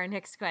on to our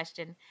next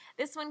question.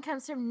 This one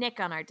comes from Nick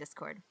on our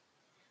Discord.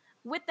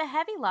 With the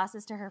heavy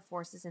losses to her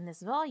forces in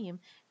this volume,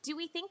 do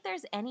we think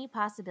there's any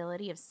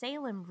possibility of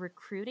Salem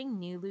recruiting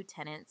new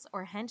lieutenants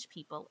or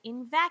henchpeople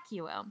in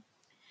Vacuo?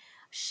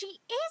 She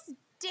is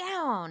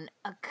down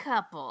a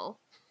couple.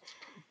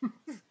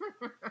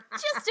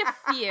 Just a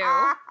few.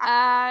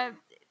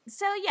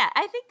 So yeah,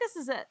 I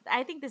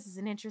think this is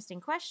an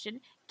interesting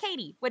question.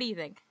 Katie, what do you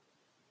think?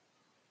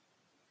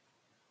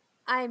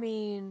 I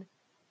mean,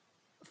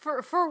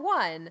 for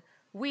one,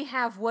 we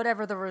have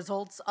whatever the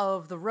results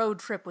of the road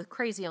trip with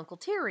Crazy Uncle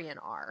Tyrion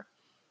are,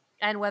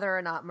 and whether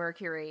or not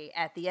Mercury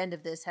at the end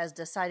of this has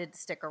decided to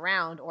stick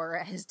around or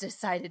has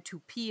decided to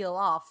peel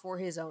off for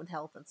his own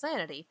health and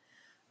sanity.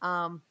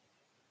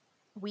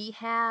 We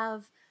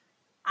have,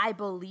 I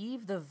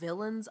believe, the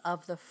villains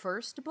of the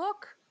first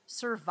book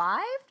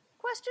survived? ?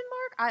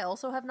 I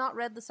also have not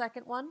read the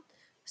second one,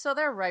 so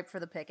they're ripe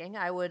for the picking.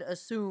 I would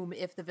assume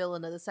if the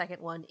villain of the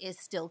second one is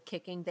still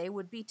kicking, they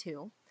would be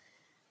too.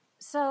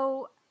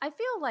 So I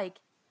feel like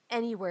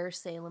anywhere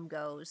Salem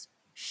goes,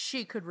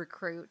 she could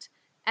recruit.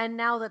 And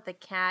now that the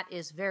cat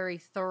is very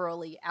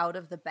thoroughly out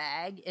of the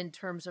bag in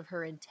terms of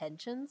her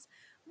intentions,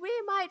 we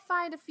might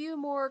find a few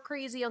more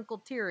crazy Uncle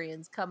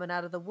Tyrions coming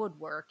out of the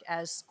woodwork,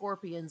 as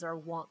scorpions are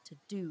wont to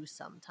do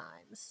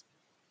sometimes.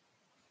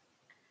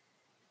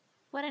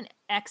 What an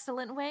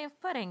excellent way of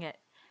putting it.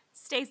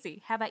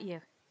 Stacy, how about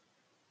you?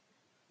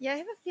 Yeah, I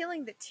have a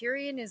feeling that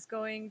Tyrion is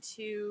going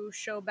to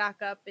show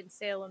back up in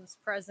Salem's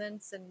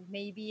presence and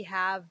maybe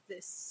have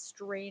this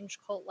strange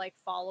cult-like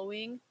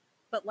following,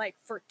 but like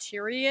for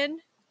Tyrion,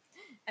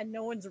 and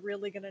no one's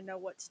really going to know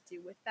what to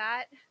do with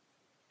that.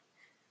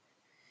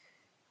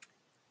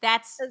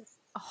 That's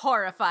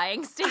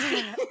horrifying,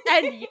 Stacy.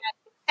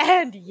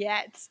 and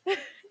yet.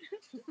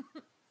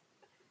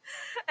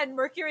 And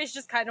Mercury's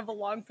just kind of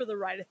along for the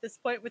ride at this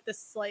point with this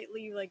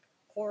slightly like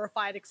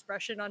horrified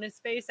expression on his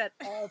face at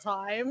all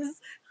times.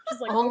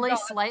 Just like, only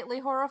slightly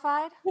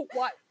horrified?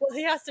 What? Well,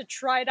 he has to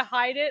try to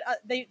hide it.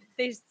 They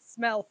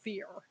smell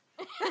fear.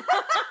 So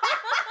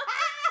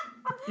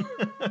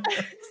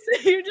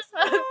you just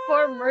have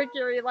poor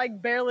Mercury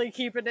like barely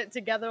keeping it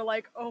together,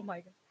 like, oh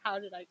my god,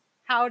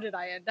 how did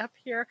I end up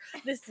here?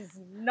 This is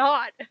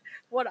not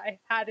what I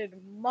had in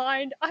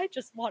mind. I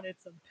just wanted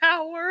some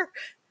power.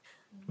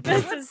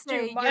 This is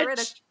too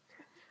much.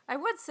 I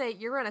would say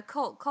you're in a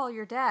cult, call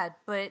your dad,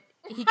 but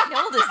he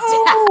killed his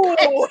dad.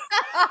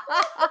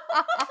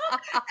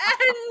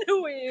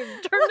 And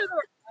we've turned it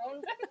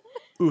around.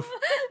 Oof.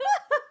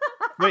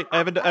 Wait, I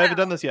haven't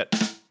done this yet.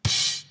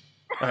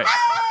 All right.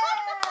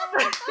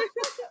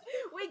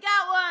 We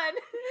got one.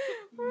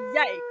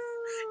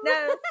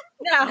 Yikes.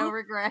 No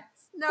regrets.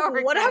 No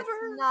regrets. Whatever.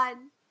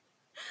 None.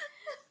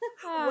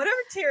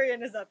 Whatever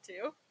Tyrion is up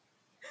to,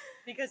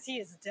 because he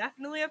is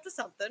definitely up to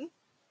something.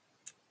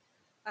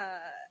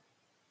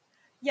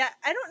 Yeah,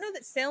 I don't know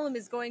that Salem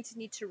is going to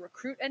need to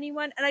recruit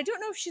anyone, and I don't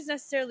know if she's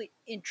necessarily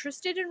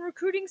interested in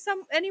recruiting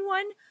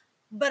anyone,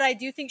 but I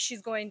do think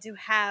she's going to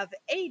have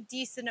a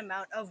decent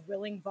amount of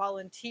willing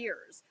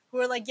volunteers who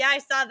are like, yeah, I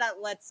saw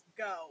that, let's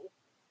go.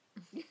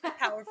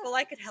 Powerful,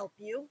 I could help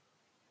you.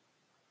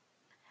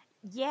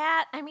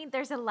 Yeah, I mean,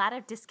 there's a lot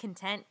of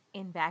discontent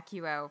in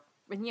Vacuo,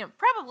 and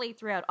probably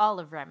throughout all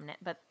of Remnant,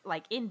 but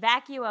like in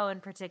Vacuo in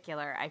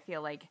particular, I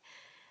feel like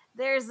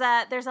there's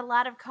a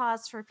lot of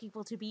cause for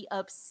people to be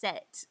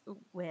upset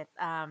with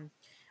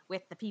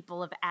the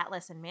people of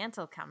Atlas and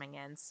Mantle coming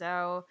in.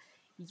 So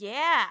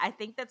yeah, I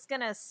think that's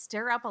gonna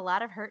stir up a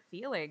lot of hurt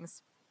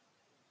feelings.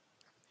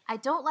 I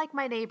don't like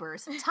my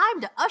neighbors.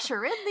 Time to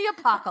usher in the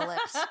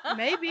apocalypse.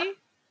 Maybe.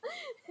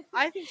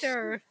 I think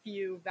there are a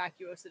few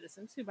Vacuo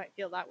citizens who might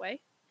feel that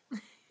way.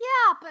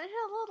 Yeah, but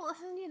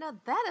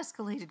that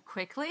escalated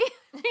quickly.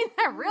 I mean,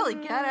 that really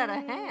got out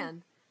of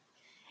hand.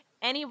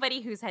 Anybody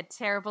who's had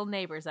terrible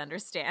neighbors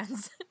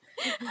understands.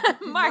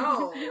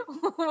 Mark,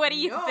 what do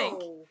you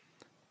think?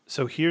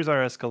 So here's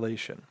our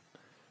escalation.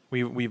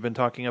 We've been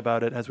talking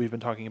about it as we've been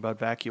talking about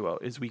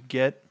Vacuo, is we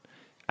get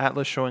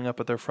Atlas showing up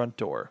at their front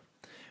door.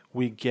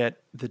 We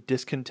get the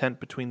discontent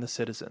between the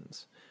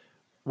citizens.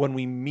 When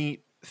we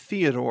meet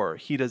Theodore,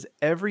 he does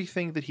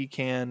everything that he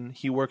can.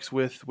 He works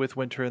with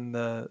Winter and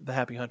the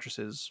Happy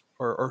Huntresses,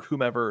 or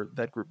whomever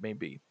that group may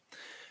be.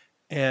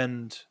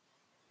 And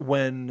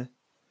when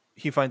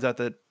he finds out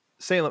that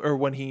Salem, or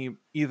when he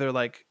either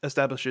like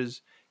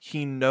establishes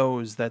he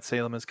knows that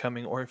Salem is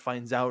coming, or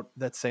finds out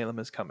that Salem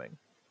is coming,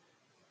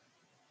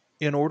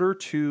 in order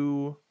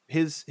to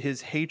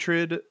his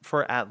hatred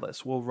for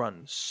Atlas will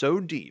run so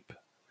deep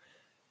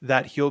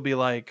that he'll be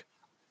like,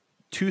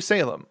 to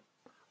Salem,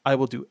 I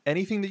will do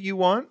anything that you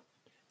want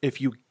if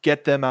you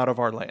get them out of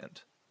our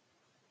land.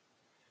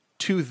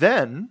 To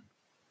then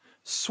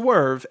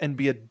swerve and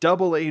be a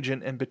double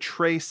agent and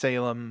betray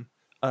Salem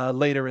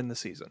later in the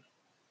season.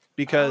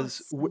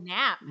 Because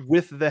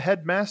with the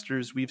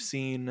headmasters, we've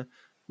seen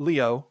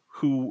Leo,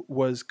 who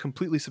was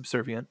completely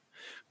subservient.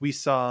 We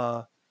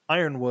saw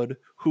Ironwood,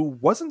 who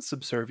wasn't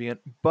subservient,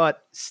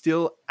 but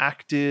still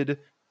acted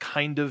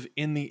kind of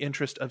in the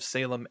interest of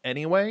Salem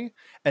anyway.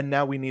 And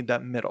now we need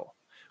that middle.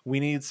 We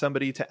need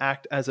somebody to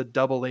act as a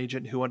double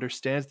agent who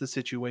understands the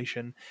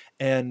situation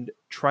and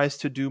tries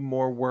to do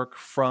more work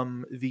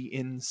from the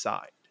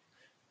inside.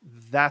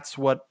 That's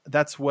what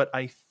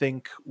I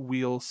think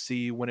we'll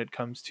see when it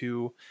comes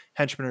to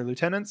henchmen or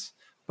lieutenants.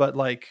 But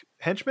like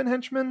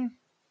henchmen,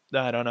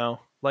 I don't know.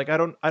 Like I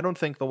don't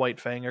think the White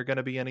Fang are going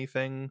to be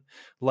anything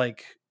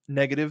like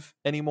negative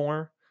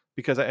anymore,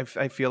 because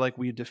I feel like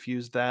we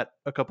diffused that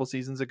a couple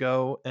seasons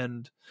ago,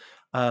 and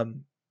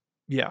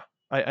yeah,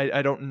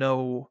 I don't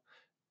know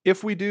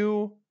if we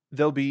do.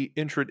 They'll be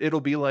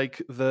it'll be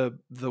like the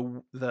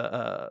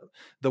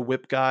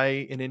whip guy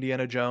in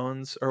Indiana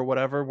Jones or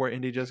whatever, where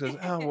Indy just goes,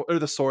 oh, or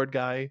the sword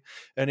guy,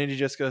 and Indy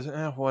just goes,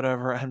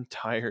 whatever, I'm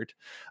tired.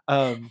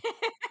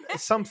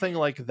 Something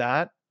like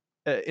that,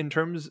 in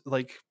terms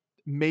like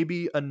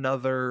maybe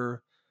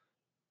another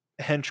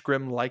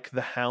henchgrim like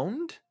the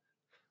Hound,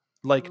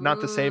 like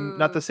not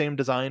the same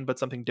design, but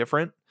something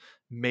different,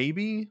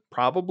 maybe,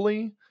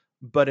 probably.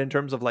 But in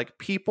terms of like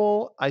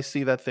people, I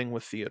see that thing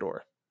with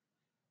Theodore.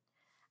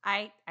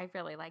 I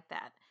really like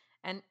that.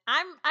 And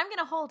I'm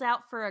gonna hold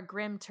out for a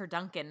Grim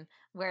Turduncan,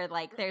 where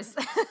like there's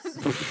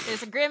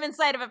there's a Grim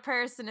inside of a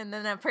person and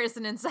then a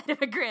person inside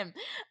of a Grim.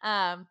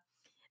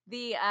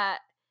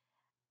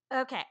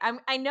 Okay,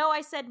 I know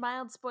I said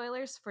mild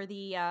spoilers for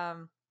the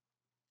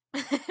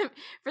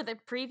for the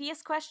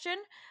previous question,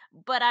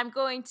 but I'm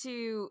going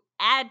to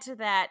add to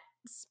that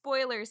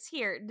spoilers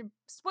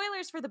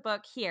for the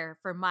book here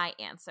for my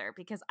answer,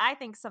 because I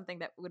think something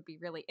that would be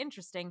really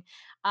interesting.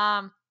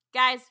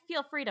 Guys,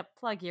 feel free to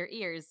plug your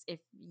ears if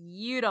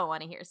you don't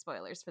want to hear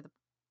spoilers for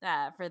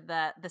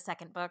the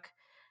second book.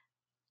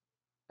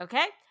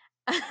 Okay?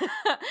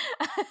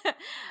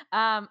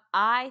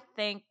 I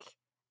think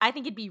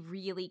it'd be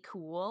really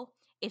cool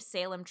if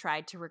Salem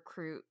tried to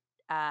recruit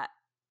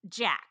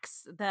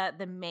Jax,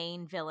 the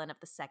main villain of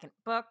the second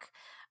book,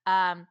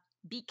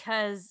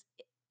 because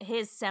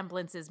his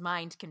semblance is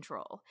mind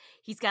control.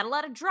 He's got a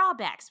lot of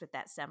drawbacks with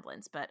that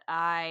semblance, but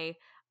I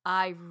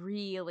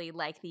really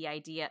like the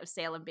idea of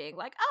Salem being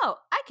like, oh,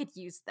 I could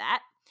use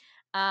that.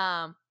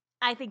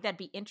 I think that'd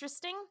be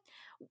interesting.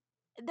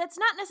 That's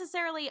not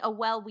necessarily a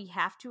well we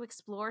have to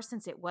explore,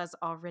 since it was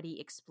already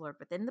explored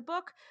within the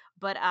book,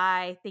 but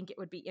I think it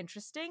would be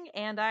interesting,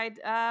 and I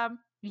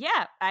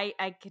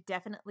could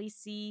definitely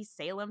see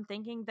Salem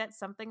thinking that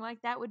something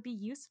like that would be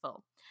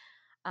useful.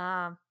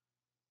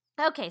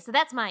 Okay, so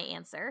that's my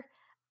answer.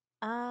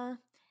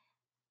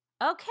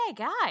 Okay,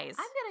 guys.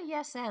 I'm gonna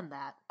yes and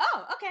that.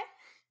 Oh, okay.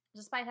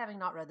 Despite having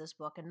not read this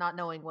book and not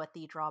knowing what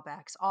the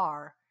drawbacks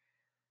are,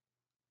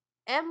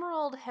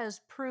 Emerald has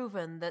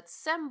proven that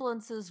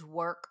semblances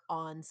work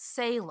on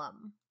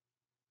Salem.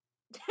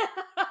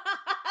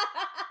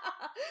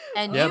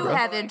 And Yeah, you bro.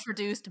 have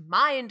introduced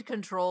mind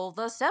control,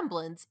 the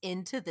semblance,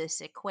 into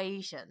this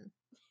equation.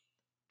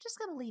 Just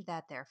gonna leave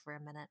that there for a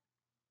minute.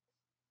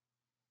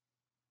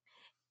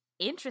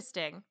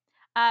 Interesting.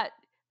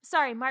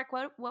 Sorry, Mark,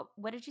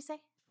 what did you say?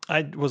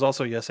 I was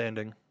also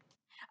yes-anding.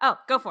 Oh,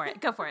 go for it.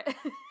 Go for it.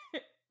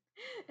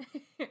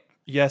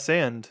 Yes,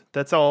 and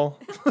that's all.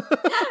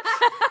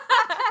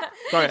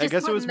 Sorry, I Just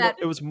guess putting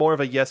it was more of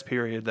a yes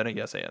period than a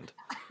yes and.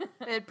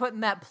 And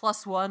putting that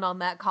 +1 on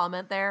that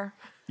comment there.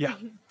 Yeah,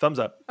 thumbs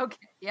up.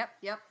 Okay. Yep.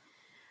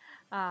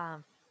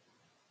 Yeah,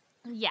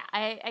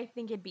 I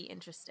think it'd be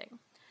interesting.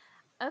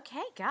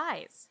 Okay,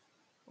 guys,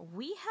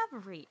 we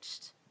have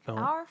reached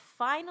our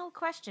final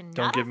question.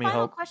 Don't give me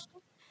hope.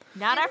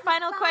 Not our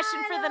final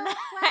question for the night.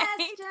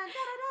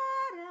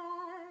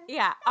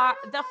 Yeah,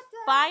 the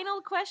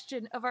final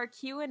question of our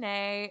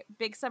Q&A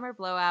Big Summer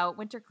Blowout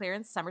Winter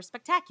Clearance Summer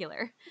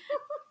Spectacular.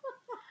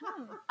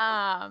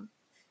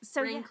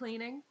 Spring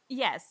cleaning.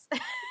 Yes.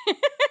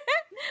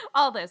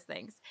 All those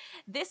things.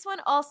 This one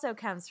also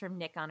comes from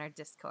Nick on our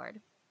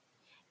Discord.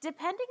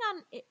 Depending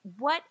on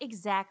what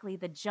exactly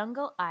the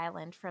jungle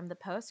island from the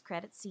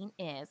post-credit scene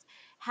is,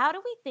 how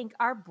do we think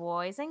our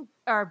boy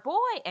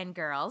and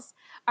girls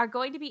are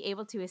going to be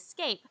able to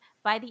escape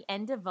by the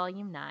end of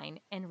Volume 9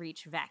 and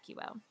reach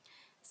Vacuo?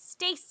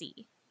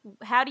 Stacy,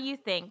 how do you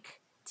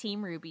think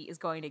Team RWBY is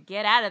going to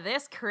get out of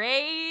this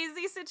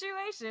crazy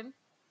situation?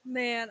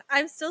 Man,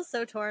 I'm still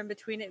so torn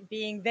between it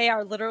being they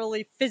are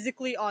literally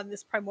physically on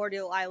this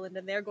primordial island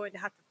and they're going to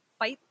have to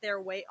fight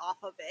their way off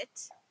of it,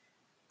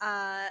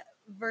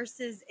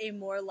 versus a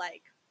more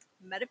like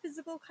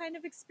metaphysical kind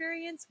of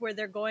experience where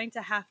they're going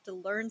to have to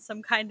learn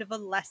some kind of a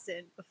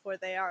lesson before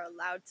they are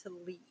allowed to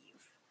leave.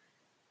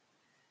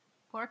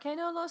 ¿Por qué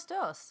no los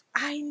dos?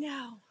 I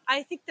know.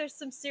 I think there's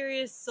some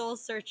serious soul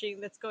searching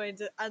that's going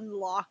to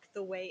unlock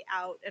the way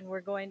out, and we're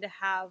going to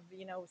have,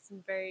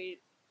 some very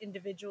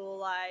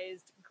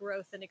individualized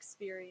growth and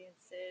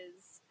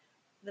experiences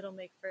that'll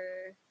make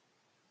for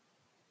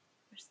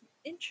some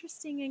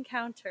interesting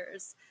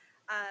encounters.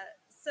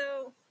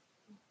 So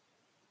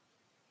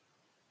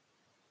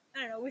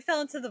I don't know, we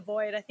fell into the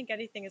void. I think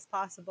anything is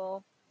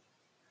possible.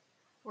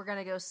 We're going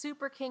to go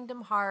Super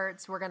Kingdom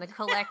Hearts. We're going to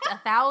collect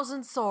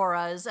 1,000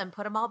 Soras and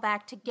put them all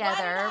back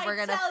together. We're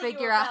going to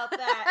figure out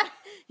that.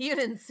 You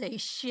didn't say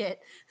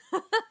shit.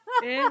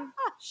 And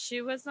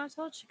she was not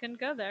told she couldn't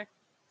go there.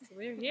 So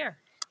we're here.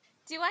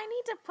 Do I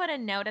need to put a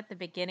note at the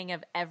beginning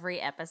of every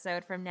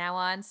episode from now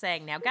on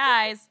saying, now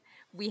guys,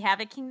 we have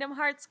a Kingdom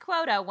Hearts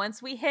quota.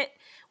 Once we hit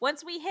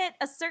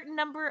a certain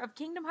number of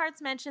Kingdom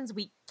Hearts mentions,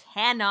 we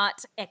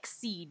cannot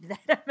exceed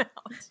that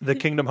amount. The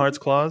Kingdom Hearts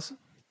clause?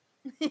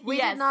 We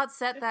Yes. did not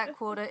set that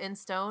quota in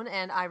stone,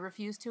 and I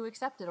refuse to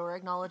accept it or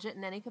acknowledge it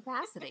in any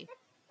capacity.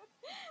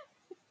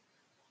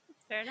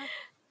 Fair enough.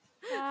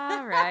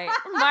 All right,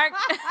 Mark,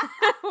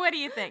 what do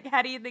you think?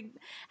 How do you think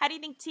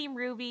Team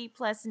RWBY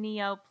plus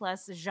Neo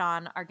plus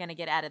Jean are going to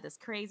get out of this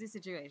crazy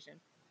situation?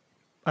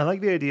 I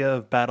like the idea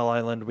of Battle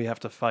Island. We have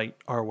to fight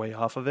our way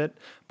off of it,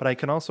 but I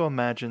can also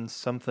imagine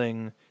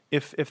something,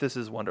 if this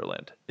is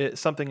Wonderland,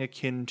 something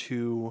akin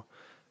to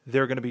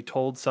they're going to be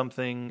told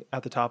something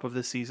at the top of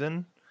the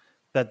season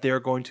that they're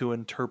going to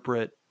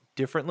interpret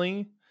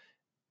differently,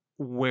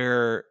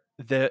 where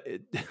the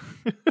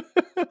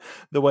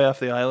way off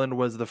the island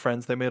was the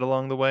friends they made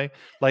along the way.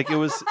 Like, it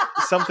was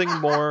something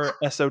more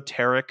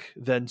esoteric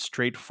than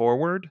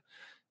straightforward.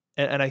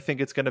 and I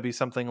think it's going to be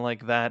something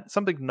like that,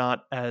 something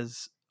not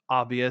as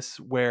obvious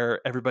where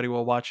everybody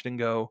will watch it and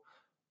go,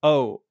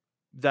 oh,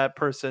 that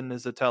person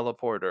is a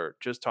teleporter,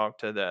 just talk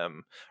to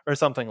them, or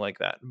something like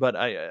that. But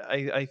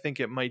I think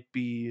it might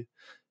be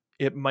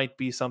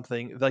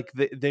something like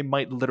they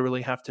might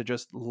literally have to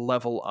just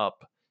level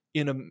up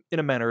in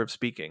a manner of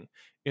speaking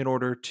in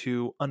order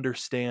to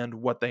understand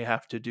what they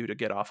have to do to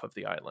get off of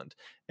the island.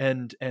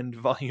 And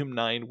volume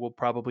 9 will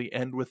probably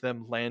end with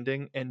them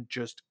landing and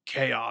just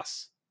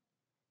chaos.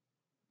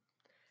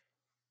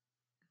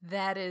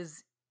 That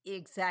is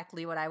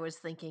exactly what I was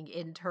thinking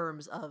in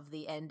terms of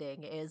the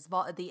ending, is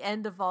the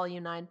end of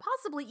Volume 9,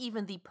 possibly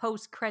even the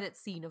post-credit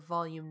scene of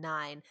Volume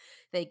 9.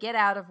 They get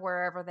out of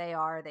wherever they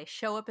are, they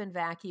show up in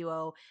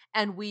Vacuo,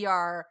 and we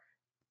are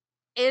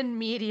in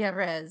media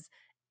res,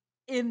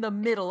 in the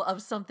middle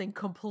of something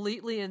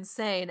completely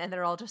insane, and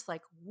they're all just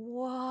like,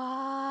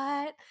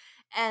 what?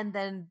 And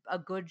then a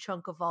good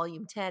chunk of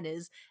Volume 10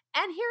 is,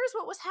 and here's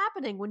what was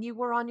happening when you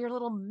were on your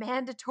little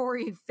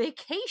mandatory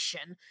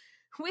vacation.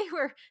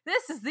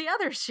 This is the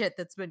other shit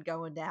that's been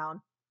going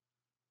down.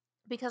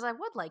 Because I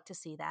would like to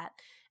see that.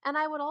 And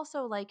I would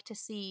also like to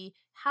see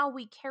how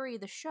we carry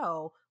the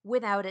show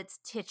without its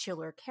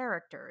titular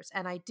characters.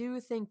 And I do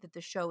think that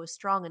the show is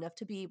strong enough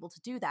to be able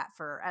to do that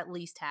for at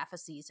least half a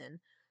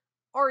season.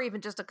 Or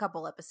even just a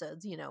couple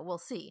episodes, we'll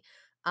see.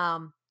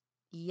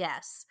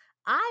 Yes,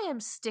 I am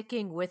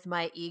sticking with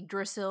my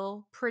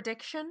Yggdrasil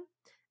prediction.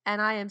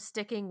 And I am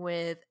sticking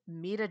with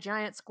meet a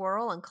giant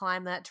squirrel and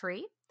climb that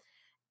tree.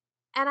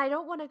 And I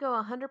don't want to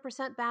go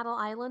 100% Battle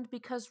Island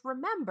because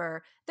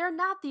remember, they're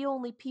not the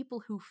only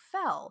people who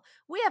fell.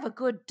 We have a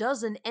good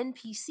dozen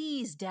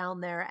NPCs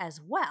down there as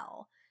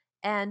well.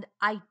 And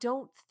I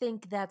don't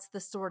think that's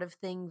the sort of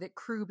thing that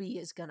Kruby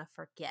is going to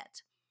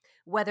forget.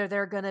 Whether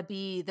they're going to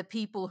be the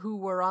people who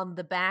were on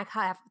the back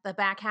half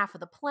of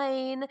the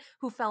plane,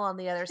 who fell on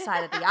the other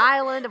side of the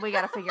island, and we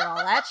got to figure all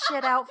that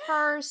shit out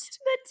first.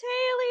 The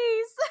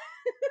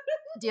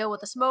tailies! Deal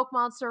with the smoke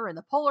monster and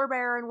the polar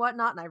bear and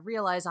whatnot, and I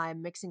realize I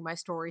am mixing my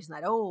stories and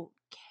I don't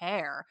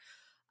care.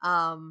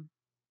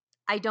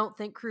 I don't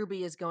think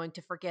Kruby is going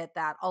to forget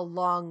that.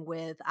 Along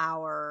with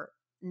our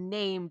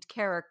named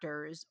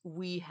characters,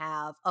 we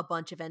have a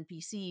bunch of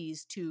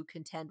NPCs to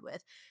contend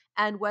with.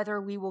 And whether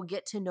we will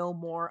get to know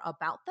more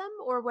about them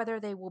or whether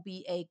they will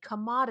be a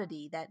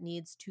commodity that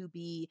needs to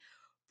be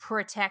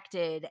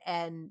protected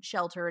and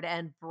sheltered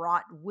and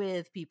brought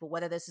with people,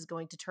 whether this is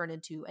going to turn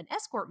into an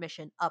escort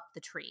mission up the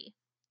tree.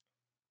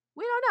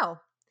 We don't know.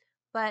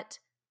 But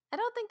I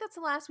don't think that's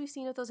the last we've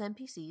seen of those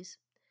NPCs.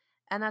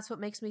 And that's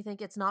what makes me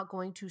think it's not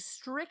going to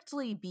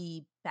strictly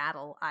be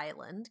Battle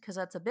Island, because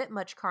that's a bit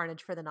much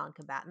carnage for the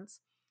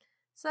non-combatants.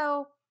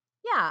 So,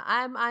 yeah,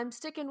 I'm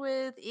sticking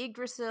with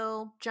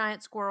Yggdrasil,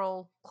 giant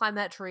squirrel, climb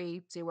that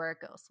tree, see where it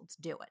goes. Let's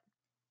do it.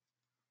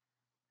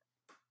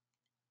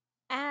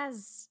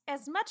 As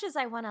much as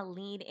I want to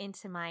lean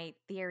into my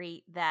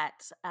theory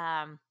that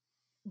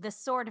the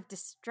Sword of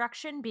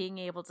Destruction being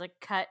able to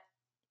cut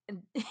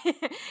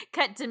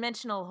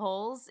dimensional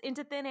holes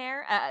into thin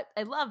air,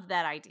 I love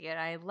that idea.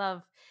 I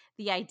love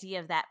the idea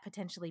of that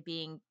potentially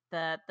being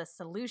the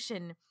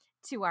solution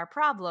to our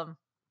problem.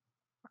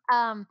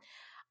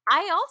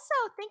 I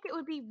also think it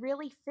would be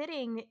really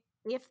fitting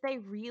if they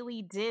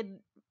really did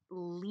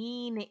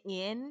lean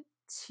in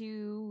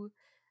to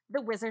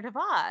the Wizard of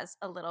Oz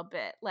a little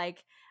bit.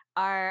 Like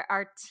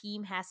our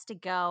team has to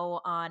go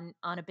on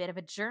a bit of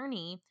a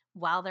journey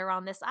while they're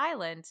on this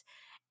island,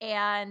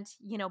 and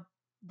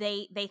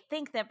they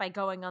think that by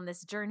going on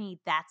this journey,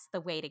 that's the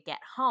way to get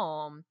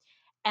home,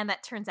 and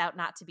that turns out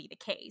not to be the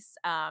case.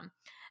 That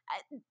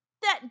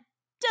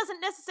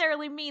doesn't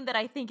necessarily mean that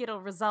I think it'll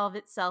resolve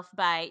itself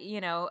by,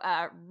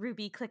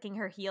 Ruby clicking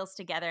her heels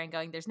together and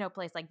going, there's no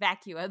place like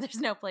Vacuo. There's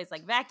no place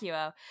like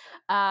Vacuo.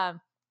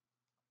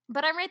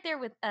 But I'm right there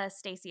with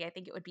Stacy. I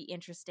think it would be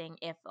interesting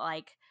if,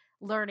 like,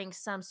 learning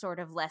some sort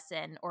of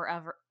lesson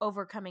or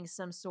overcoming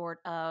some sort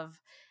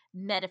of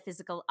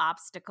metaphysical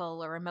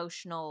obstacle or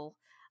emotional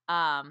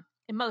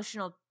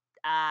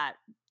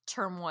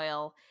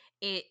turmoil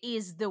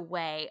is the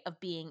way of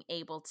being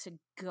able to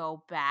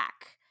go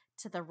back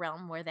to the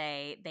realm where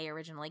they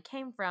originally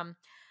came from.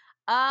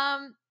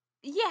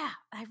 Yeah,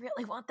 I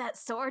really want that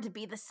sword to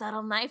be the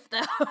subtle knife,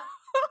 though.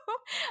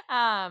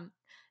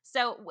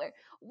 So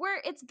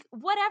we're it's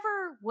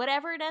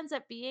whatever it ends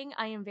up being,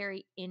 I am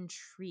very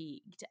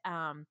intrigued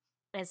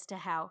as to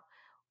how.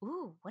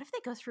 Ooh, what if they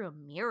go through a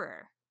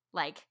mirror?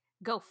 Like,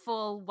 go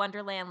full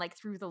Wonderland, like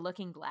through the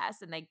looking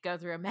glass, and they go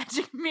through a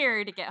magic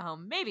mirror to get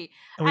home. Maybe.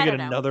 And we get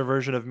another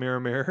version of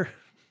Mirror Mirror.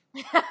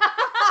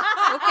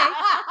 Okay.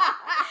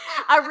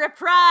 A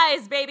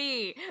reprise,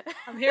 baby.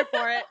 I'm here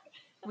for it.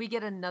 We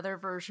get another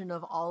version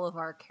of all of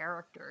our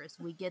characters.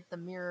 We get the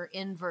Mirror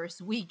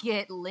Inverse. We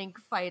get Link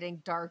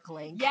fighting Dark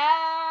Link.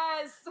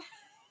 Yes!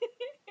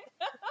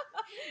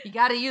 You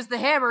gotta use the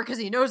hammer because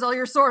he knows all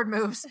your sword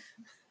moves.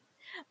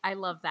 I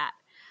love that.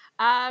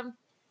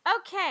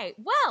 Okay,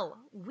 well,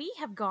 we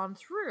have gone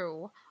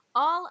through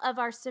all of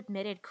our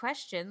submitted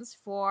questions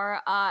for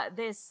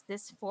this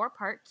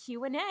 4-part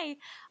Q&A.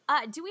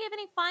 Do we have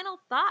any final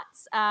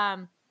thoughts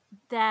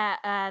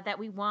that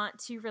we want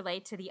to relay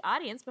to the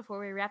audience before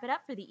we wrap it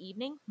up for the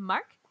evening?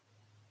 Mark?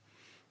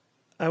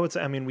 I would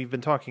say, I mean, we've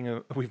been talking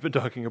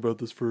about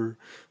this for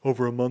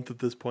over a month at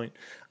this point,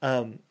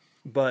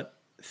 but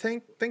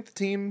thank the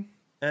team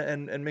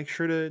and make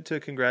sure to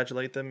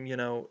congratulate them. You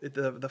know,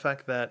 the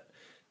fact that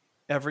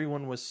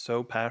everyone was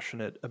so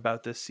passionate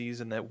about this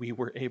season that we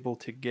were able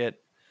to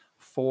get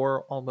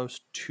 4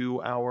 almost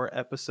 2-hour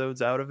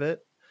episodes out of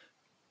it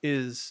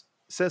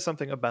says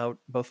something about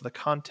both the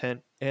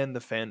content and the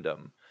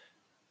fandom.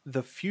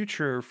 The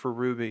future for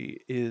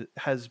RWBY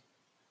has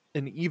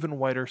an even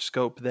wider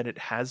scope than it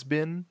has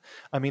been.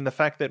 I mean, the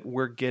fact that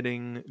we're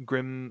getting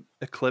Grim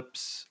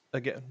Eclipse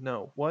again.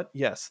 No, what?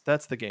 Yes,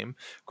 that's the game.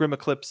 Grim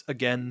Eclipse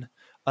again.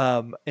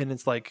 And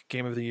it's like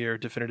Game of the Year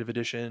Definitive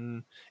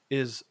Edition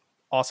is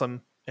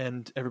awesome.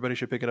 And everybody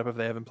should pick it up if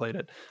they haven't played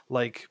it.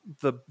 Like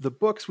the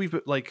books, we've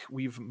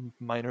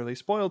minorly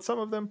spoiled some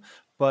of them,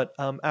 but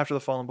After the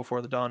Fall and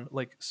Before the Dawn,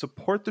 like,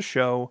 support the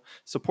show,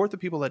 support the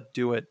people that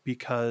do it,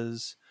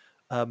 because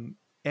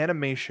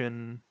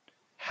animation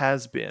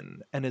has been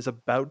and is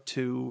about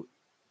to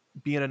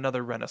be in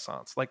another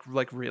renaissance. Like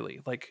really,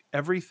 like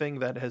everything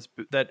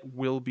that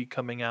will be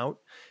coming out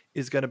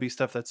is going to be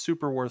stuff that's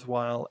super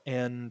worthwhile.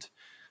 And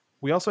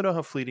we also know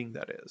how fleeting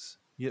that is.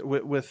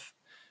 With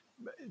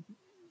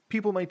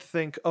people might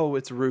think, oh,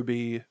 it's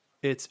RWBY,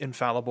 it's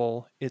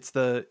infallible, it's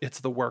the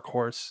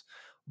workhorse,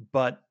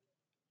 but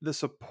the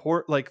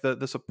support, like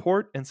the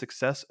support and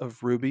success of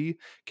RWBY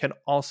can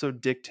also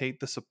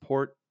dictate the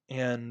support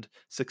and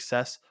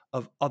success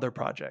of other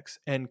projects,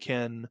 and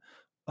can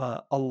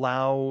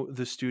allow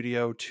the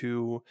studio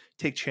to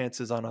take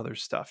chances on other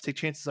stuff, take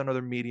chances on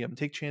other medium,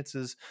 take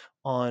chances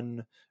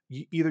on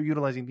either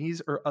utilizing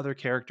these or other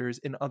characters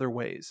in other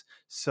ways.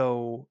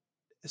 So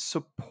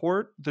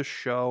support the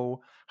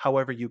show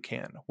however you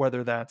can,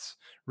 whether that's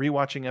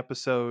rewatching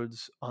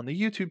episodes on the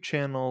YouTube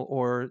channel,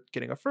 or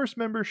getting a first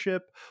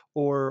membership,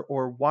 or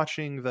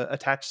watching the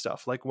attached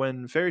stuff. Like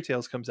when Fairy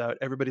Tales comes out,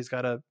 everybody's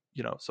got to,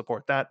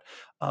 support that.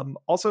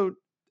 Also,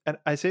 and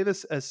I say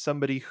this as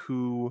somebody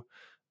who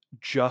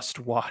just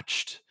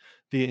watched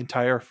the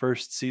entire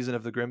first season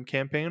of the Grimm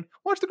campaign.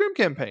 Watch the Grimm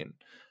campaign.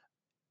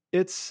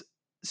 It's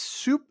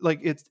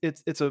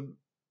it's a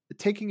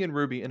taking in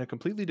RWBY in a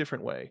completely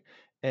different way,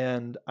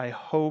 and I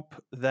hope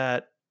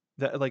that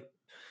like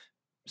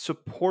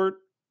support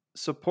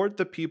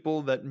the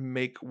people that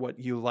make what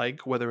you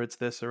like, whether it's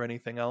this or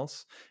anything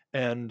else.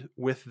 And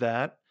with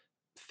that,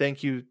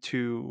 thank you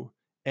to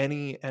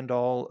any and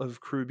all of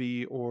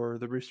Crewbie or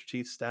the Rooster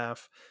Teeth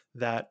staff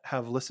that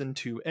have listened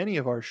to any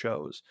of our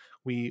shows.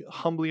 We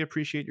humbly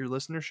appreciate your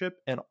listenership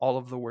and all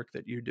of the work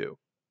that you do.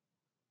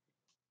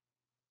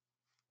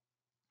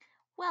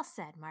 Well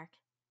said, Mark.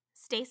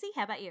 Stacy,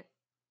 how about you?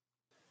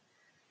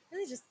 I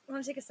really just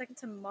want to take a second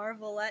to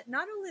marvel at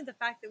not only the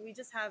fact that we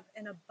just have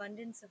an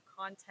abundance of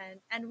content,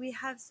 and we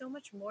have so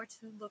much more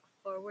to look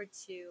forward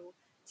to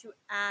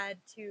add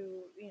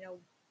to,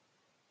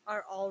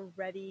 our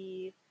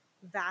already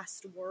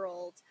vast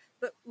world,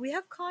 but we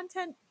have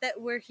content that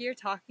we're here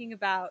talking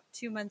about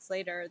 2 months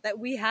later that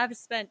we have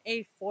spent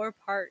a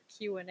 4-part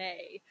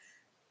Q&A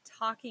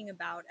talking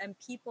about, and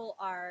people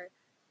are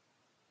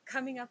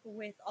coming up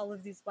with all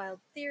of these wild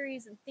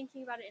theories and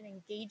thinking about it and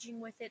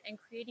engaging with it and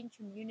creating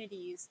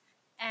communities.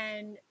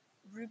 And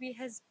RWBY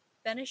has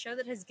been a show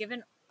that has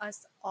given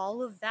us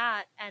all of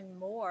that and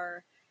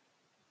more.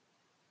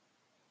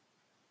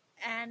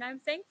 And I'm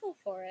thankful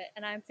for it.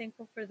 And I'm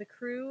thankful for the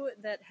crew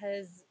that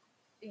has,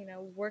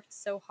 worked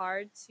so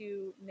hard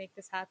to make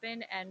this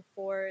happen, and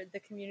for the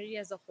community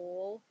as a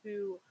whole,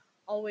 who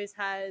always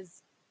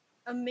has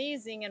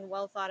amazing and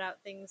well thought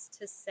out things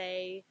to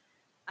say.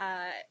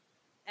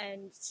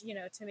 And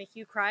to make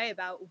you cry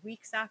about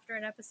weeks after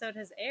an episode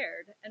has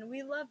aired, and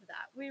we love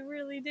that. We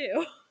really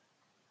do.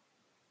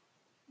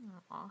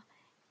 Aw,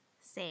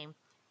 same.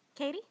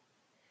 Katie?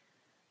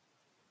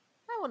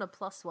 I want to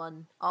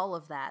 +1 all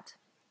of that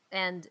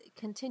and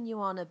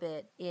continue on a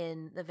bit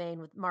in the vein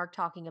with Mark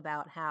talking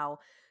about how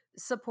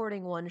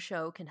supporting one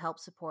show can help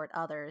support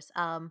others.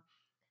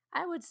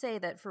 I would say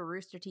that for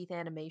Rooster Teeth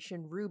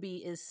Animation,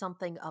 RWBY is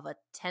something of a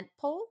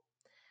tentpole.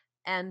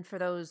 And for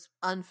those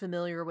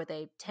unfamiliar with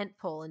a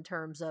tentpole in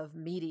terms of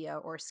media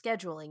or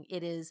scheduling,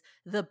 it is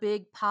the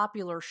big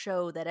popular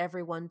show that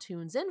everyone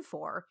tunes in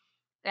for.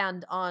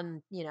 And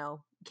on,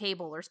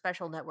 cable or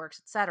special networks,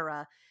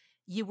 etc.,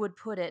 you would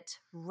put it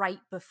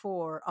right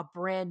before a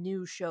brand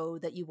new show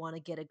that you want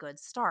to get a good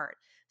start.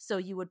 So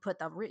you would put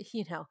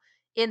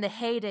in the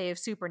heyday of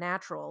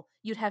Supernatural,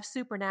 you'd have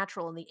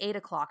Supernatural in the 8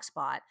 o'clock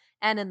spot.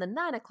 And in the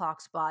 9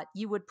 o'clock spot,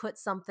 you would put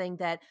something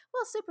that,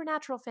 well,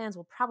 Supernatural fans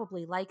will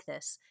probably like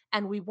this,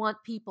 and we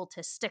want people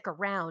to stick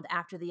around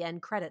after the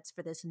end credits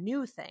for this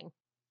new thing.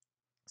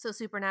 So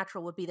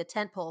Supernatural would be the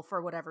tentpole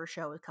for whatever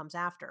show it comes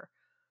after.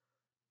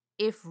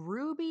 If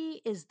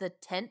RWBY is the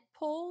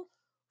tentpole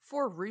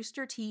for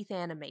Rooster Teeth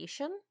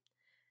Animation,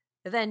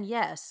 then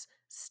yes,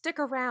 stick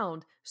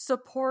around,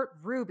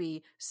 support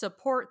RWBY,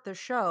 support the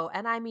show.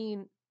 And I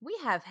mean, we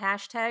have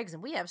hashtags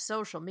and we have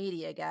social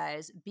media,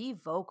 guys. Be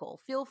vocal.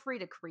 Feel free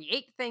to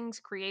create things.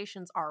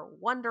 Creations are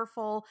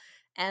wonderful.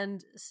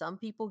 And some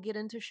people get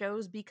into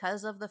shows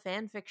because of the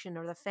fan fiction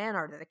or the fan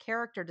art or the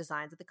character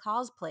designs or the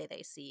cosplay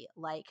they see.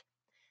 Like,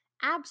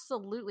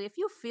 absolutely. If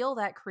you feel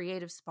that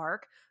creative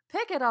spark,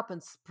 pick it up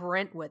and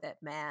sprint with it,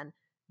 man.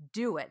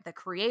 Do it. The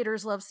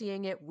creators love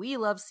seeing it. We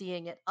love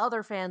seeing it.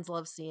 Other fans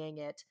love seeing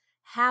it.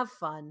 Have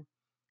fun.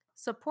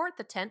 Support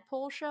the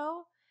tentpole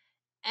show.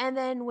 And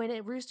then when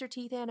Rooster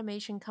Teeth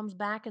Animation comes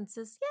back and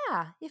says,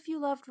 yeah, if you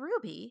loved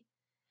RWBY,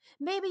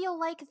 maybe you'll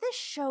like this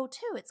show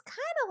too. It's kind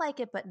of like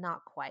it, but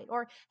not quite.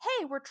 Or,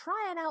 hey, we're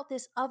trying out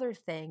this other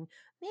thing.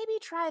 Maybe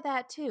try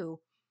that too.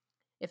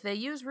 If they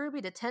use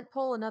RWBY to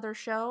tentpole another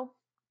show,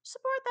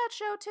 support that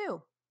show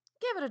too.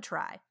 Give it a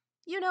try.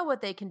 You know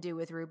what they can do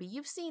with RWBY.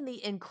 You've seen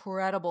the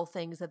incredible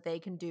things that they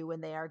can do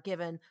when they are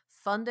given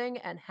funding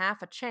and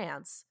half a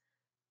chance.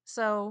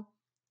 So,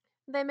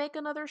 they make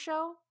another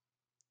show?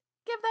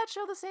 Give that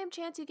show the same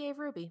chance you gave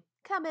RWBY.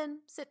 Come in,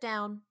 sit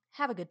down,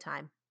 have a good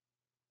time.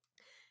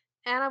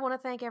 And I want to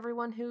thank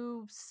everyone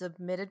who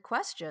submitted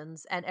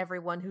questions, and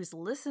everyone who's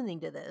listening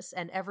to this,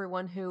 and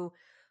everyone who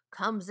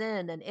comes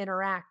in and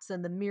interacts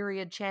in the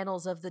myriad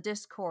channels of the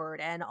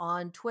Discord and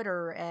on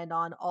Twitter and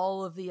on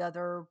all of the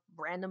other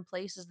random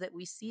places that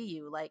we see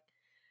you. Like,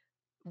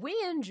 we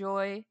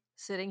enjoy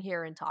sitting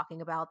here and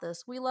talking about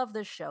this. We love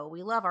this show.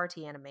 We love RT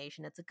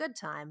Animation. It's a good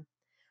time.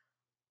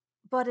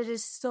 But it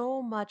is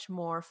so much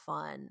more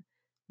fun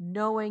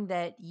knowing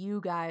that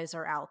you guys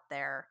are out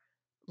there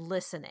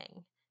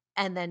listening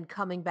and then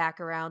coming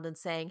back around and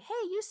saying,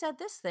 hey, you said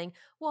this thing.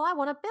 Well, I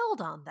want to build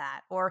on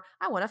that. Or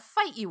I want to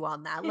fight you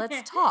on that.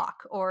 Let's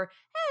talk. Or,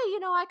 hey,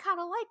 I kind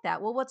of like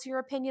that. Well, what's your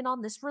opinion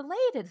on this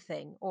related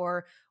thing?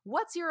 Or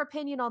what's your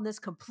opinion on this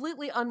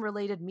completely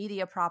unrelated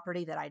media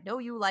property that I know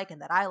you like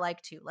and that I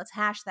like too? Let's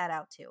hash that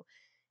out too.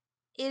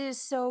 It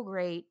is so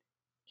great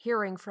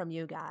hearing from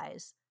you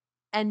guys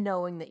and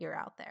knowing that you're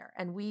out there.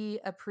 And we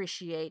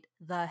appreciate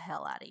the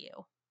hell out of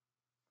you.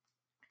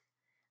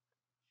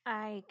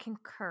 I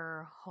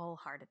concur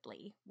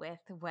wholeheartedly with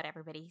what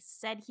everybody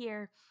said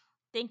here.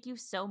 Thank you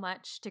so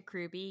much to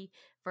Krewbie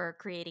for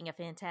creating a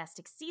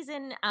fantastic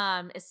season,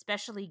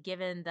 especially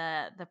given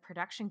the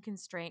production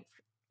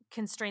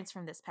constraints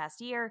from this past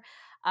year.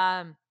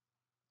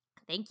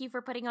 Thank you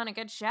for putting on a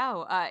good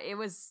show. It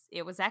was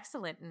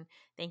excellent, and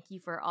thank you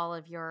for all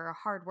of your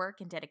hard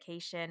work and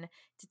dedication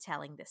to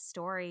telling this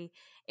story.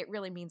 It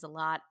really means a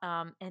lot.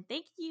 And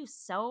thank you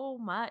so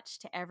much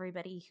to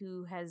everybody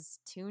who has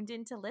tuned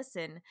in to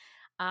listen.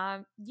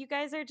 You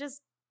guys are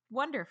just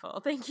wonderful.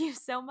 Thank you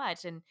so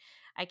much, and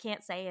I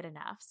can't say it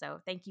enough.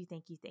 So thank you,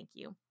 thank you, thank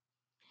you.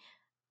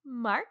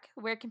 Mark,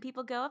 where can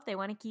people go if they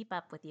want to keep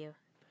up with you?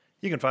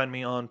 You can find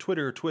me on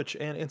Twitter, Twitch,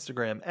 and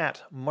Instagram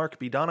at Mark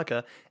B.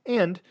 Donica.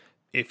 And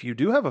if you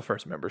do have a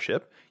first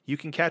membership, you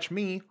can catch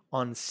me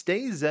on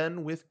Stay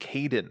Zen with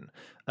Caden.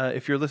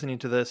 If you're listening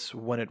to this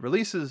when it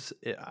releases,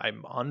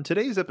 I'm on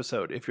today's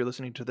episode. If you're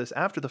listening to this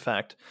after the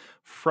fact,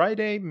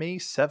 Friday, May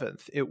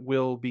 7th, it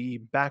will be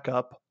back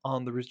up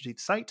on the Rooster Teeth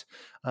site.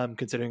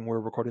 Considering we're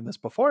recording this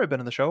before I've been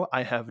in the show,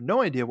 I have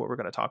no idea what we're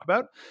going to talk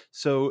about.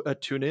 So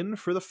tune in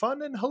for the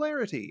fun and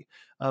hilarity.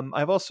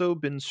 I've also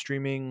been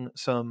streaming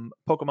some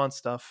Pokemon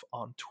stuff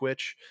on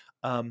Twitch.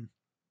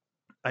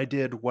 I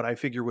did what I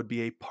figure would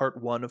be a part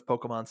 1 of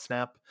Pokemon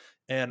Snap,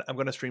 and I'm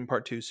going to stream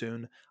part 2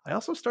 soon. I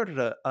also started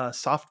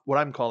what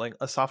I'm calling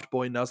a Soft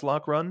Boy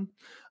Nuzlocke run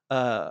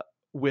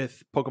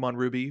with Pokemon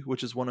Ruby,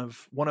 which is one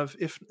of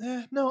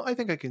I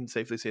think I can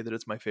safely say that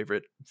it's my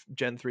favorite,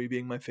 Gen 3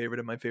 being my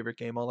favorite and my favorite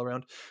game all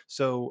around.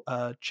 So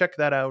check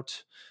that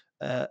out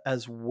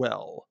as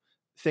well.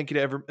 Thank you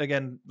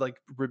to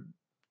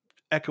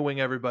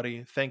echoing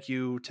everybody. Thank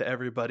you to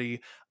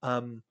everybody.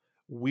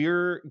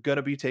 We're going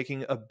to be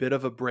taking a bit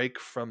of a break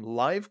from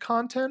live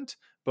content,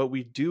 but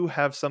we do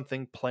have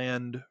something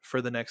planned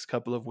for the next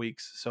couple of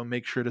weeks, so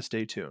make sure to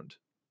stay tuned.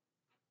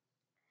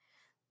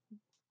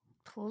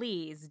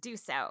 Please do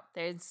so.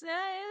 It's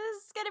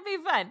going to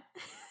be fun.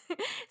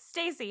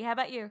 Stacy, how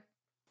about you?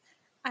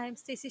 I'm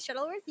Stacy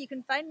Shuttleworth. You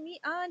can find me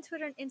on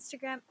Twitter and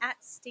Instagram at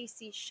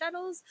Stacy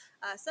Shuttles.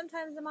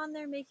 Sometimes I'm on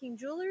there making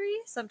jewelry.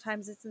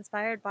 Sometimes it's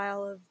inspired by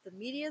all of the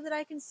media that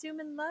I consume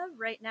and love.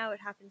 Right now it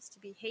happens to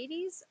be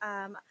Hades.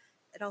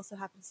 It also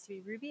happens to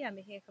be RWBY. I'm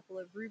making a couple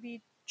of RWBY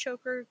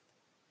choker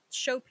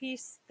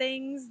showpiece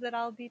things that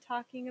I'll be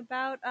talking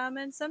about.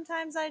 And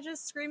sometimes I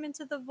just scream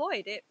into the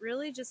void. It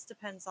really just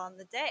depends on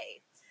the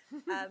day.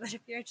 But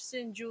if you're interested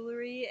in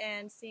jewelry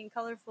and seeing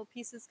colorful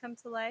pieces come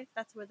to life,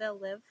 that's where they'll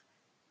live.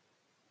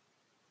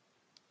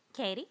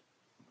 Katie?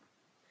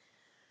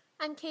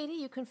 I'm Katie.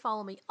 You can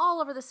follow me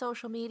all over the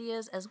social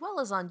medias, as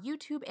well as on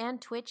YouTube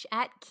and Twitch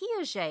at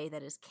Kiaxet.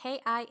 That is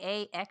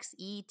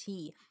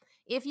Kiaxet.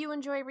 If you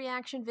enjoy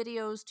reaction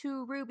videos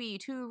to RWBY,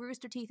 to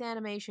Rooster Teeth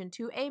Animation,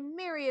 to a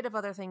myriad of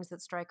other things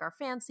that strike our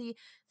fancy,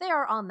 they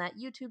are on that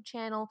YouTube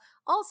channel.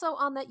 Also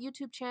on that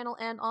YouTube channel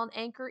and on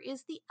Anchor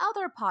is the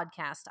other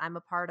podcast I'm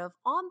a part of,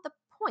 On the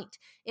point.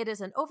 It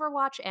is an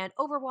Overwatch and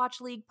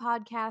Overwatch League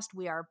podcast.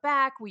 We are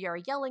back. We are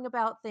yelling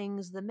about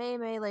things. The May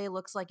Melee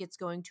looks like it's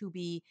going to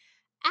be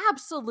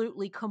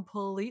absolutely,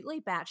 completely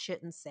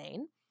batshit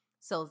insane.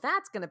 So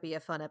that's going to be a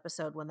fun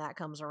episode when that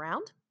comes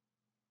around.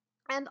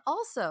 And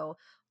also,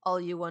 all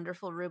you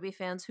wonderful RWBY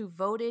fans who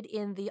voted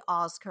in the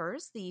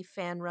Oscars, the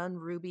fan-run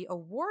RWBY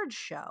Awards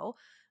show,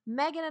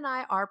 Megan and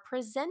I are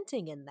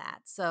presenting in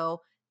that.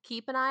 So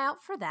keep an eye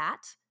out for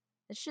that.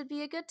 It should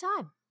be a good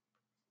time.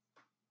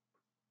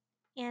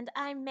 And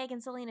I'm Megan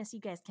Salinas. You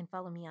guys can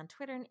follow me on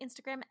Twitter and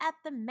Instagram at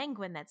The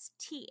Menguin. That's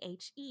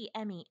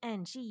TheMenguin.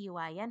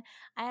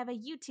 I have a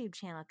YouTube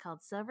channel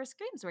called Silver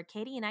Screams where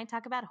Katie and I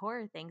talk about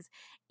horror things.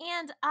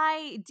 And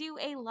I do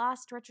a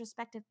Lost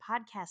retrospective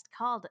podcast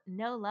called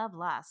No Love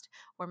Lost,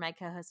 where my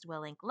co-host Will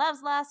Link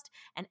loves Lost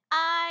and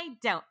I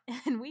don't.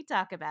 And we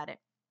talk about it.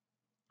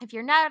 If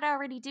you're not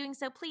already doing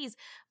so, please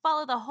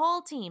follow the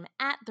whole team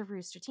at The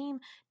Rooster Team.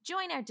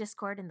 Join our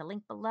Discord in the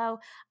link below.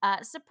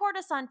 Support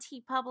us on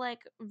TeePublic.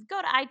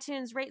 Go to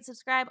iTunes, rate,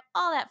 subscribe,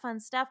 all that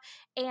fun stuff.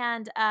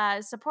 And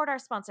support our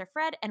sponsor,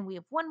 Fred. And we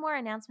have one more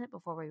announcement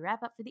before we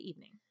wrap up for the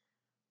evening.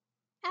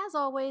 As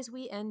always,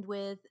 we end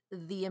with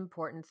the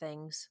important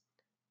things.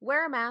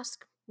 Wear a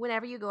mask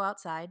whenever you go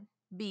outside.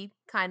 Be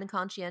kind and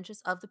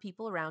conscientious of the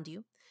people around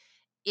you.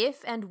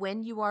 If and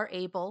when you are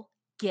able,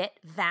 get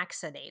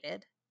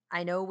vaccinated.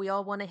 I know we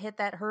all want to hit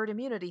that herd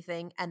immunity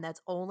thing, and that's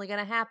only going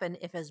to happen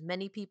if as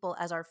many people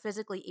as are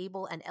physically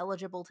able and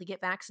eligible to get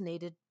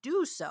vaccinated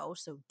do so.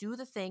 So do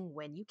the thing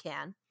when you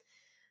can.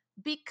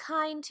 Be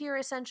kind to your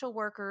essential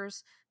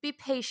workers. Be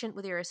patient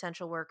with your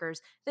essential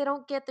workers. They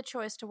don't get the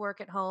choice to work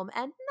at home,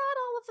 and not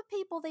all of the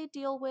people they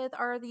deal with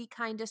are the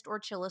kindest or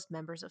chillest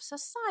members of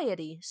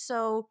society.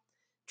 So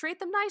treat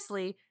them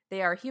nicely.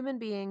 They are human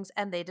beings,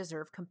 and they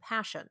deserve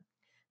compassion.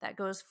 That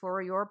goes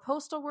for your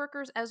postal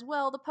workers as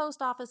well. The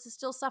post office is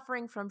still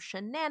suffering from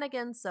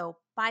shenanigans, so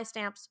buy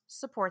stamps,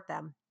 support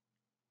them.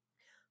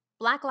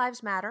 Black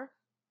Lives Matter.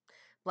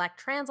 Black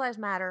Trans Lives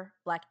Matter.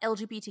 Black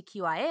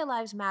LGBTQIA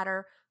Lives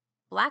Matter.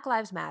 Black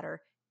Lives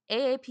Matter.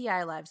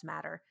 AAPI Lives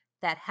Matter.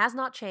 That has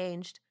not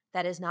changed.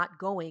 That is not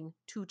going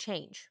to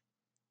change.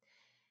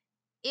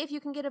 If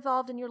you can get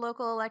involved in your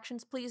local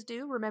elections, please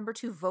do. Remember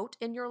to vote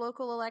in your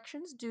local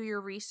elections. Do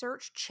your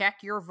research.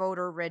 Check your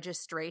voter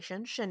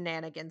registration.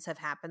 Shenanigans have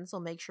happened, so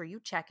make sure you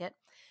check it.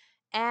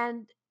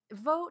 And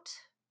vote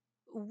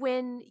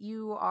when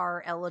you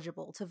are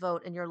eligible to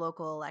vote in your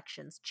local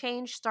elections.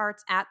 Change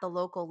starts at the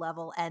local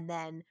level and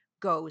then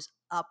goes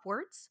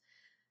upwards.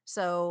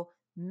 So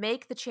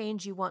make the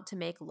change you want to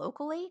make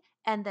locally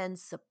and then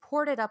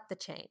support it up the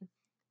chain.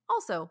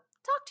 Also,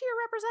 talk to your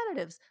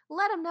representatives.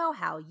 Let them know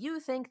how you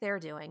think they're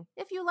doing.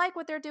 If you like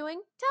what they're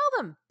doing, tell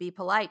them. Be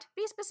polite.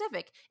 Be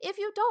specific. If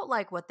you don't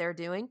like what they're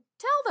doing,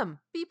 tell them.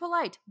 Be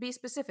polite. Be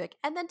specific.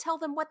 And then tell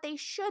them what they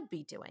should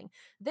be doing.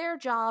 Their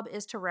job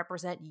is to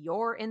represent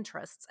your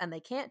interests, and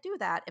they can't do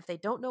that if they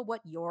don't know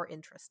what your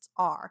interests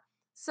are.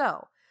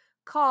 So,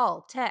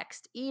 call,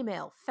 text,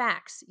 email,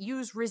 fax,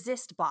 use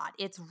ResistBot.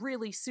 It's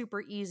really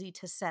super easy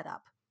to set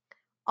up.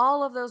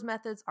 All of those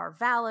methods are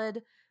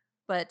valid,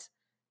 but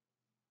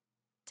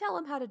tell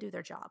them how to do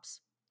their jobs,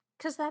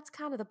 because that's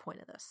kind of the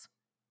point of this.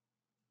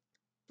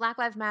 Black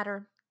Lives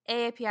Matter,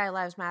 AAPI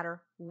Lives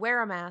Matter,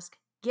 wear a mask,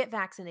 get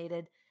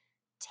vaccinated,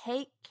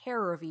 take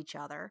care of each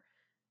other,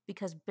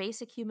 because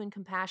basic human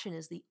compassion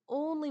is the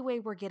only way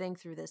we're getting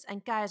through this.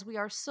 And guys, we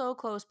are so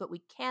close, but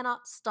we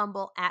cannot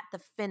stumble at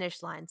the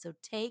finish line. So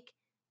take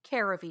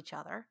care of each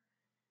other.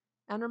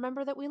 And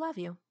remember that we love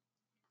you.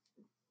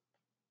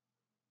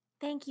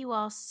 Thank you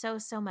all so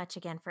much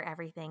again for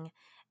everything.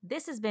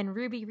 This has been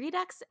Ruby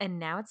Redux, and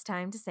now it's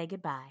time to say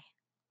goodbye.